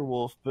dire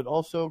wolf, but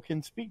also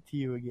can speak to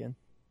you again.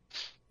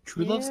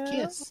 True love's Yeah.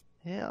 kiss.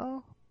 Yeah.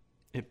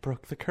 It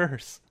broke the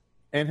curse.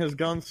 And has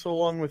gone so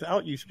long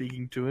without you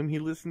speaking to him, he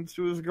listens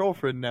to his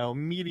girlfriend now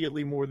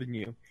immediately more than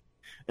you.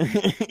 I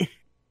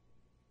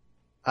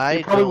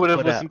He probably don't would have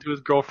put listened out. to his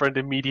girlfriend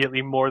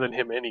immediately more than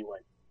him anyway.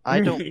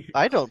 I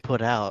don't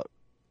put out.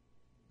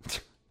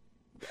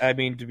 I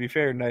mean, to be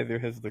fair, neither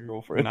has the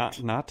girlfriend.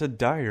 Not to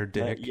dire Not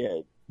dick.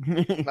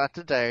 yet. Not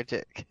to dire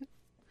dick.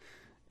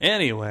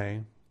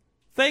 Anyway,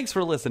 thanks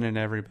for listening,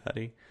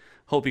 everybody.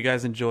 Hope you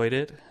guys enjoyed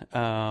it.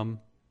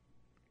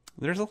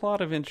 There's a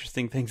lot of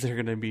interesting things that are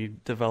going to be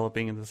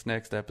developing in this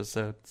next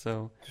episode,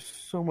 so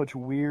So much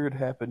weird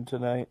happened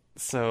tonight.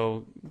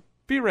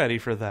 be ready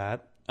for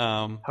that.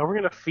 How are we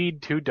going to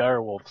feed two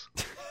direwolves?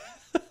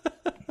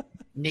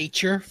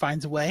 Nature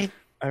finds a way.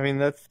 I mean,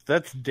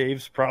 that's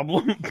Dave's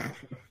problem.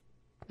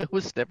 It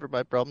was never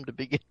my problem to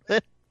begin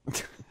with.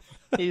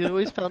 He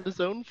always found his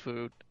own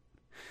food.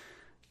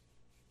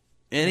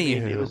 I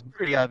mean, Anywho, it was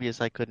pretty obvious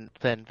I couldn't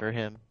fend for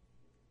him.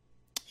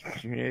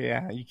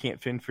 Yeah, you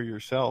can't fend for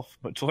yourself,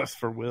 much less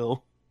for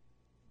Will.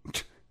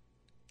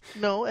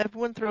 No,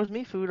 everyone throws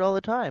me food all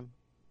the time.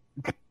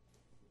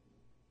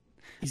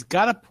 He's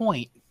got a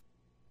point.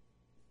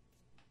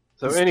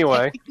 So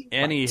anyway,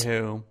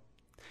 anywho,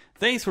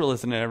 thanks for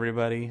listening,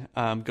 everybody.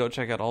 Go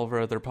check out all of our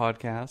other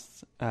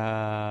podcasts.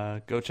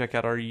 Go check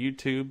out our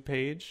YouTube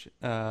page.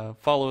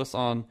 Follow us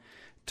on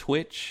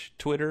Twitch,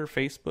 Twitter,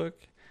 Facebook.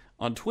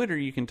 On Twitter,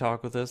 you can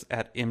talk with us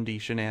at MD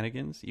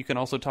Shenanigans. You can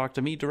also talk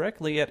to me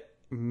directly at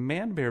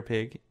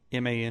ManBearPig,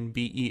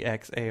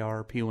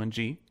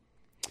 ManBexarP1G.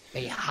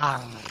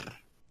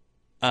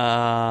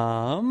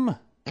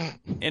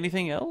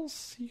 Anything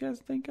else you guys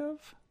think of?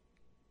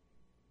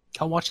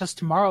 Come watch us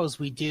tomorrow as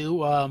we do,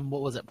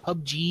 what was it,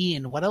 PUBG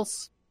and what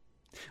else?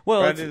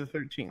 Well, Friday the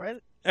 13th.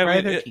 Right? I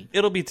mean, Friday 13th.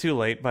 it'll be too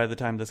late by the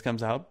time this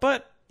comes out,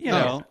 but you Oh,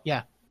 know,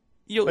 yeah.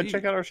 But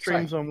check out our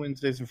streams on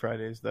Wednesdays and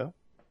Fridays, though.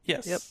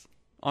 Yes. Yep.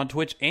 On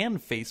Twitch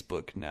and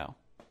Facebook now.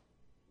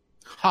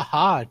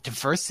 Haha,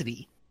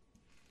 diversity.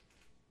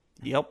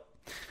 Yep.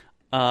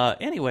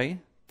 Anyway,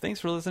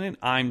 thanks for listening.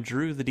 I'm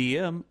Drew, the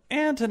DM,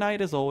 and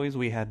tonight, as always,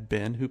 we had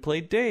Ben, who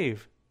played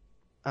Dave.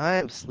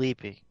 I'm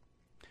sleepy.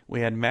 We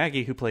had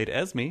Maggie, who played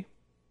Esme. I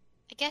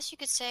guess you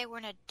could say we're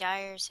in a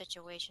dire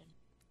situation.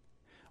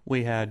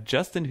 We had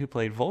Justin, who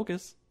played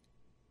Vulgus.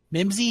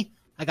 Mimsy,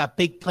 I got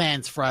big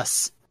plans for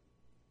us.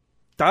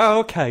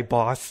 Okay,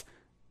 boss.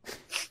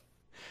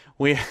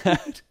 We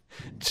had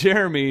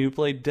Jeremy, who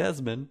played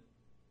Desmond.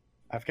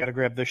 I've got to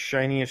grab the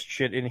shiniest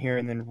shit in here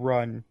and then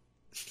run.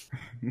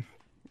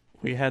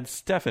 We had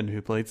Stefan, who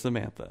played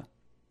Samantha.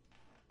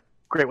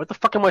 great. What the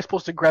fuck am I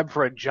supposed to grab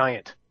for a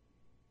giant?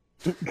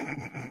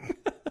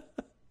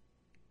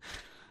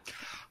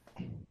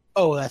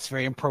 Oh, that's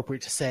very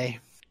appropriate to say.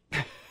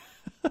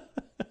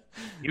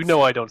 You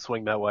know I don't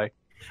swing that way.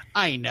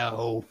 I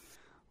know.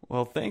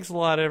 Well, thanks a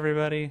lot,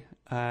 everybody,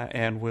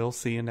 and we'll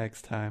see you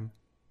next time.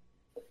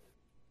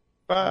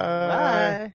 Bye. Bye.